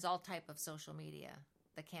spans all type of social media,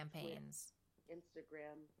 the campaigns.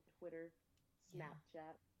 Instagram, Twitter,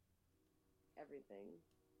 Snapchat, everything.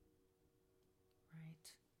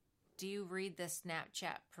 Right. Do you read the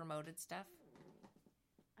Snapchat promoted stuff?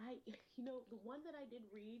 The one that I did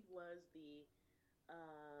read was the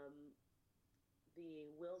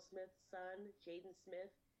Will Smith's son, Jaden Smith.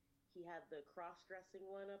 He had the cross-dressing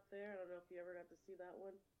one up there. I don't know if you ever got to see that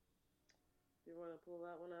one. If you want to pull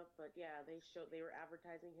that one up, but yeah, they were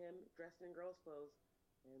advertising him dressed in girls' clothes,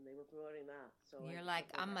 and they were promoting that. So you're like,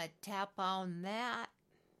 I'm gonna tap on that.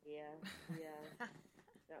 Yeah.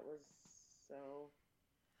 That was so.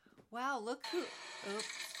 Wow, look who. Oops,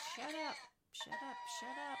 shut up.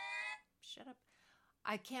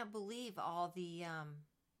 I can't believe all the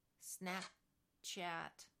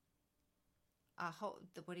Snapchat.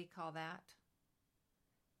 What do you call that?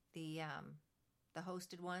 The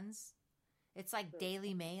hosted ones. It's like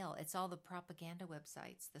Daily Mail. It's all the propaganda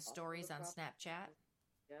websites, the stories on Snapchat.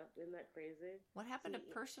 Yep, isn't that crazy? What happened to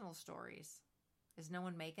personal stories? Is no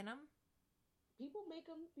one making them? People make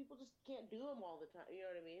them. People just can't do them all the time. You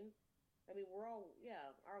know what I mean? I mean, our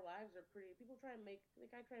lives are pretty. People try and make.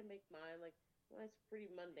 Like I try and make mine. Like it's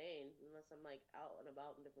pretty mundane, unless I'm like out and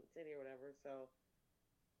about in a different city or whatever. So,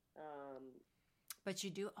 But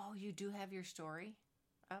you do. Oh, you do have your story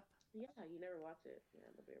up. Yeah, you never watch it. Yeah,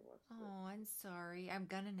 nobody ever watches it. Oh, I'm sorry. I'm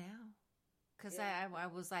gonna now. Because I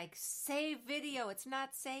was like, save video. It's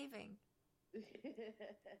not saving.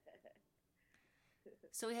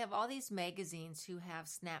 So we have all these magazines who have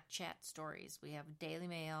Snapchat stories. We have Daily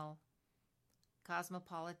Mail,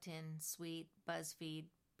 Cosmopolitan, Sweet, BuzzFeed,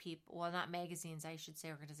 people. Well, not magazines, I should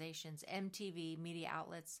say organizations. MTV, media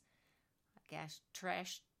outlets. Gosh,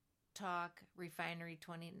 Trash Talk, Refinery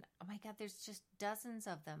 20. Oh my God, there's just dozens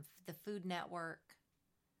of them. The Food Network,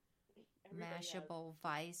 Mashable,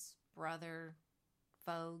 Vice, Brother,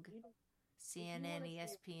 Vogue, CNN,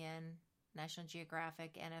 ESPN, National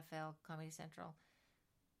Geographic, NFL, Comedy Central.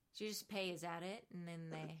 So you just pay, is that it? And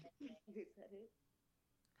then they... Is that it?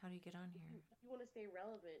 How do you get on here? If you want to stay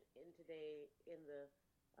relevant in the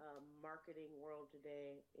marketing world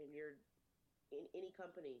today, in any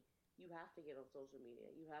company, you have to get on social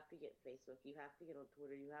media. You have to get Facebook. You have to get on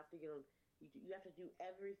Twitter. You have to get on... You have to do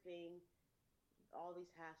everything, all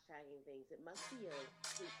these hashtagging things. It must be a...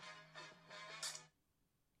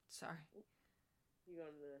 Sorry.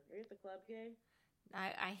 Are you at the club, Kay?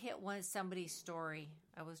 I hit somebody's story.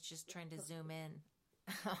 I was just trying to zoom in.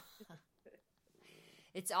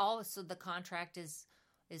 It's all, so the contract is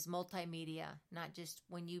multimedia, not just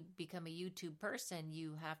when you become a YouTube person,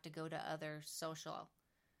 you have to go to other social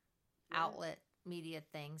outlet media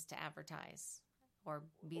things to advertise or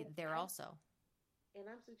be there also. And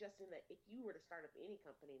I'm suggesting that if you were to start up any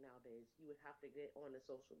company nowadays, you would have to get on the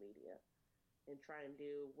social media and try and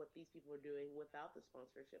do what these people are doing without the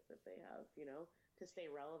sponsorship that they have, to stay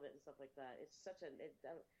relevant and stuff like that. It's such it's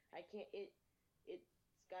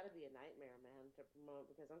got to be a nightmare, man, to promote,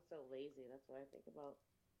 because I'm so lazy. That's what I think about.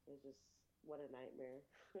 It's just, what a nightmare.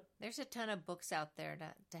 There's a ton of books out there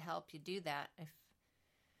to help you do that. If,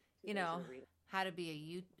 how to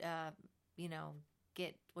be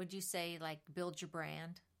get, what'd you say, like build your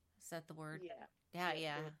brand? Is that the word?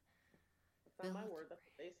 Yeah. That's not my word. That's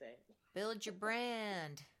what they say. Build your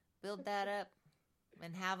brand. Build that up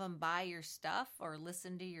and have them buy your stuff or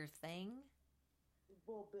listen to your thing.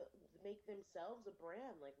 Well, make themselves a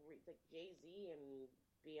brand, like Jay-Z and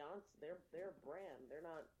Beyonce. They're a brand. They're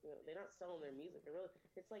not selling their music.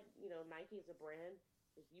 It's like, Nike is a brand.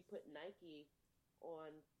 If you put Nike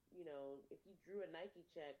on, if you drew a Nike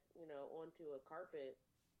check, onto a carpet,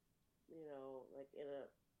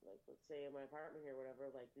 like let's say in my apartment here, or whatever,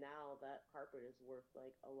 like now that carpet is worth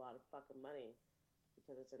like a lot of fucking money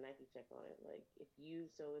because it's a Nike check on it. Like if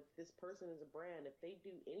this person is a brand, if they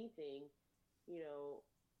do anything,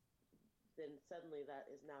 then suddenly that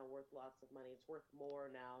is now worth lots of money. It's worth more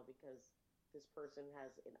now because this person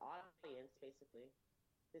has an audience, basically.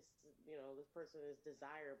 this, this person is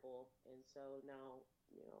desirable, and so now,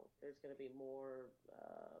 there's going to be more,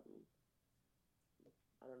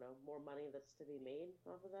 I don't know, more money that's to be made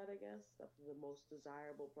off of that, I guess. That's the most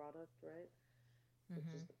desirable product, right?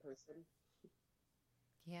 Which is the person.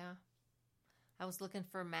 Yeah. I was looking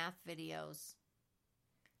for math videos,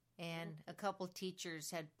 and a couple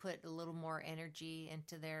teachers had put a little more energy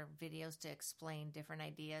into their videos to explain different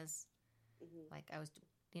ideas. Like I was,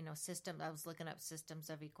 I was looking up systems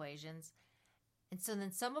of equations. And so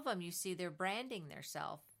then some of them you see they're branding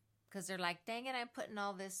themselves because they're like, dang it, I'm putting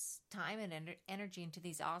all this time and energy into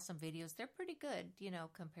these awesome videos. They're pretty good,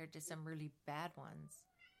 compared to some really bad ones.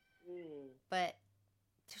 But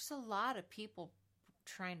there's a lot of people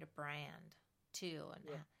trying to brand too. And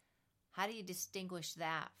how do you distinguish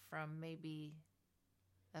that from maybe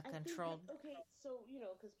a controlled... Okay, so,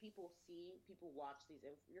 because people watch these,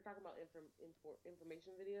 you're talking about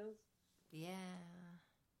information videos? Yeah.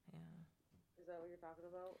 Is that what you're talking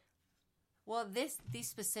about? Well, these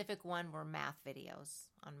specific one were math videos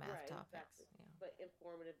on math topics. Exactly. Yeah. But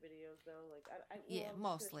informative videos, though, like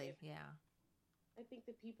mostly, yeah. I think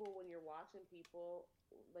that people, when you're watching people,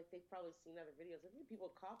 like they've probably seen other videos. I think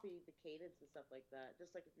people copy the cadence and stuff like that.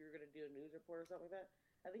 Just like if you were going to do a news report or something like that.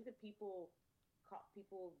 I think that people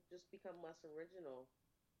just become less original.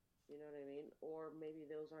 You know what I mean? Or maybe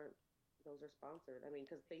those are sponsored. I mean,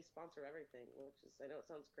 because they sponsor everything, which is, I know it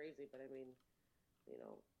sounds crazy, but I mean,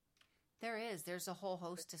 There's a whole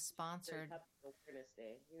host of sponsored. Awareness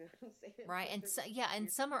Day, you know what I'm saying? Right,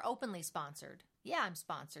 and some are openly sponsored. Yeah, I'm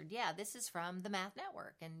sponsored. Yeah, this is from the Math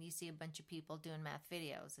Network, and you see a bunch of people doing math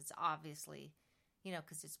videos. It's obviously,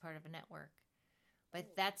 because it's part of a network.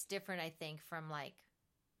 But that's different, I think, from like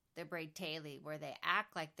the Braid Taylor, where they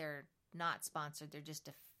act like they're not sponsored. They're just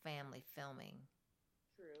a family filming.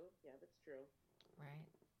 True. Yeah, that's true. Right.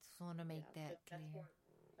 Just want to make that clear.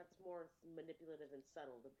 That's more manipulative and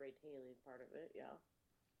subtle, the Braid Taylor part of it, yeah.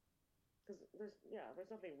 Because there's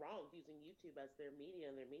nothing wrong with using YouTube as their media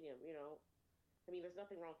and their medium, I mean, there's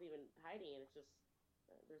nothing wrong with even hiding it. It's just,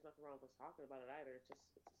 there's nothing wrong with us talking about it either. It's just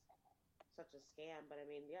such a scam. But I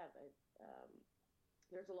mean,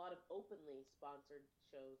 there's a lot of openly sponsored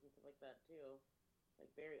shows and stuff like that too, like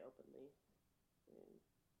very openly.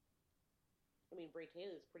 I mean, Braid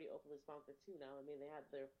Taylor is pretty openly sponsored too now. I mean, they had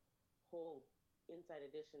their whole Inside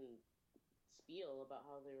Edition spiel about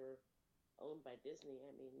how they were owned by Disney.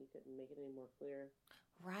 I mean, you couldn't make it any more clear.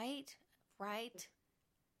 Right.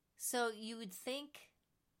 So you would think,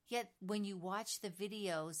 yet when you watch the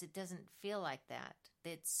videos, it doesn't feel like that.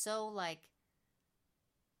 It's so like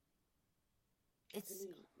it's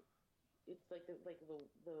like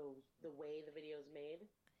the way the video is made.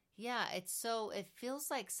 Yeah, it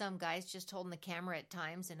feels like some guys just holding the camera at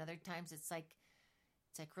times, and other times it's like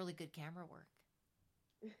really good camera work.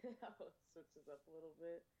 It switches up a little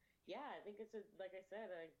bit. Yeah, I think it's like I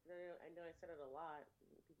said, I know I said it a lot.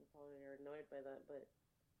 People probably are annoyed by that, but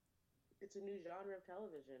it's a new genre of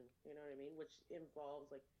television, you know what I mean? Which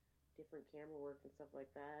involves like different camera work and stuff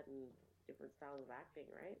like that, and different styles of acting,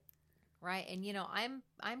 right? Right, and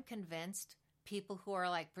I'm convinced people who are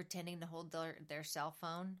like pretending to hold their cell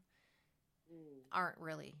phone aren't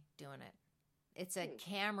really doing it. It's a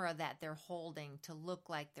camera that they're holding to look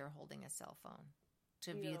like they're holding a cell phone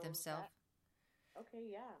to view themselves. Okay,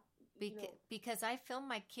 yeah. Because I film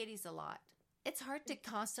my kitties a lot. It's hard to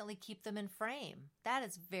constantly keep them in frame. That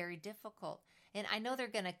is very difficult. And I know they're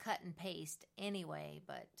going to cut and paste anyway,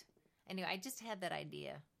 but anyway, I just had that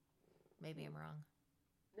idea. Maybe I'm wrong.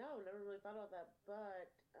 No, never really thought about that,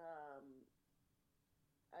 but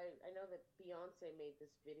I know that Beyonce made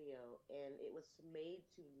this video, and it was made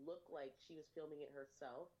to look like she was filming it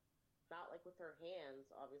herself. Not like with her hands,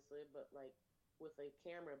 obviously, but like with a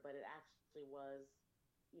camera, but it actually was,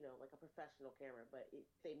 like a professional camera, but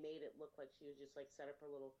they made it look like she was just like set up her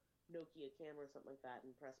little Nokia camera or something like that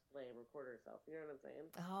and press play and record herself. You know what I'm saying?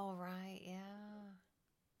 Oh, right. Yeah.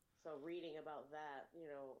 So reading about that,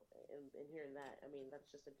 and hearing that, I mean, that's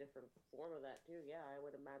just a different form of that too. Yeah, I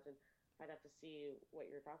would imagine I'd have to see what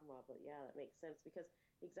you're talking about, but yeah, that makes sense because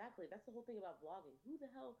exactly, that's the whole thing about vlogging. Who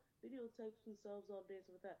the hell videotapes themselves all day and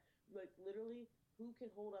stuff like that? Like literally, who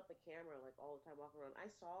can hold up a camera like all the time walking around?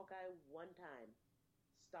 I saw a guy one time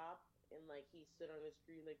stop and like he stood on his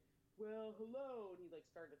screen like, well, hello, and he like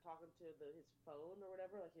started talking to his phone or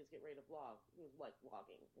whatever, like he was getting ready to vlog. He was like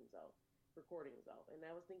vlogging himself, recording himself, and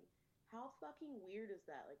I was thinking, how fucking weird is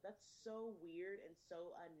that? Like that's so weird and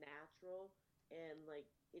so unnatural, and like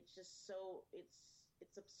it's just so it's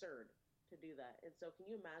absurd to do that. And so can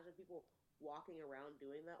you imagine people walking around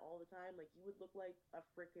doing that all the time? Like you would look like a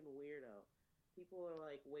freaking weirdo. People are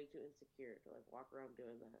like way too insecure to like walk around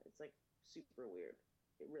doing that. It's like super weird.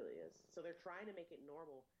 It really is. So they're trying to make it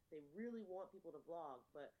normal. They really want people to vlog,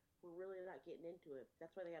 but we're really not getting into it.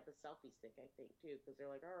 That's why they have the selfie stick, I think, too, because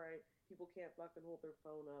they're like, all right, people can't fucking hold their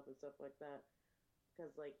phone up and stuff like that,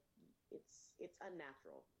 because like it's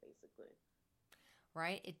unnatural, basically.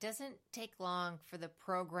 Right? It doesn't take long for the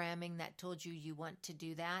programming that told you you want to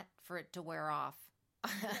do that for it to wear off.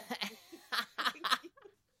 That's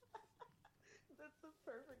the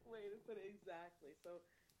perfect way to put it. Exactly. So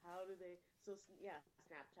how do they? So yeah,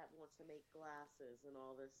 Snapchat wants to make glasses and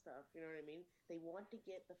all this stuff. You know what I mean? They want to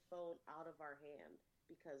get the phone out of our hand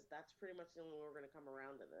because that's pretty much the only way we're going to come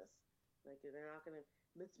around to this. Like they're not going to.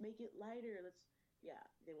 Let's make it lighter. Let's. Yeah,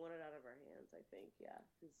 they want it out of our hands. I think. Yeah.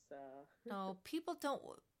 No, people don't.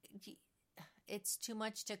 It's too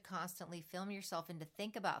much to constantly film yourself and to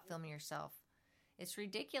think about filming yourself. It's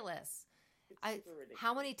ridiculous.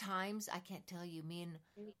 How many times, I can't tell you, me and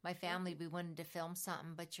my family, we wanted to film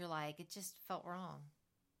something, but you're like, it just felt wrong.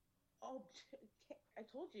 Oh, I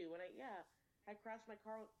told you I crashed my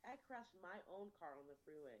car. I crashed my own car on the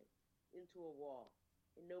freeway into a wall,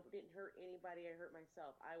 and nobody didn't hurt anybody. I hurt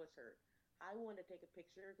myself. I was hurt. I wanted to take a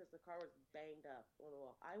picture because the car was banged up on the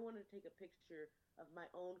wall. I wanted to take a picture of my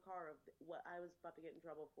own car of what I was about to get in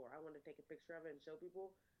trouble for. I wanted to take a picture of it and show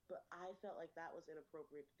people. But I felt like that was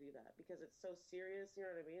inappropriate to do that because it's so serious, you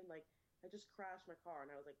know what I mean? Like, I just crashed my car,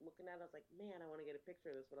 and I was, like, looking at it. I was like, man, I want to get a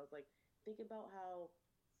picture of this. But I was like, think about how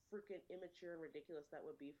freaking immature and ridiculous that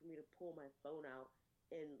would be for me to pull my phone out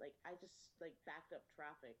and, like, I just, like, backed up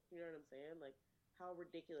traffic. You know what I'm saying? Like, how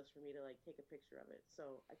ridiculous for me to, like, take a picture of it.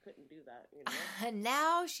 So I couldn't do that, you know? And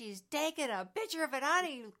now she's taking a picture of it,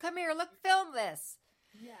 honey. Come here, look, film this.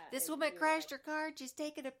 Yeah. This woman crashed her car. She's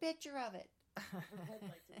taking a picture of it. Her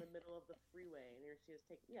headlights in the middle of the freeway, and here she was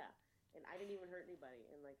taking, and I didn't even hurt anybody,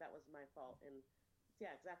 and like that was my fault, and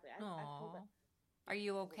yeah, exactly. I told that. Are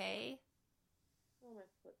you okay? Oh, my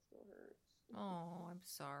foot still hurts. Oh, I'm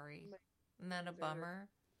sorry. Isn't that a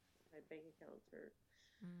bummer? My bank account's hurt.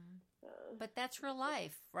 But that's real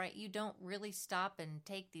life, right? You don't really stop and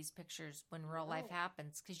take these pictures when real life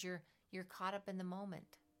happens because you're caught up in the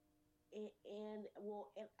moment.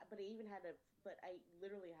 But I even had to. But I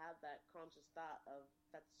literally had that conscious thought of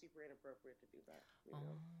that's super inappropriate to do that. You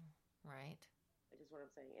know? Right. Like is what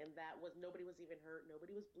I'm saying. And that was nobody was even hurt.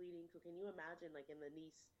 Nobody was bleeding. So can you imagine, like in the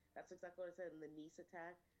Nice? That's exactly what I said in the Nice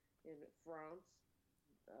attack in France.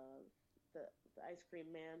 The ice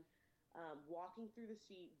cream man walking through the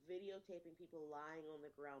street, videotaping people lying on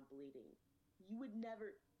the ground bleeding. You would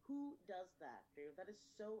never. Who does that, dude? That is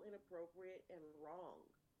so inappropriate and wrong.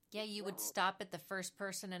 Yeah, you would stop at the first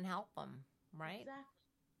person and help them. Right?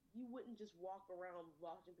 Exactly. You wouldn't just walk around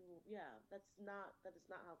watching people. Yeah, that is not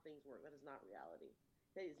how things work. That is not reality.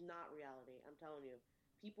 That is not reality. I'm telling you.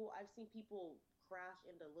 I've seen people crash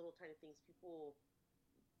into little tiny things. People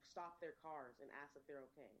stop their cars and ask if they're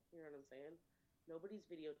okay. You know what I'm saying? Nobody's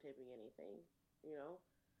videotaping anything, you know?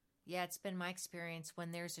 Yeah, it's been my experience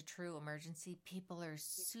when there's a true emergency, people are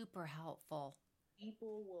super helpful.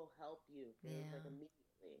 People will help you. Like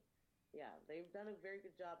immediately. Yeah, they've done a very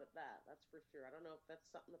good job at that. That's for sure. I don't know if that's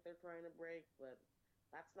something that they're trying to break, but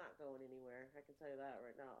that's not going anywhere. I can tell you that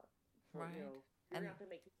right now. Right. You know, you're going to have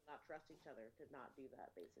to make people not trust each other to not do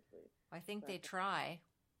that, basically. I think they try.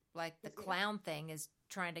 Like the clown thing is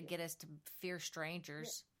trying to get us to fear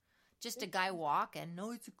strangers. Yeah. Just a guy walking.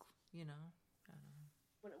 No, it's you know. I don't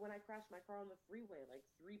know. When I crashed my car on the freeway, like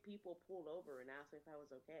 3 people pulled over and asked me if I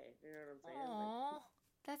was okay. You know what I'm saying? Aww, like,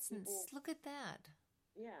 that's look at that.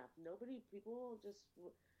 Yeah, people just,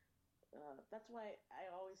 that's why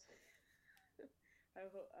I always, I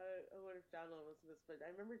wonder if John will listen to this, but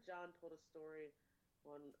I remember John told a story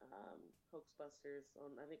on Hoaxbusters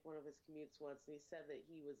on, I think, one of his commutes once, and he said that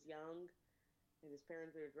he was young, and his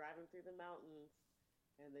parents were driving through the mountains,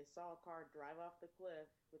 and they saw a car drive off the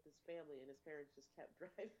cliff with his family, and his parents just kept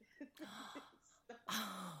driving.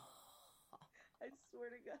 I swear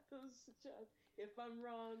to God, John. If I'm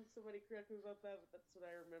wrong, somebody correct me about that, but that's what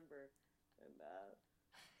I remember. And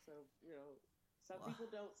so, you know, some people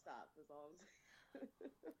don't stop, is all I'm saying.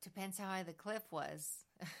 Depends how high the cliff was.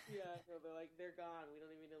 Yeah, no, they're gone. We don't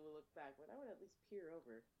even need to look back. But I would at least peer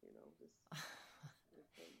over, you know,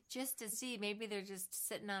 just to see. Maybe they're just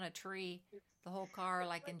sitting on a tree, the whole car,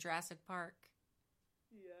 like in Jurassic Park.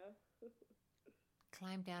 Yeah.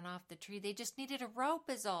 Climb down off the tree. They just needed a rope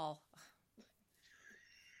is all.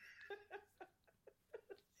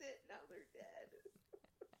 Now they're dead.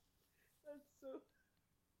 That's so.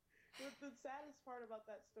 But the saddest part about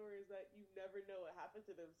that story is that you never know what happened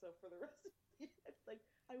to them. So for the rest of It's like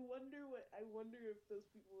I wonder if those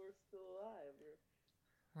people are still alive. Or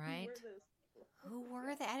Right? Who were those people? Who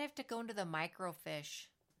were they? I'd have to go into the microfiche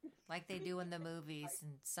like they do in the movies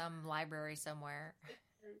in some library somewhere.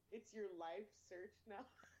 It's your life search now.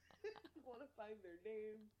 You want to find their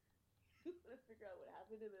name. You want to figure out what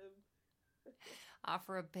happened to them.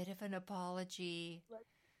 Offer a bit of an apology.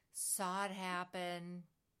 Saw it happen.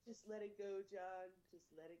 Just let it go, John. Just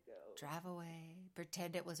let it go. Drive away.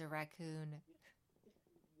 Pretend it was a raccoon.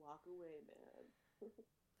 Walk away, man.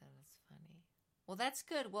 That was funny. Well, that's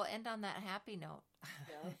good. We'll end on that happy note.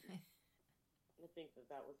 Yeah. I think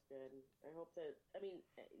that was good. I hope that,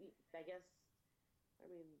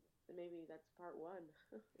 maybe that's part one.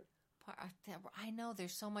 I know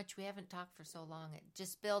there's so much we haven't talked for so long. It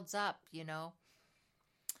just builds up, Yeah, I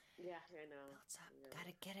know. Builds up. Got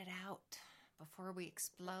to get it out before we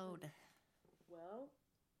explode. Well,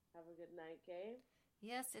 have a good night, Kay.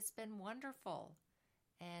 Yes, it's been wonderful.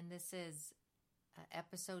 And this is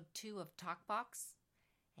episode 2 of Talkbox.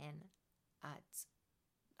 And it's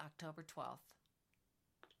October 12th.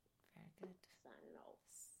 Very good. Signing off.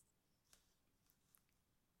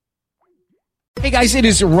 Hey guys, it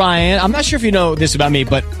is Ryan. I'm not sure if you know this about me,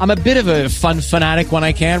 but I'm a bit of a fun fanatic when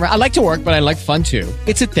I can. I like to work, but I like fun too.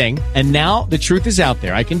 It's a thing. And now the truth is out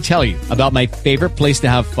there. I can tell you about my favorite place to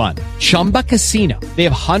have fun. Chumba Casino. They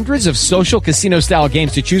have hundreds of social casino style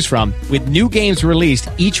games to choose from with new games released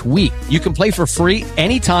each week. You can play for free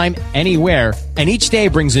anytime, anywhere. And each day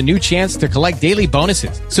brings a new chance to collect daily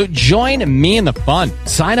bonuses. So join me in the fun.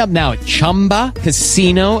 Sign up now at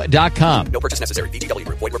ChumbaCasino.com. No purchase necessary. VGW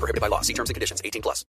Group. Void where prohibited by law. See terms and conditions. 18+.